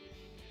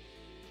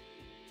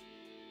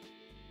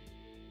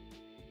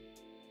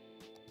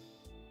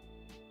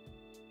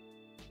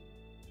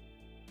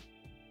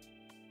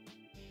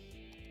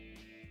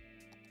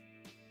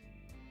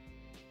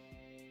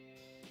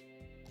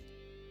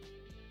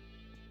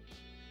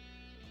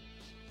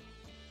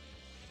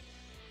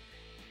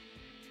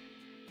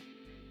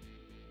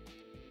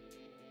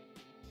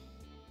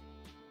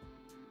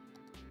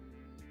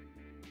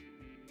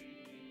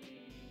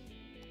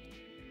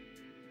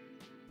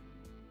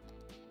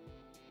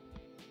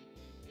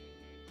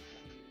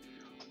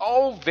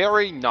 Oh,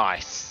 very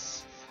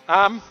nice.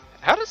 How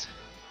does...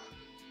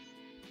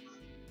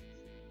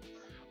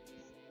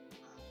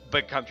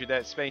 Big country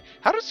that's been...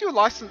 How does your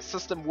license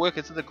system work?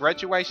 Is it a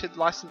graduated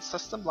license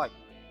system? Like,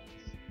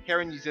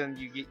 here in New Zealand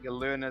you get your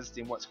learners,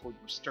 then what's called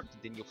restricted,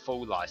 then your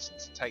full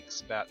license. It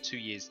takes about 2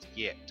 years to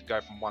get, to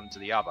go from one to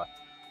the other.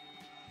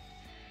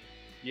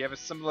 You have a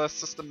similar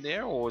system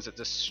there, or is it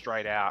just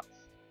straight out?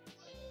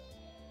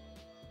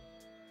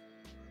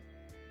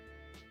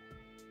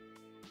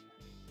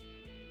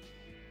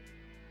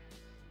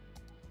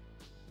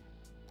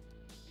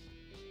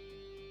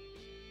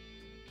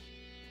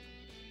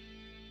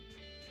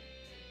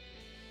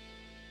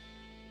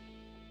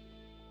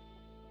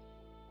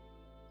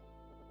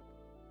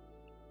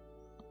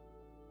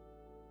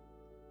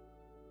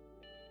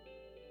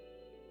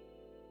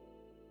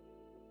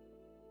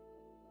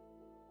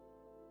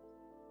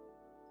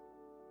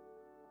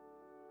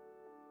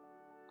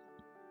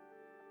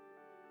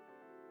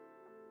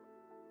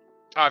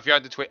 Oh, if you're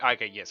under 20,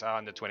 okay, yes,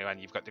 under 21,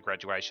 you've got the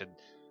graduated.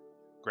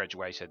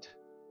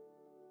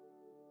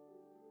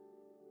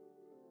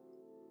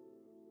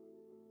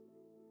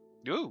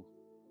 Ooh.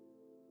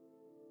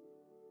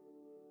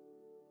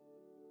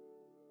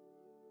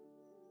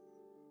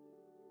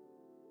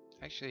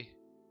 Actually,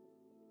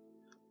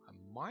 I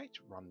might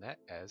run that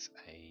as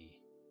a...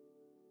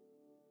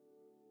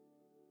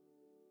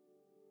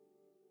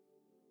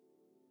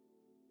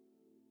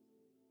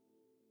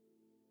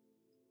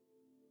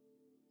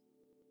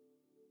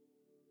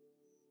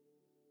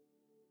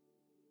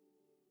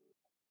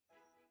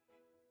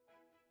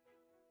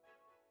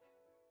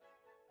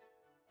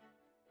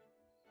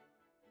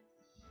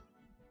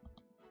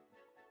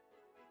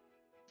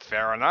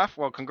 Fair enough.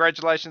 Well,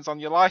 congratulations on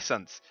your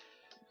license.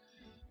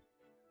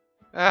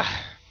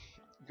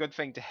 good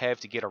thing to have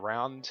to get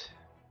around.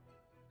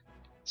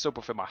 Still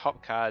prefer my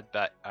hop card,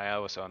 but I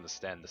also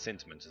understand the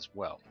sentiment as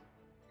well.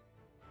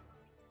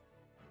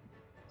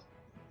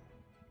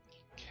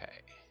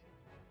 Okay.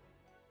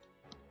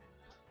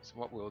 So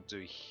what we'll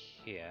do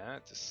here,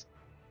 just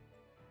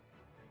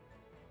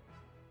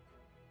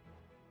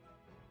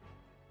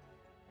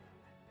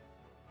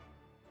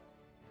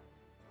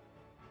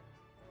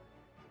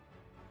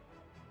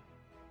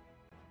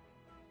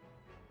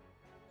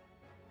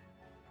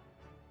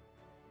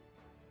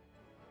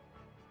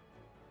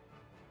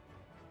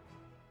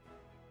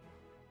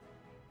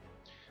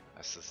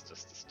this is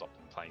just to stop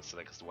them playing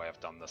silly because the way I've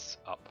done this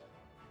up.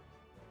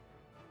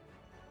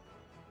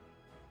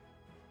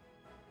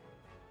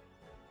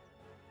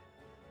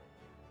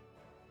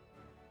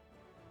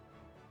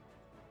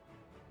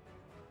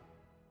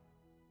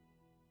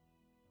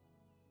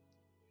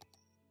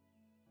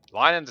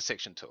 Line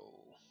intersection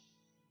tool.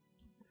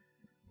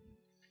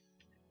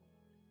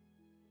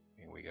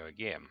 Here we go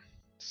again.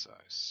 So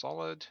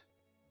solid.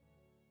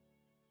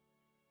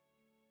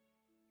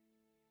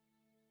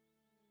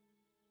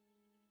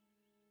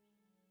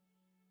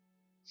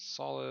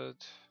 Solid.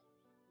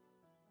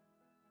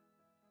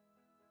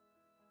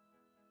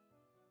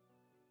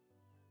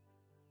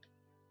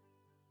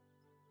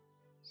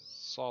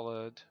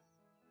 Solid.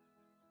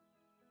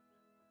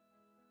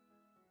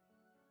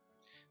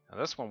 Now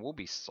this one will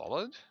be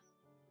solid.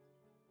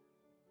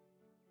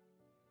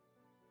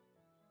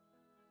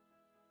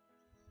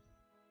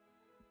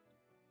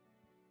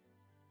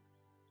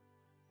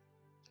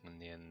 And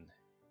then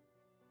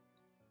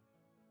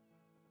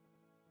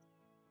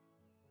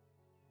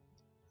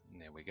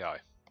there we go.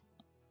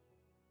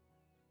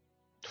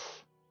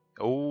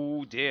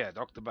 Oh dear,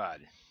 Dr.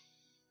 Bud.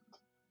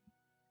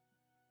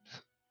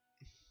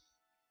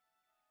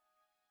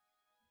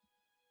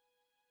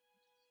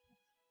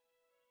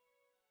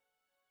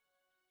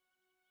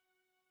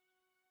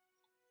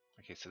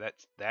 Okay, so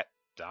that's that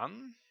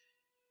done.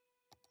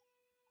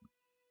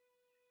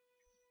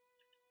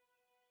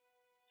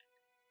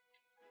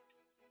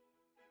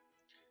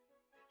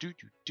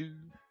 Do.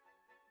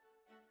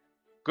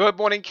 Good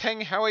morning,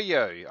 King. How are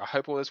you? I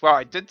hope all is well.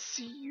 I did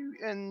see you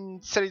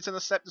in Cities in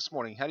the Snap this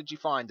morning. How did you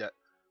find it?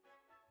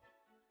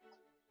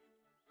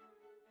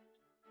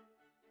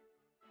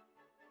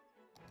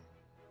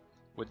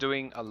 We're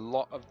doing a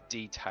lot of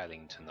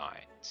detailing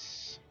tonight.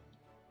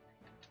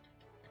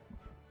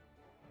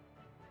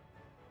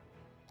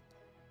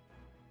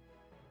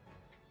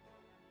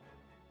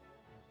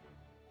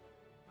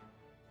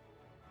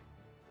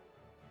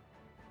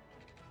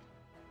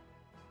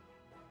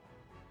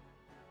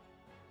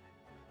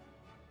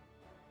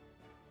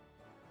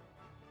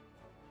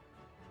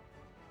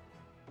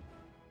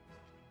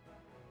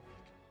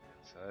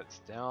 So it's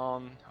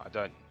down. I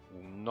don't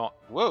not.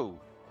 Whoa!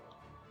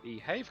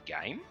 Behave,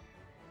 game.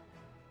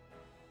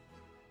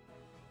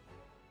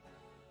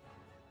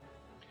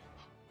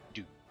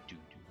 Do.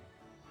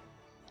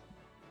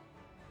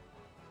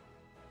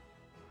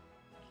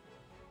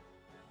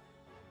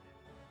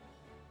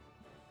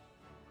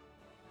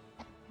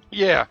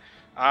 Yeah.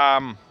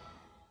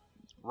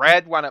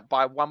 Rad won it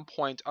by 1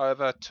 point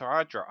over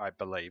Taradra, I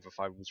believe, if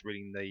I was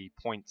reading the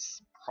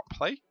points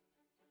properly.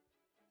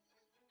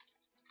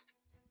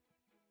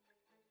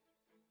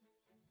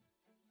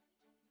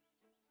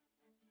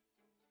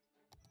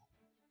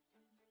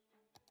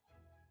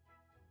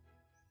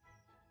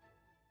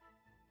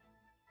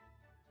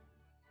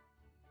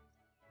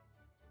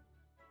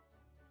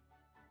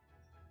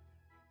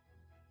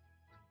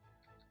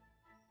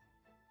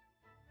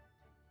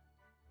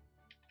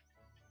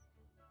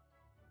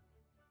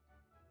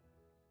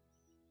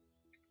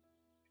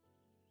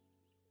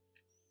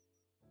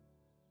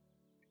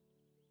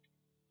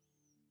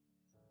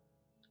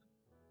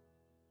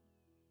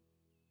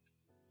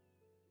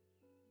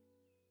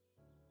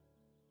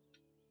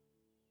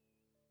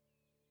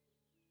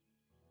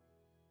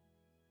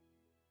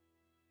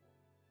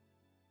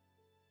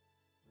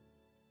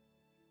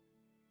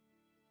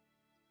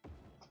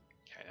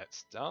 Okay,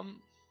 that's done.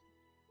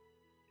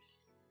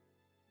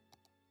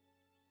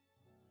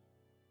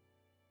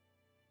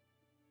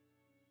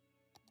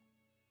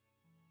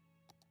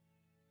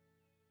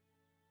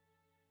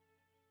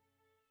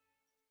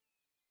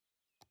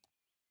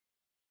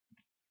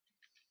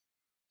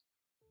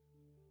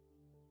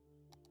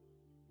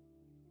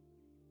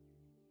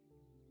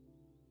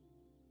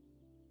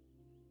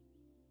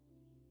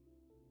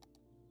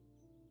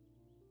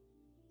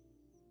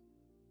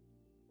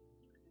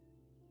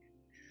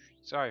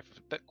 Sorry, if it's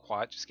a bit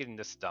quiet, just getting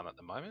this done at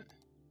the moment.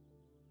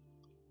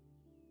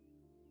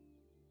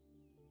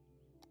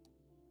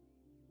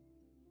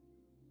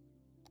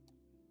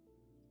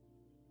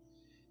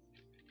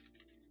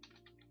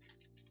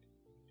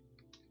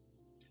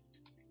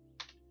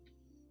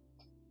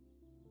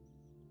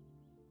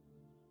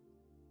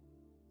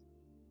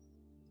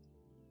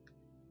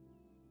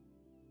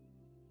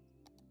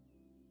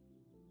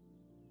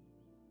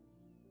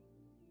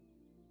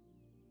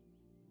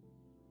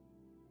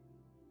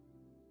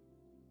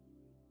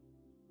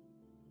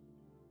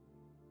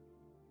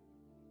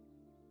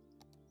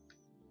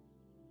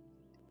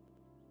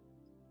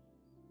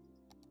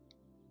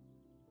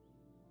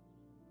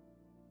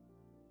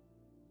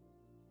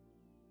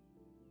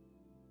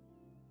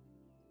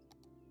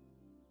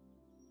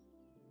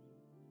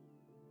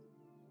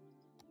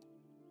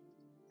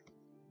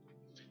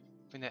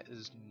 think that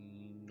is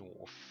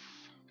north.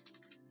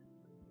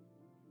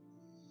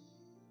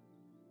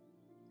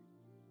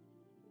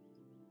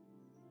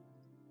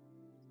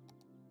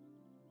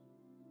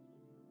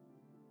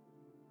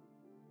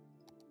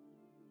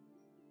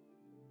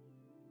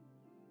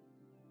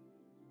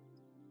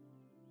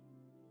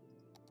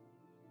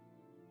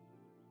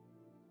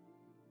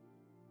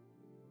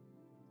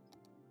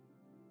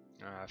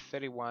 Uh,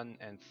 31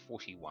 and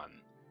 41.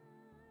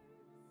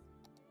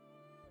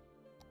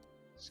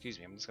 Excuse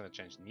me, I'm just going to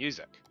change the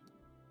music.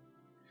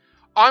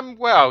 I'm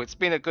well. It's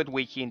been a good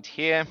weekend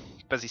here.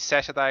 Busy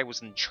Saturday.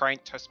 Was in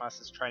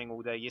Toastmasters training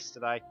all day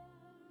yesterday.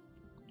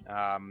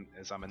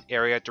 As I'm an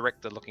area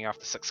director looking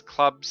after 6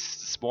 clubs.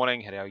 This morning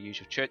had our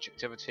usual church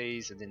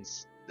activities, and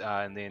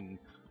then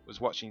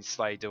was watching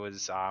Slay do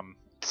his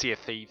Sea of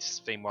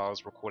Thieves theme while I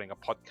was recording a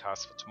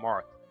podcast for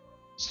tomorrow.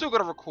 Still got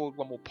to record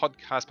one more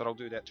podcast, but I'll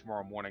do that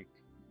tomorrow morning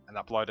and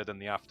upload it in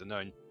the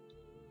afternoon.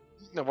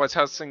 Otherwise,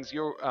 how's things?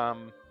 Your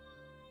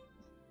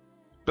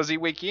busy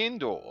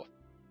weekend or?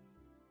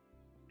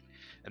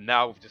 And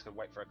now we've just got to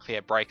wait for a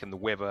clear break in the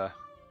weather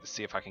to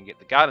see if I can get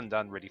the garden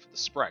done, ready for the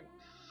spring.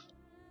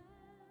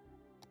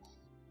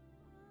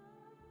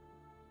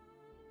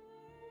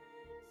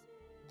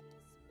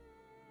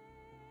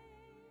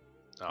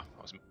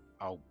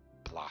 Oh,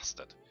 blast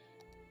it.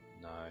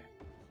 No.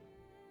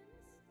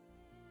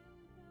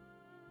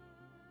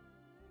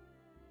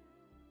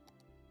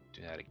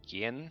 Do that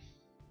again.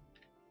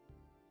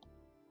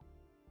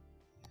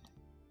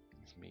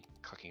 It's me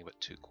clicking a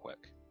bit too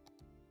quick.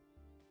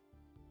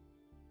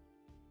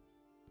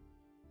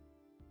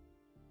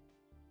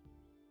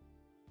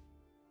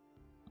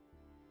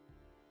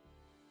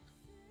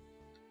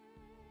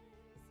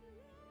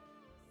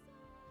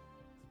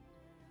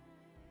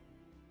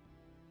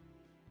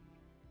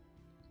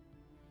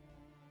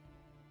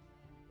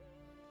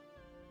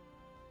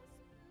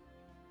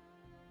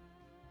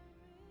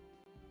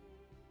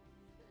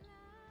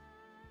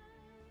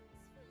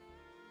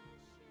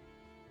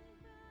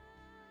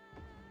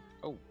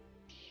 Oh,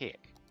 heck.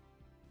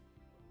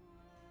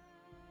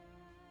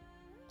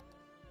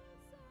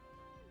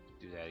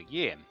 Do that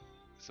again.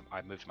 So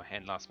I moved my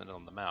hand last minute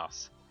on the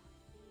mouse.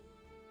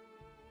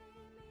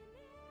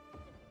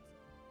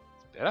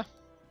 It's better.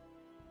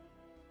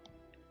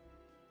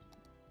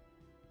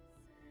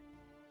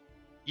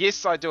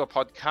 Yes, I do a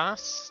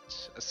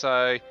podcast.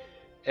 So,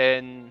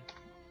 in...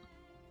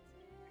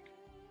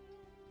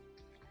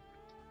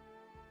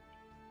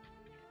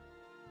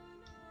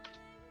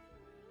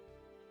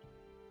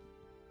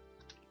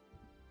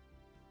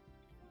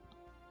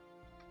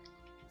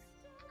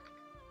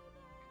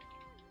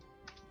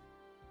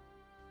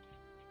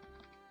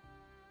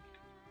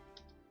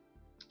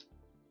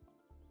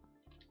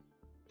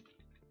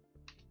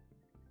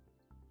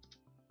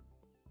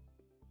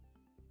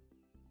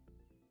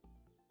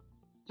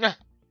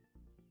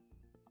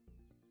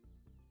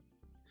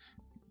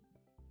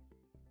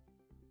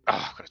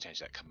 Oh, I've got to change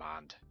that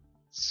command.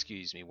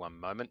 Excuse me one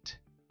moment.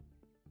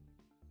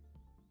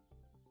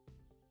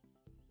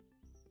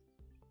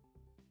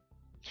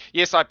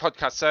 Yes, I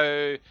podcast.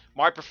 So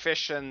my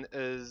profession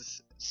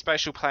is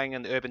spatial planning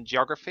and urban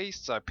geography.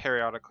 So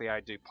periodically I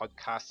do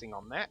podcasting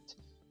on that.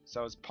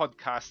 So I was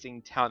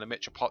podcasting town and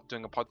metropolitan,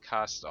 doing a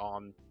podcast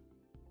on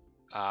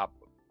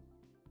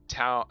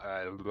town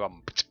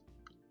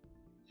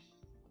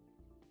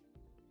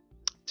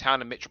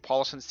and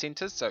metropolitan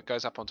centers. So it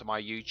goes up onto my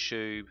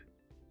YouTube.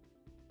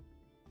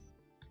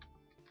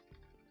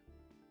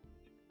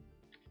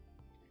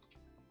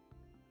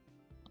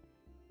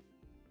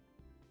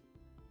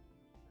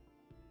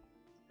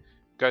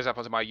 Goes up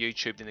onto my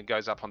YouTube, then it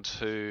goes up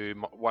onto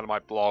one of my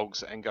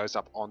blogs and goes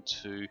up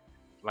onto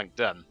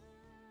LinkedIn.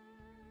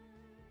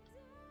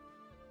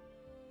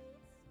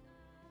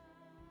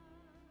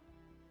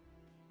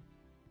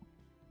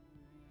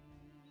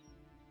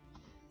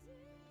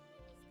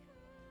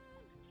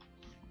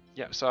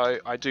 Yeah, so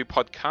I do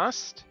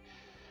podcast.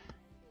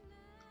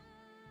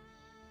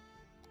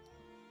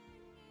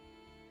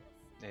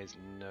 There's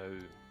no...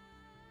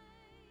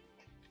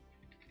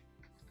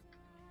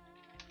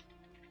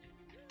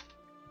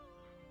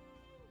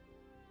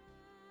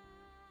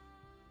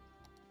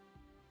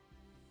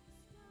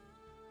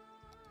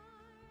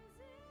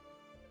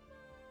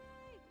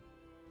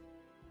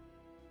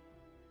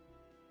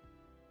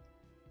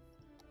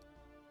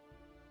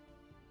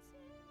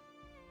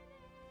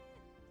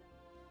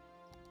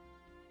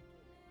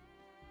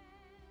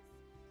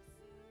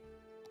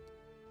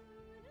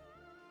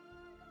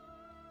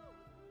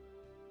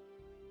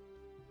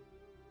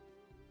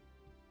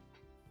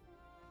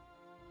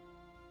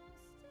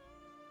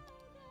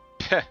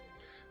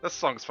 This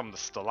song's from the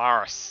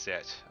Stellaris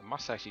set. I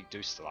must actually do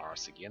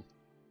Stellaris again,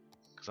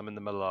 because I'm in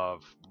the middle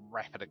of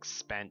rapid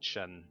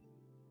expansion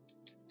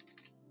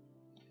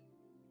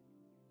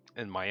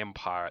in my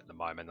empire at the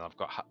moment, and I've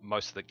got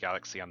most of the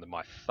galaxy under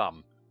my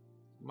thumb.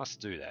 I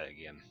must do that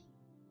again.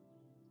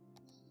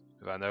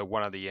 Because I know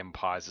one of the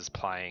empires is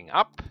playing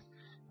up, and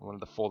one of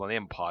the fallen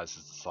empires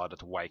has decided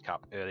to wake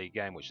up early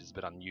game, which is a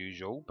bit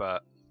unusual,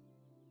 but...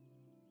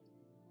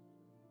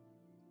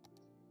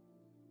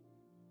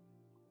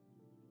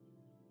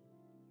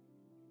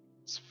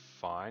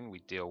 fine. We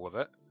deal with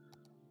it.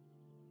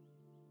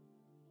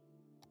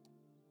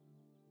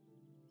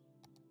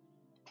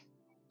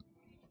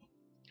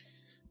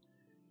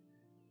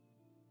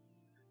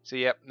 So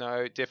yep,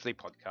 no, definitely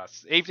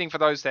podcasts. Evening for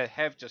those that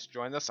have just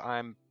joined us.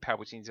 I'm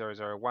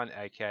Palpatine001,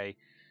 aka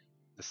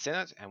the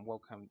Senate, and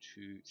welcome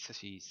to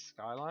Cities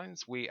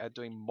Skylines. We are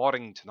doing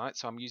modding tonight,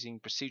 so I'm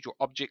using procedural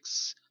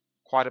objects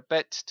quite a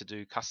bit to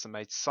do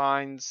custom-made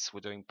signs.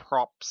 We're doing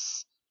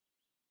props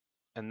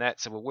and that,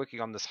 so we're working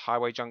on this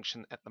highway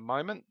junction at the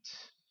moment.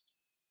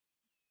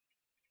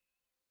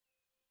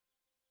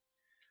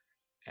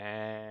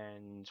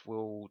 And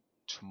we'll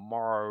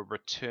tomorrow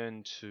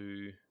return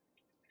to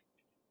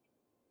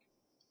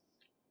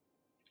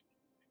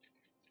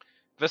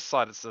this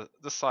side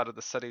of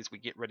the city as we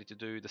get ready to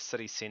do the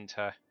city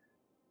centre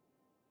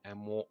and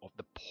more of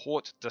the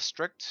port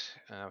district.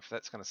 If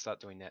that's going to start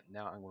doing that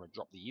now, I'm going to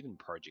drop the Eden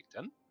project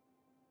in.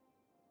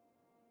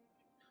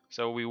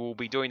 So we will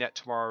be doing that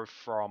tomorrow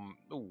from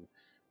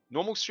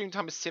normal stream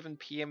time is 7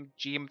 PM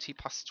GMT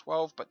plus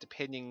 12, but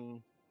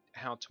depending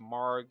how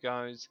tomorrow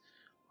goes,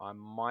 I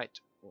might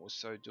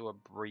also do a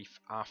brief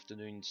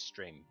afternoon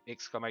stream.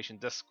 Exclamation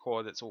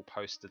Discord, it's all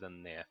posted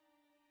in there.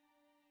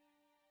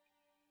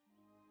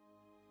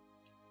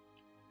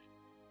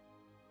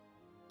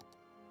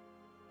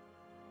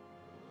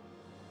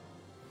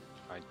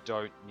 I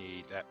don't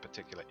need that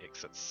particular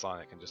exit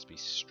sign, it can just be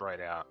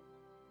straight out.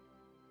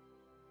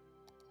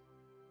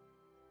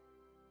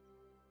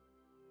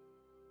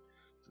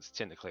 It's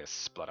technically a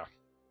splitter.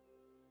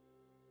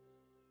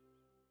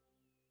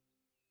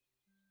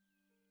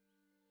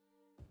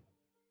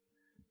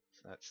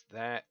 So that's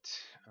that.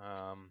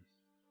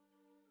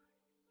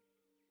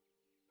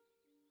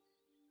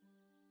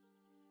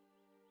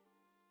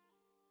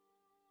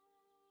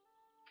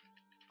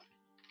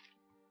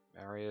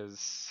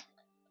 Barriers.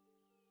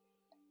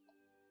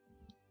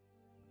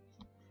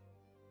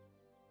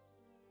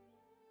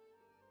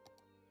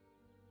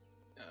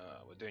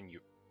 We're doing you.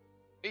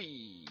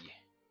 Eee.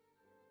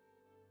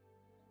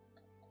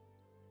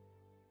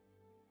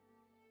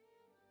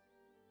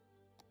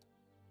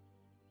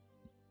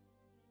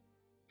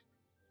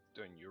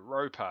 Doing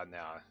Europa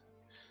now,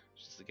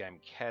 which is the game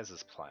Kaz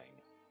is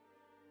playing.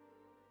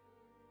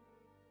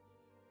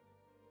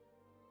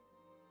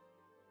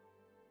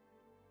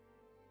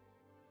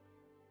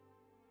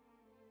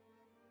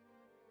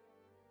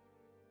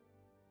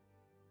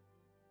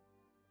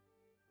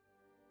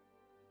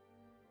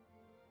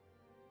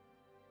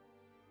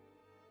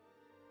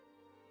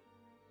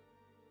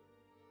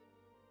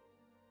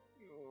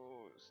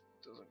 Oh, this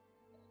doesn't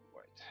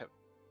quite have.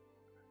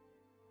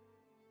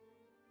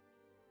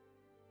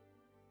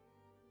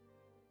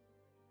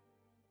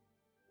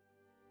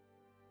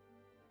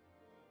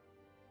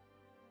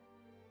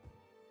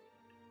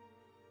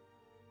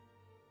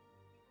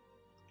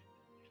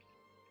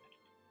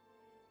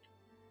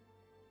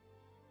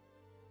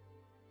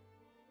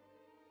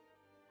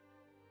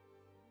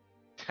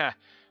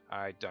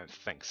 I don't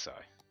think so.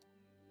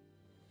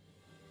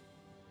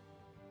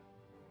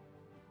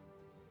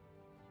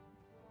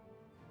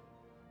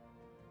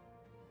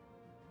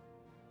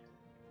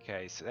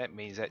 Okay, so that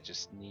means that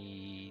just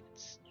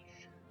needs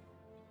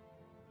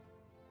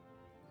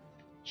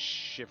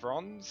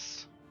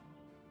chevrons.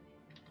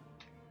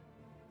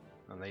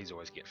 And these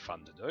always get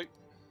fun to do.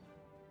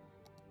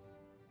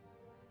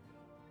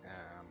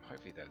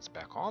 Hopefully that's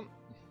back on.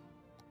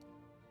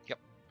 Yep.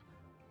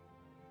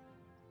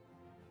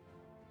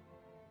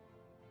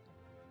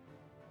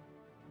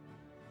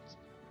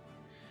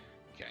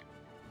 Okay.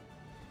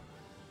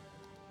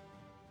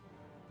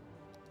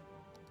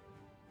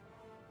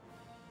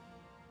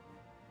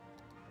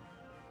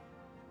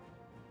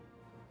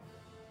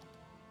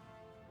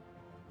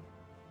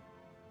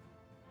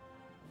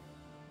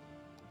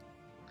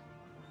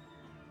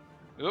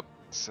 Oop,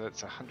 so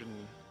it's 100.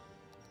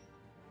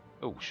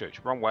 Oh shoot,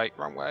 wrong way,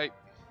 wrong way.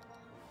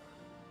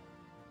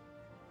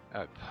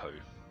 Oh poo.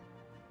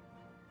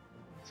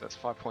 So it's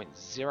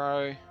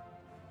 5.0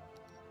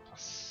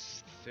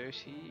 plus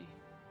 30.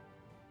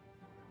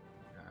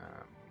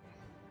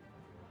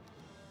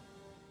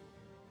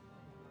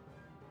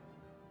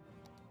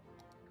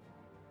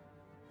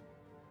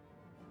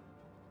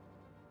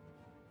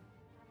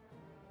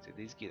 So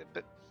these get a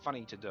bit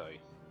funny to do.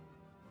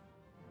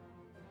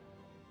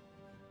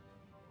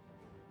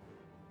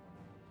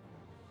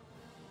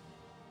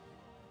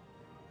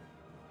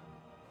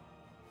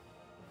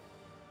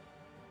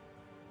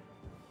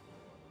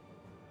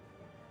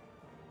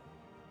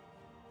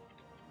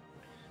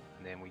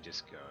 And then we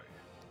just go.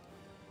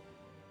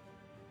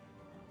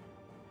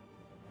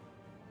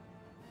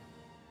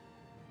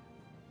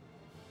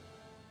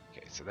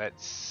 Okay, so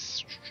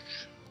that's.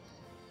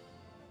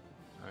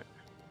 Right.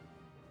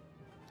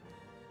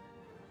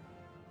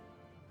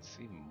 Let's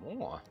see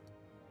more.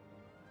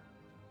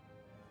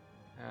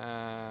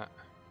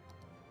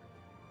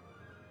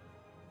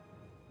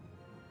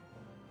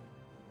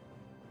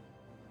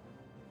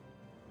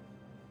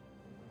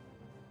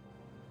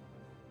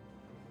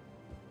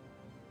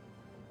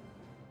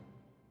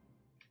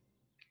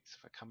 So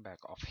if I come back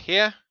off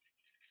here,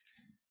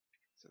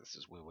 this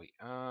is where we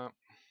are.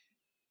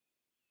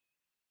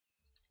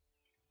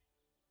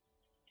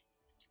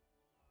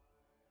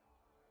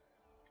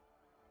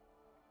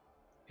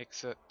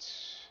 Exit.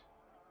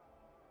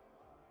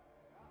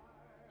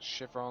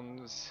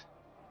 Chevrons.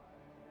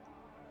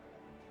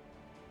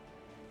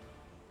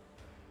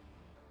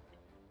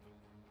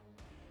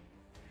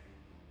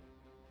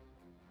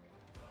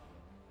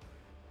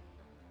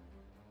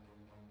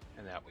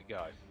 And out we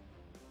go.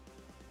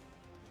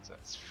 So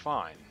that's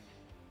fine.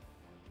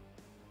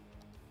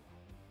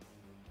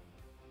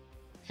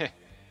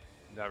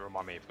 Don't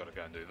remind me, I've got to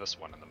go and do this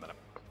one in a minute.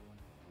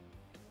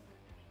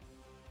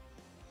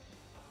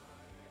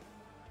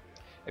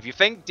 If you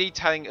think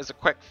detailing is a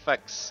quick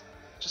fix,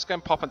 just go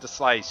and pop into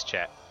Slay's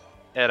chat.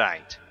 It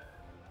ain't.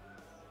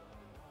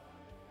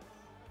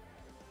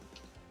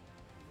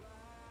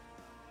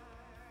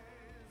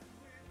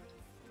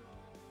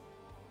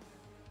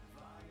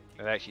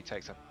 It actually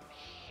takes a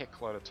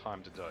heck load of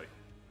time to do.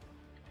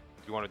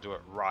 If you want to do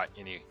it right,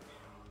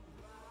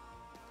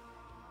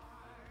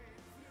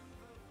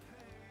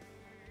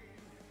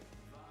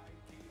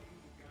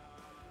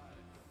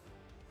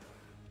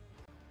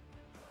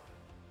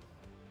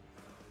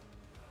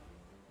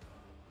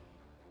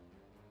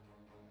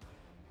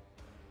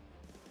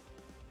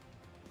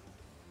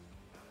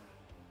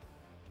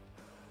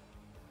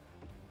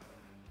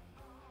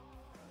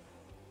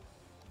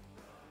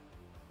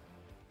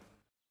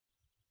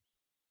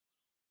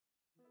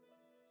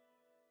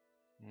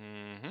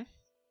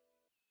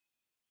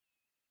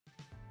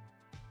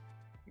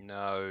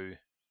 No.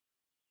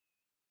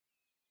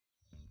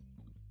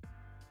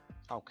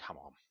 Oh, come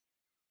on.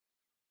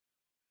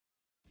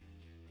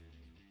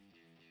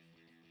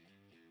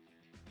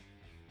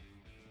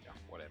 Yeah,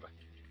 whatever.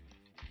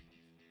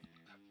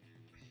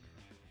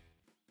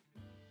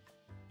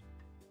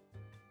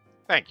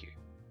 Thank you.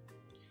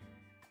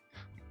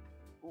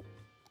 Ooh.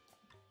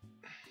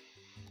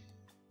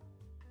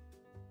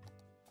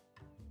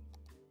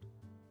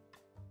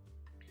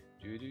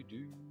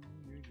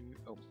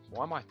 Oh,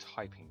 why am I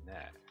typing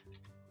that?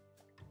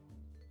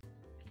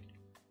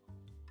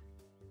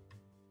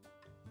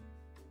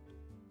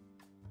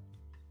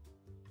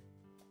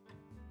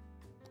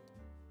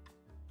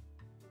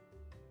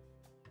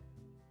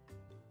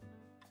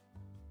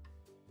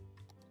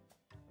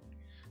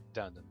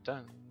 Dun dun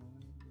dun.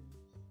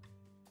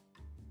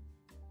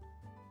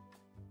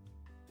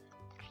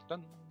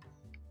 Dun.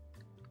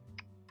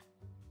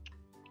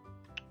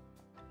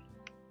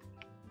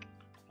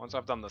 Once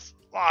I've done this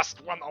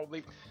last one, I'll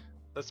leave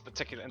this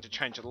particular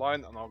interchange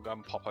alone and I'll go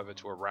and pop over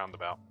to a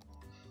roundabout.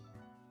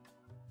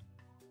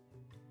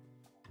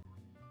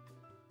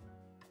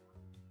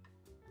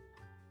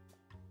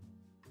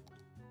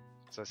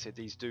 As I said,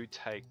 these do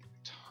take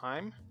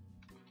time,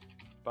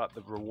 but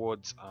the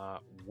rewards are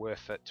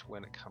worth it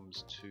when it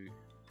comes to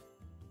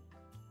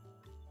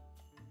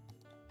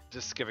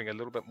just giving a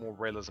little bit more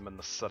realism in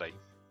the city.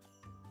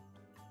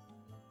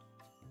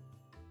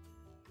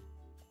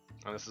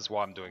 And this is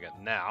why I'm doing it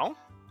now.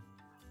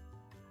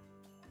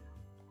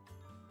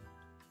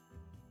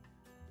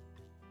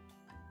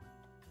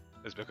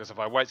 Is because if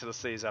I wait till the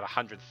city's at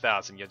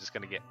 100,000, you're just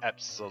going to get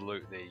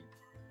absolutely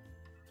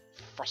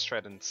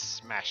frustrated and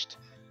smashed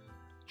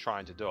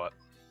trying to do it.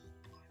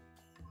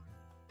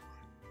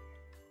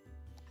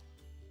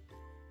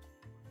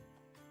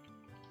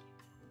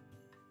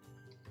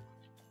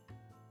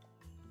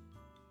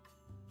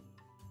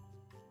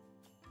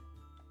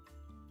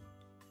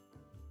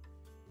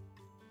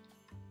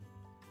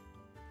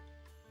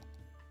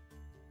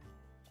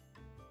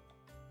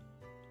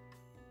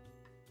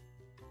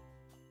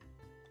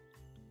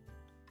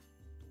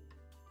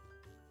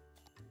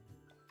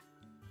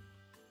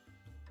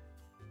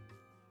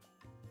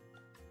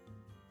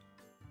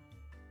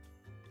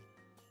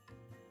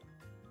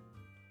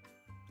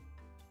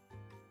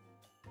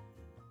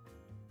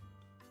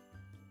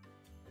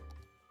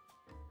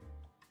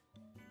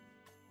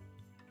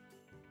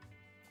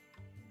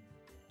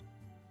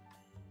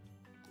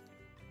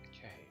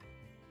 Okay.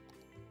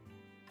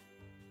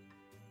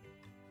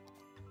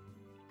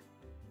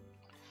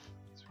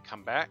 So we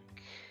come back.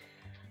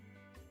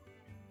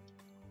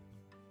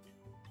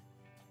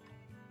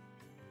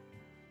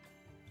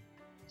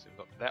 So we've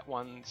got that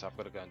one, so I've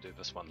got to go and do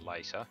this one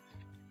later.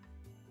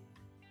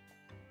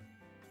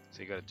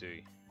 So you got to do,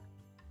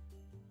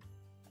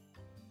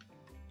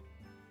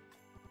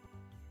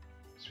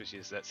 especially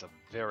as that's a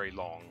very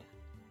long,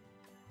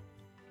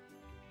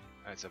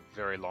 it's a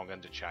very long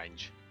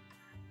interchange.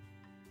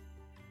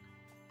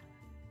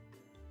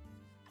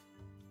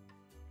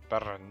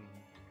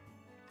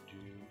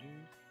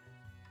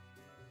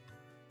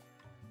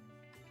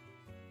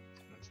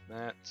 That's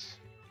that.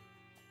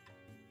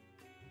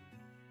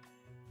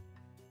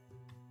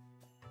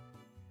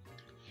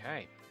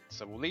 Okay,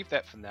 so we'll leave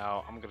that for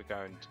now. I'm going to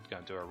go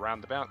and do a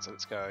roundabout. So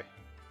let's go.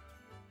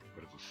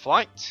 Bit of a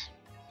flight.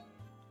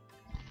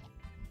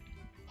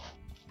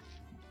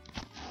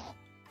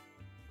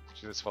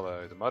 So let's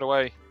follow the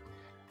motorway,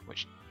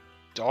 which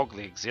dog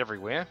legs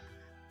everywhere.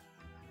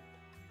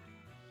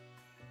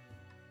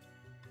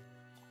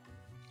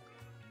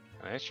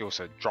 And it actually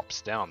also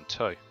drops down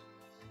too.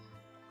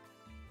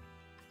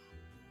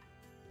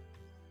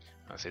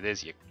 So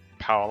there's your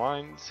power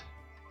lines,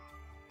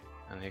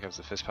 and here comes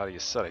the first part of your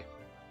city.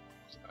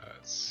 So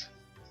it's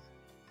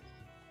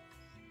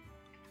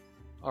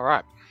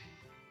alright.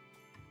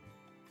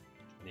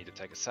 Need to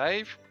take a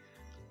save.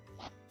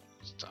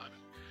 It's time.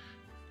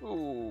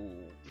 Ooh,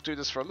 we'll do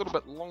this for a little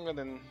bit longer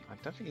than... I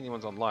don't think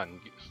anyone's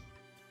online.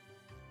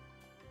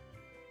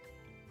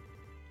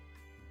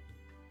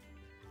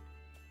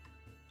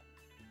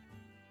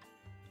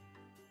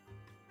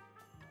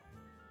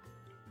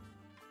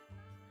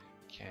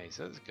 Okay,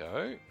 so let's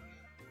go.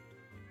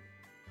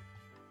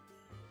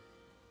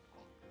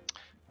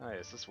 Oh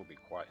yes, this will be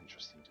quite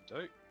interesting to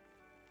do.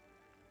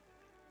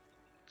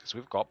 Because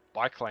we've got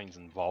bike lanes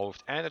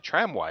involved and a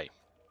tramway.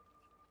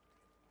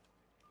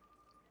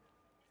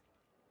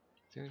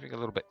 Seems to be a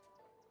little bit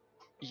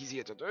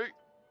easier to do.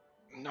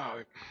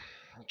 No,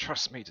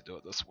 trust me to do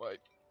it this way.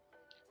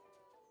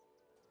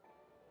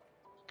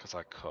 Because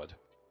I could.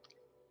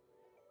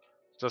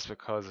 Just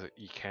because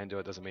you can do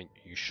it doesn't mean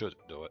you should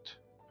do it.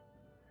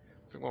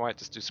 I think we might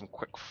just do some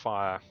quick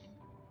fire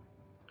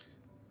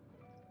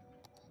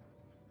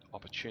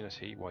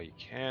opportunity while you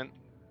can.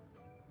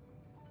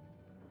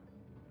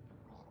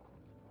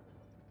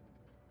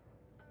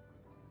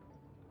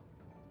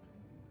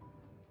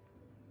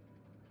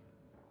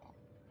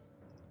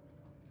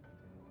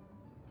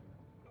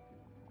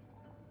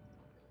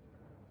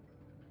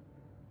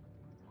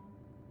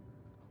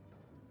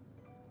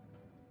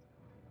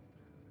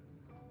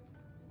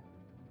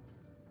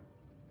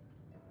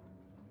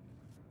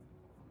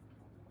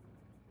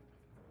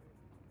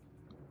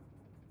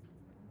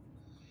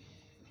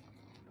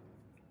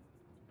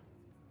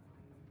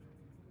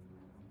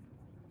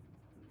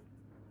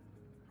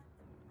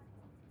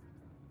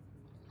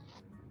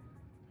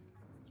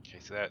 Okay,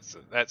 so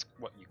that's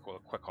what you call a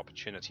quick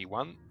opportunity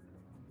one.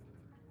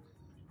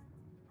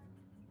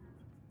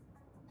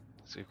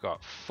 So we've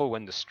got full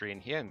industry in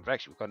here, and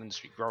actually we've got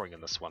industry growing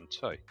in this one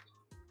too,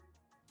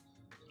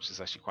 which is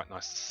actually quite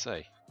nice to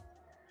see.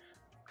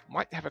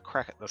 Might have a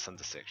crack at this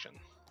intersection.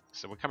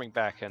 So we're coming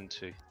back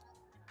into,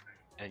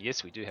 and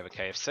yes, we do have a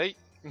KFC.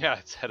 Yeah,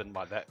 it's hidden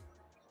by that.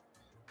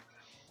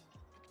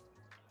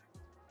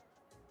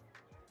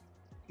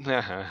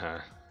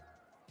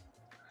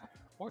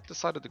 What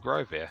decided to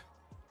grow there?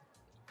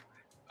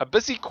 A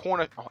busy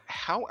corner. Oh,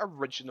 how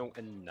original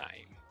in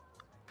name.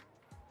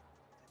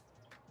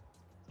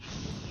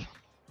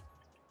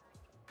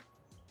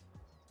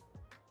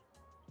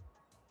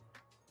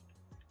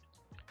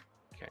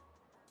 Okay.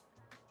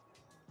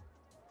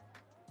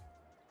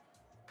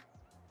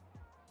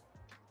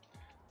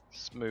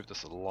 Let's move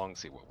this along,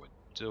 see what we're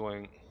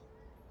doing.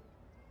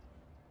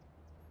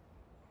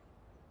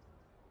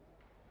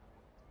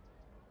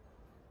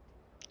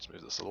 Let's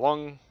move this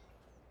along.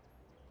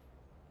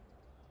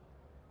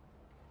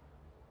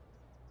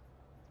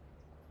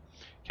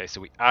 Okay,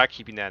 so we are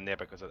keeping that in there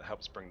because it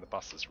helps bring the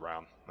buses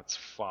round. That's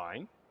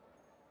fine.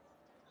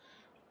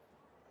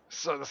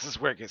 So this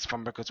is where it gets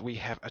fun because we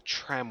have a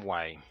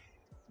tramway.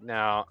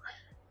 Now,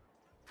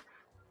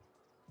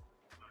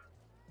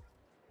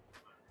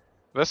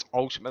 this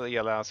ultimately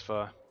allows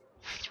for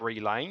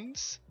 3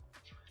 lanes,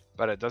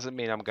 but it doesn't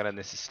mean I'm going to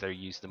necessarily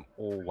use them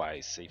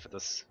always. See, for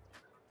this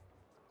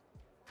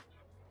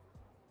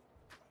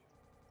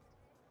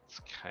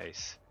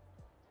case,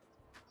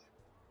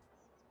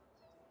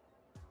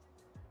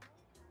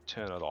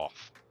 turn it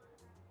off.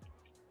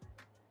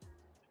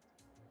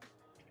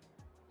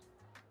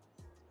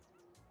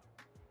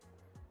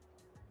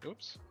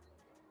 Oops.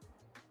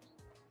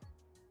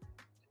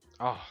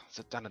 Oh, has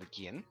it done it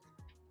again?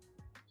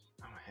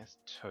 Oh, it has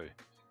 2.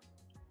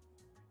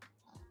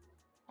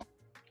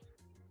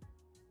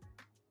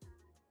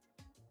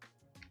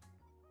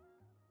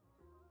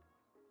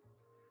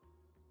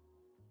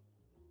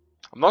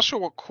 I'm not sure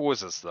what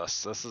causes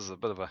this. This is a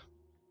bit of a...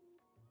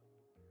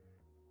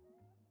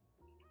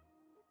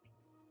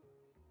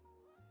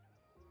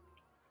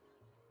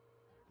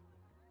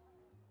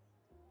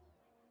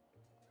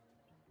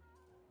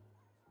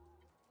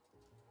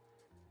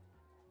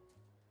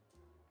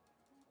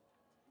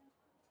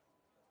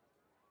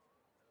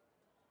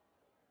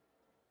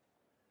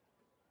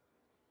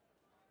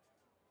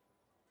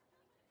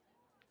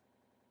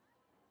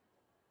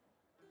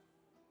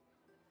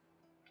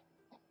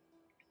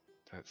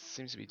 It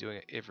seems to be doing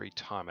it every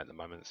time at the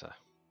moment. It's a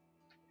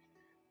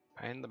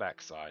pain in the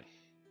backside.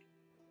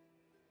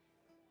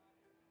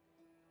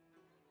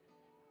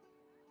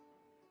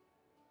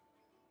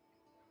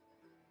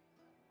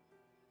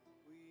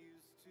 We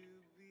used to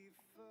be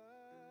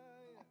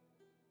fire,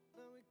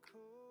 now we're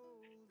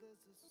cold as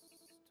a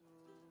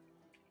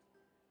stone.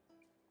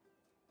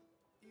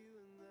 You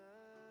and I,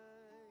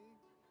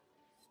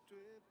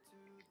 stripped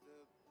to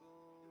the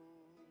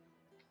bone.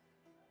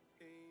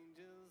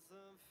 Angels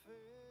of faith,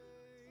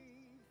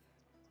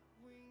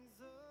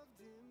 wings of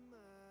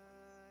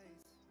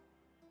demise.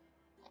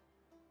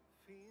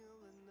 Feel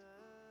the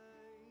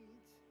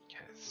night.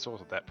 Okay,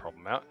 sorted that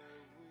problem out.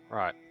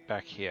 Right,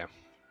 back here.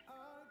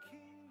 Our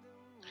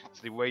kingdom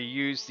So we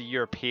use the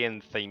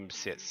European theme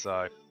set,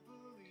 so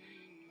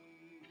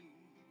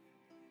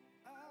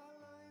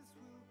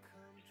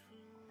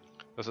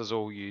this is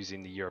all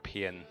using the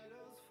European.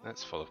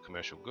 That's full of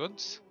commercial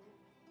goods.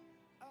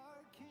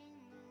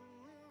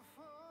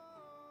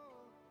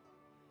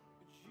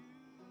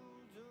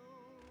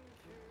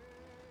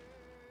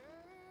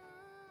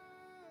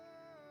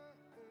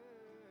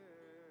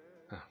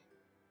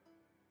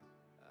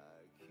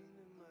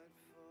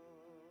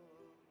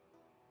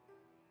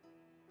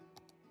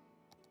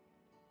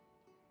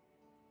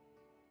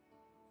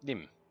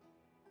 Nim.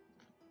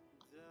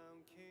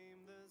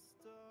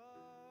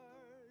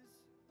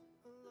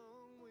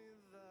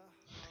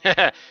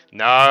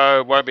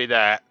 No, won't be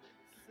that.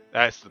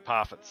 That's the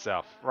path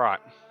itself. Right.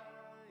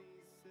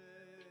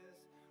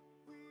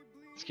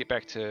 Let's get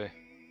back to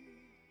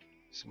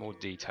some more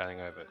detailing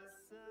over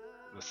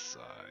this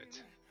side.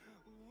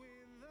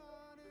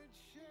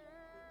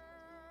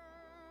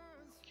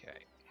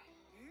 Okay.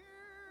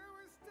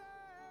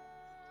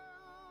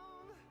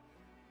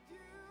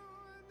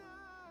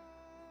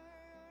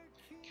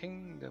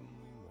 Kingdom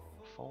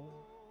will fall.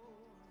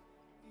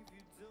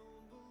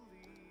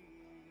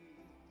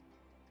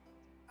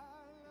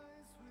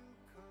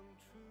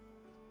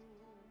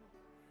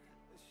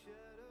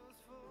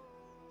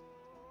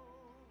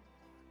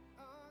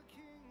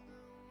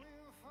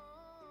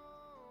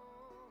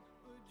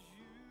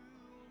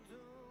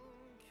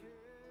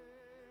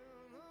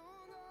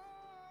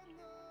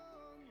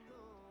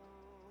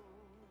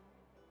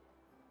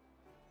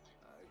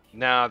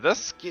 Now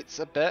this gets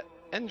a bit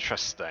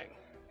interesting.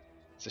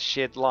 It's a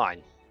shared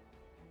line.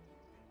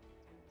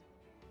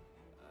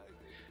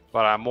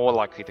 But I'm more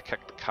likely to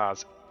kick the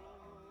cars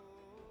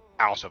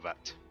out of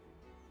it.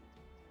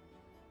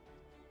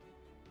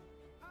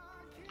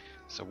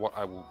 So what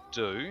I will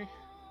do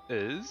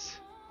is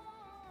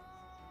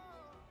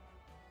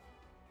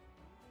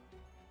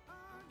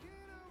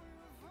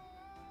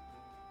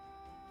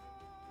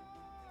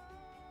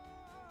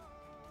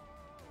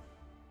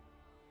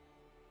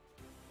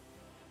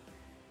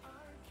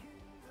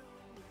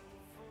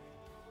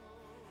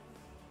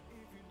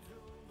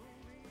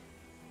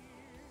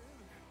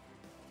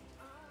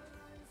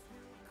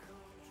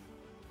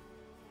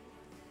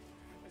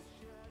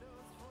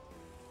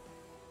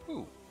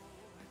ooh.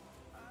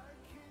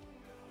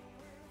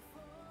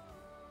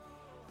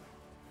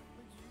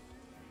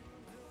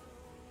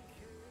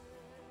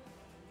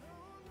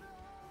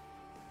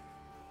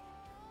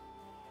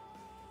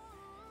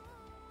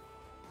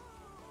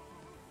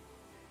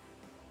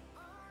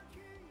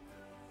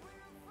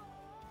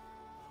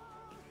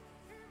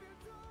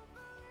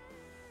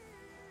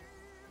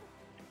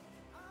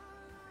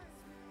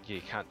 Yeah,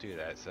 you can't do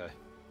that, so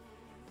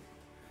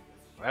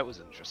well, that was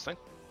interesting.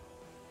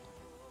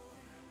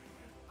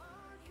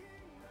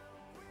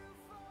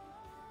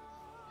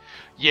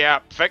 Yeah,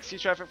 fix your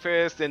traffic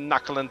first, then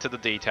knuckle into the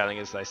detailing,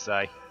 as they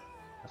say.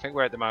 I think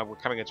we're at the moment, we're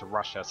coming into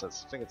rush hour, so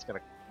I think it's going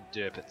to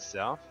derp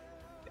itself.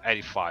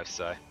 85,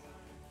 so.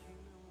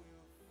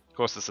 Of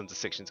course, this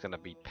intersection is going to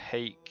be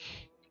peak.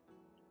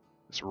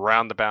 This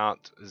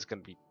roundabout is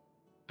going to be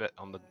a bit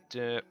on the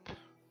derp.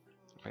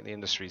 I think the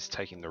industry is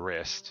taking the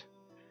rest.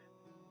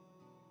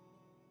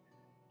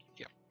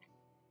 Yep.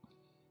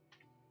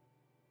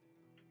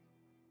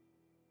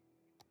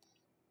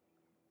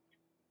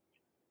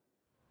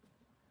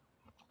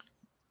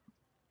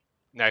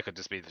 Now it could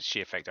just be the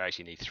sheer fact I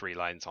actually need 3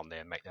 lanes on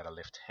there and make that a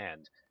left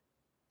hand.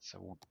 So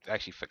we'll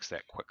actually fix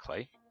that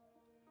quickly.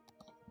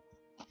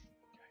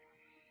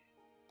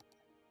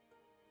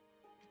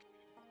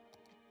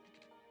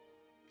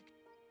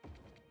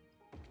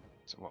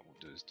 So what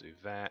we'll do is do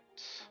that.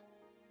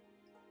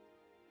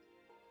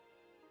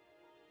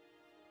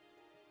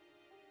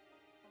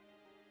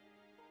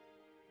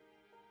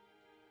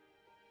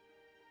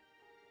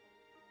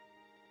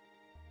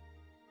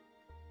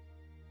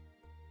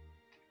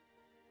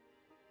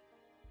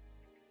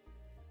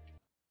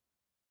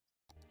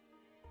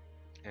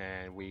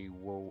 And we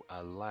will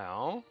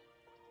allow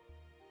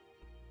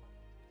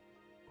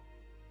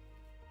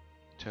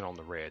turn on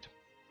the red.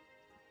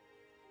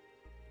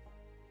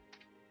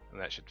 And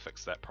that should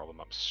fix that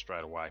problem up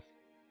straight away.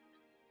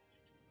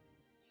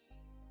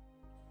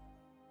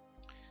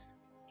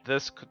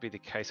 This could be the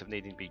case of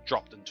needing to be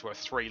dropped into a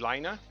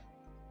 3-laner.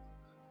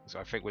 So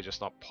I think we're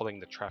just not pulling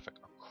the traffic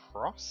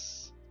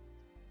across.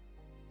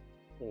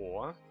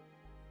 Or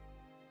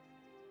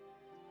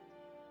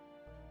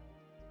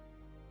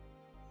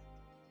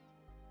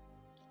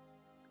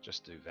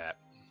just do that.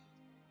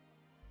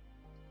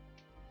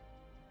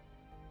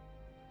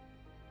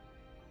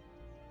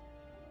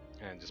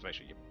 And just make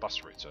sure your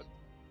bus routes are,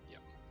 yeah.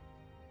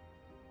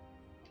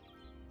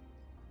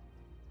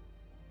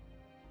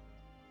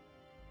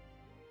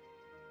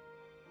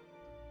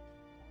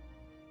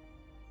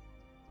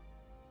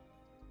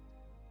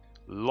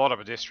 A lot of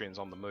pedestrians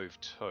on the move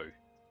too.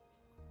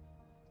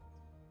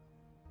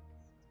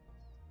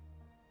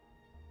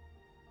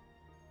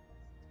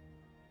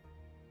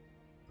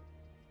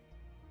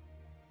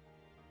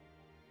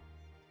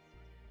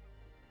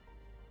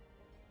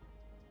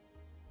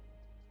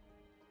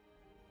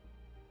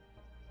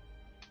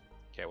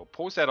 Okay, we'll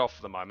pause that off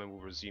for the moment. We'll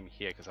resume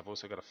here because I've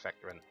also got to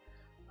factor in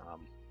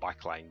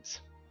bike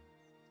lanes.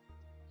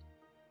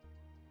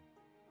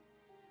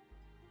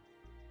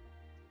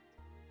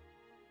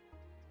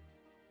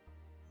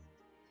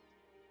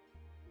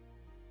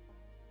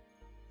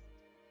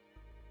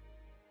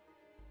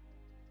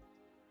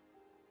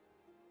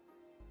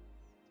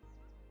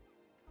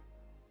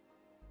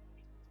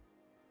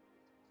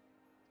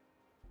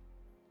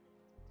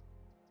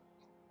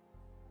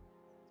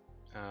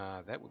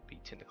 That would be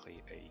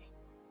technically a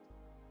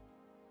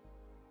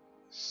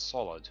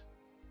solid.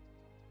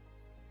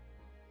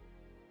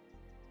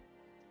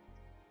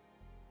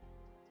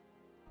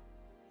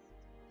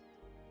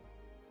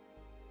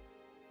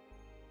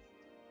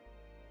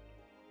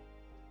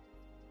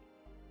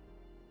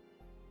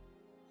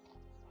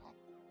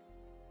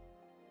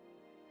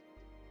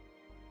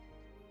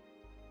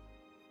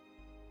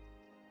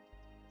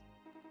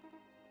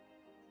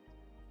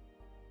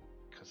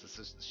 Because this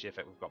is the sheer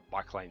fact we've got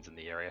bike lanes in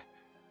the area.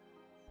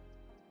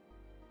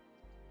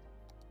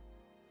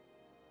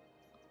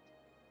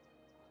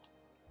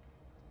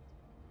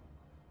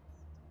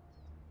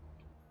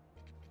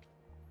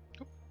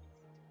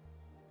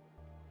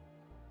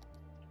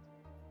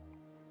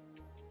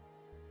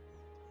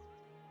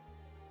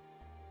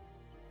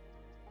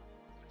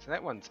 So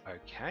that one's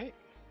okay.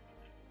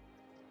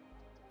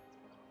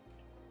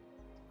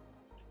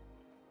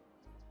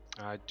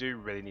 I do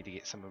really need to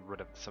get rid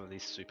of some of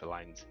these super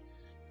lanes.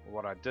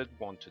 What I did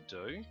want to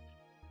do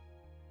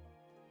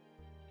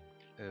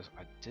is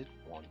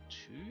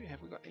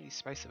have we got any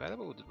space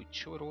available, or did we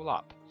chew it all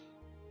up?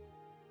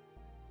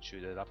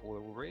 Chewed it up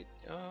already?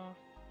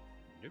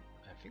 Nope,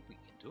 I think we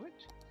can do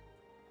it.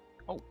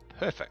 Oh,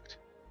 perfect.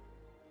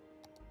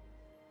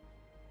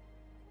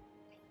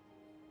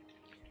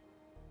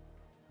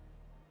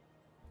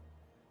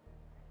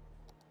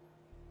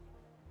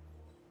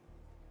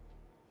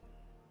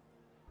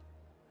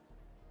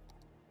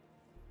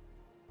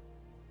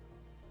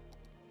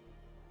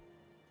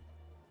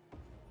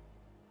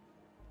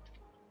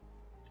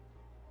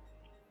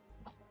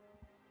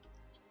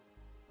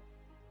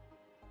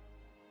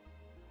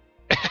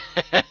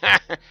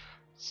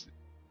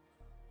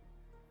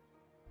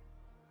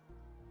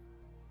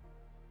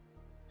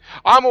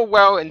 I'm all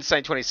well,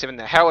 Insane 27.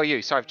 How are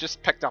you? So I've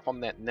just picked up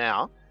on that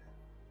now.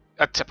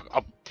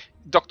 Typical.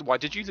 Dr.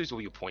 White, did you lose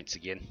all your points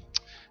again?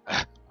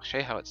 I'll show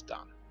you how it's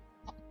done.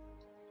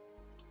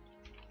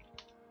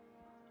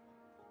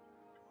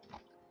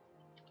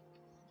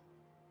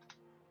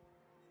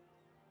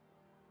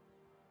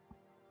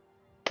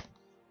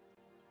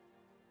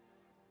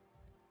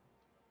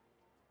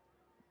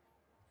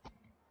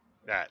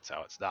 That's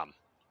how it's done.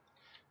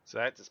 So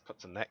that just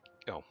puts in that.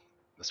 Oh,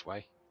 this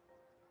way.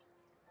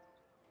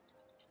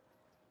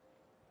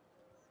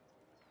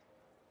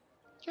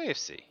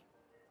 KFC.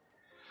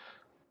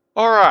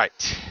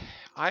 Alright.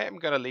 I am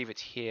going to leave it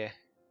here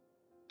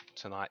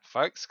tonight,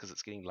 folks, because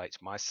it's getting late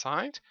to my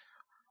side.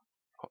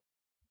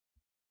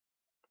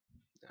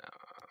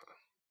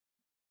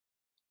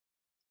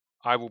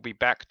 I will be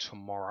back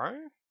tomorrow.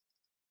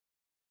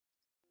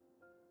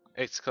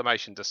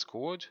 Exclamation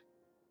Discord.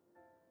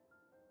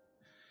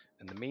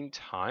 In the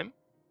meantime,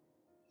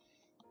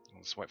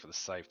 I'll just wait for the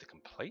save to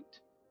complete.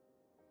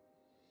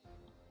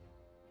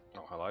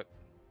 Oh, hello.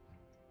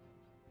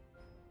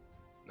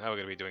 Now we're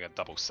going to be doing a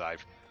double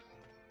save.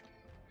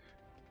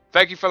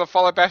 Thank you for the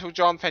follow, Battle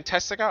John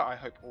Fantastica. I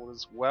hope all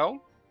is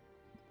well.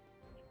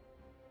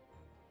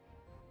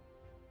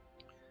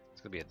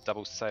 It's going to be a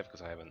double save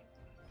because I haven't.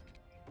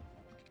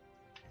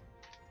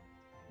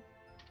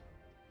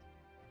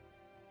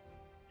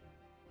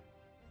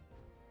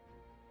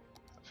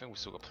 I think we've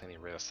still got plenty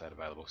of real estate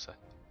available, so.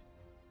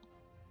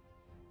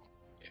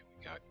 There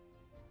we go.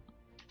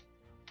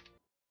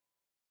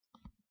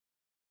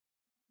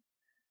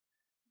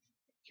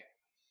 Okay.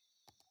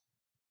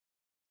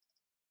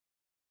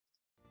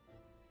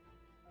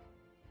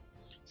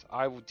 So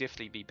I will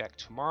definitely be back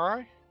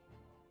tomorrow.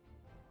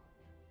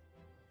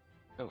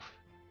 Oof.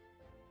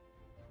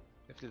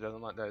 Definitely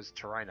doesn't like those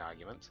terrain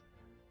arguments.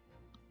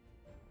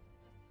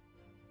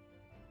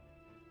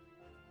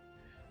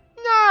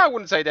 No, I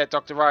wouldn't say that,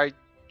 Dr. Ray.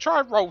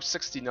 Try roll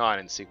 69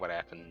 and see what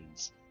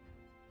happens.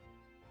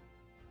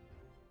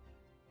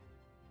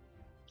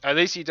 At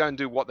least you don't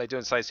do what they do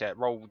and say,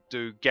 roll,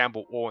 do,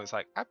 gamble, or, and it's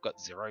like, I've got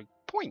 0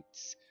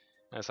 points.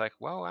 And it's like,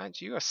 well, aren't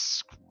you a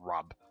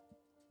scrub?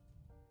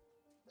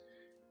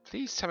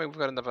 Please tell me we've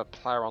got another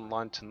player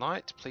online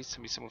tonight. Please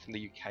tell me someone from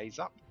the UK's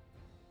up.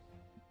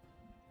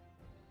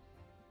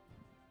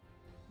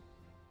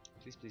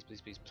 Please, please,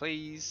 please, please,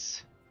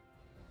 please.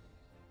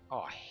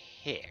 Oh,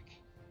 heck.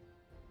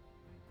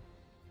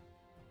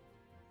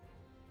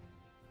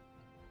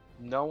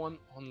 No one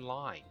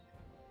online.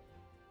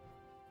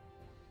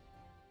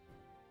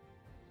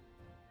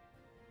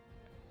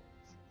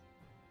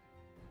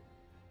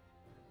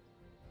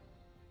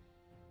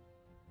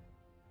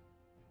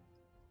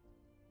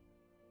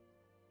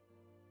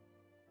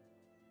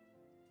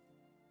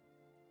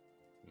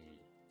 Hmm.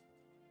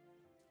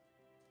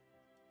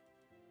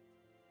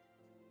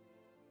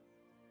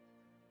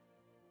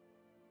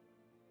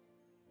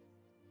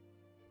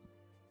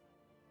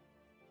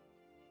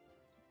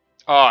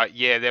 Oh,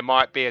 yeah, there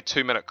might be a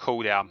 2-minute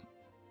cooldown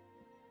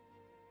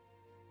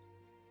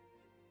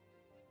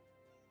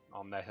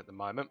on that at the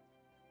moment.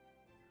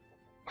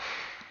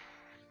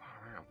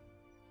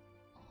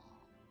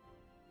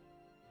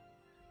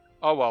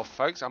 Oh well,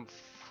 folks, I'm...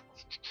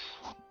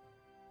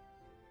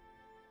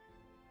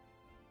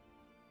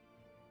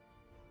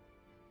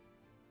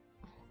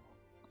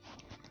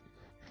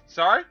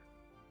 Sorry?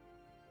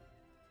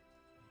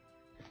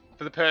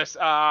 For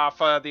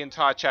the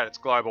entire chat, it's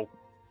global.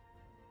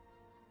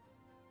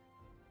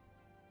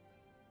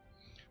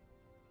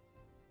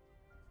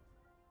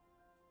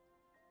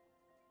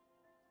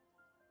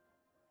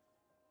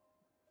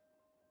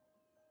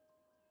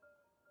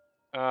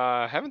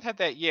 Haven't had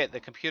that yet. The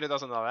computer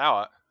doesn't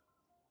allow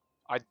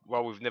it.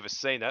 Well, we've never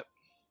seen it.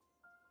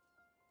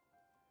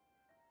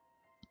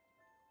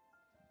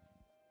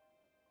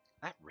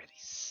 That really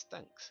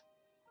stinks.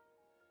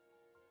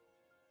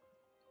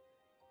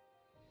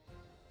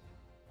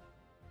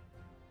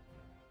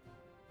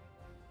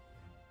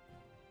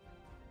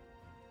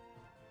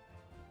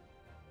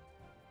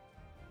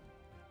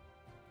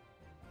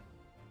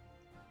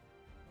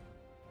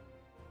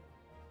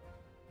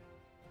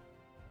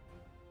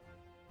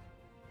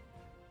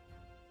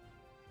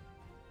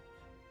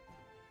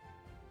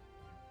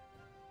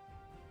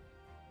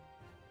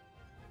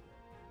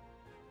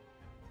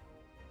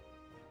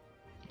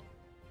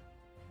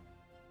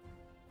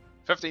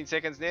 "15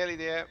 seconds, nearly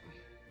there."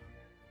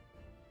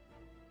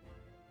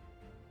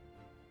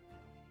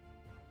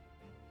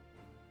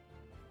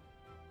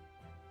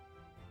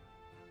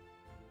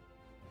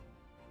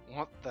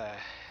 What the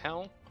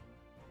hell?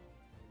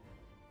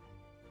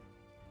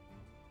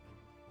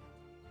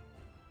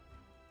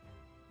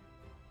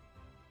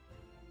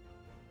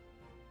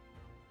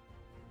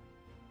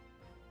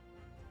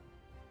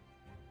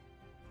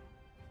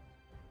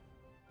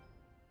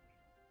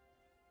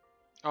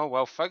 Oh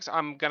well, folks,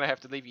 I'm gonna have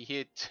to leave you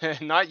here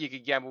tonight. You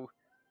can gamble.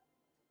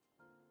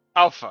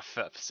 Oh, for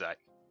flip's sake.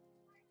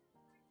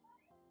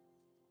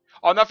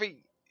 Oh, nothing.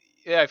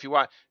 Yeah, if you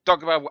want.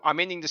 Talk about. I'm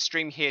ending the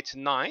stream here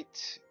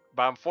tonight,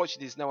 but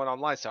unfortunately, there's no one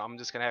online, so I'm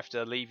just gonna have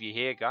to leave you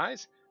here,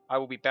 guys. I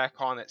will be back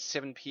on at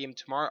 7 PM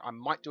tomorrow. I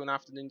might do an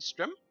afternoon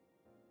stream.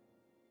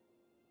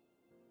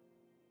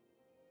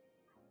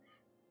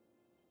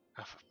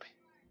 Oh,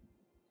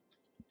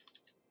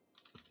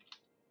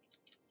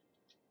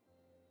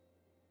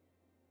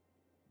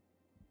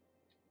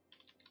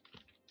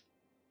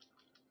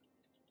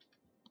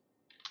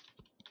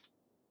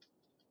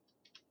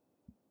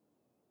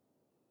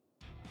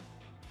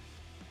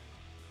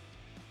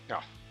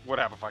 oh,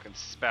 whatever if I can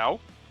spell.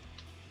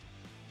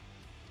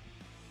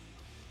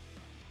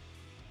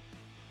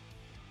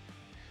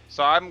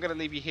 So I'm going to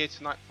leave you here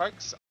tonight,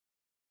 folks.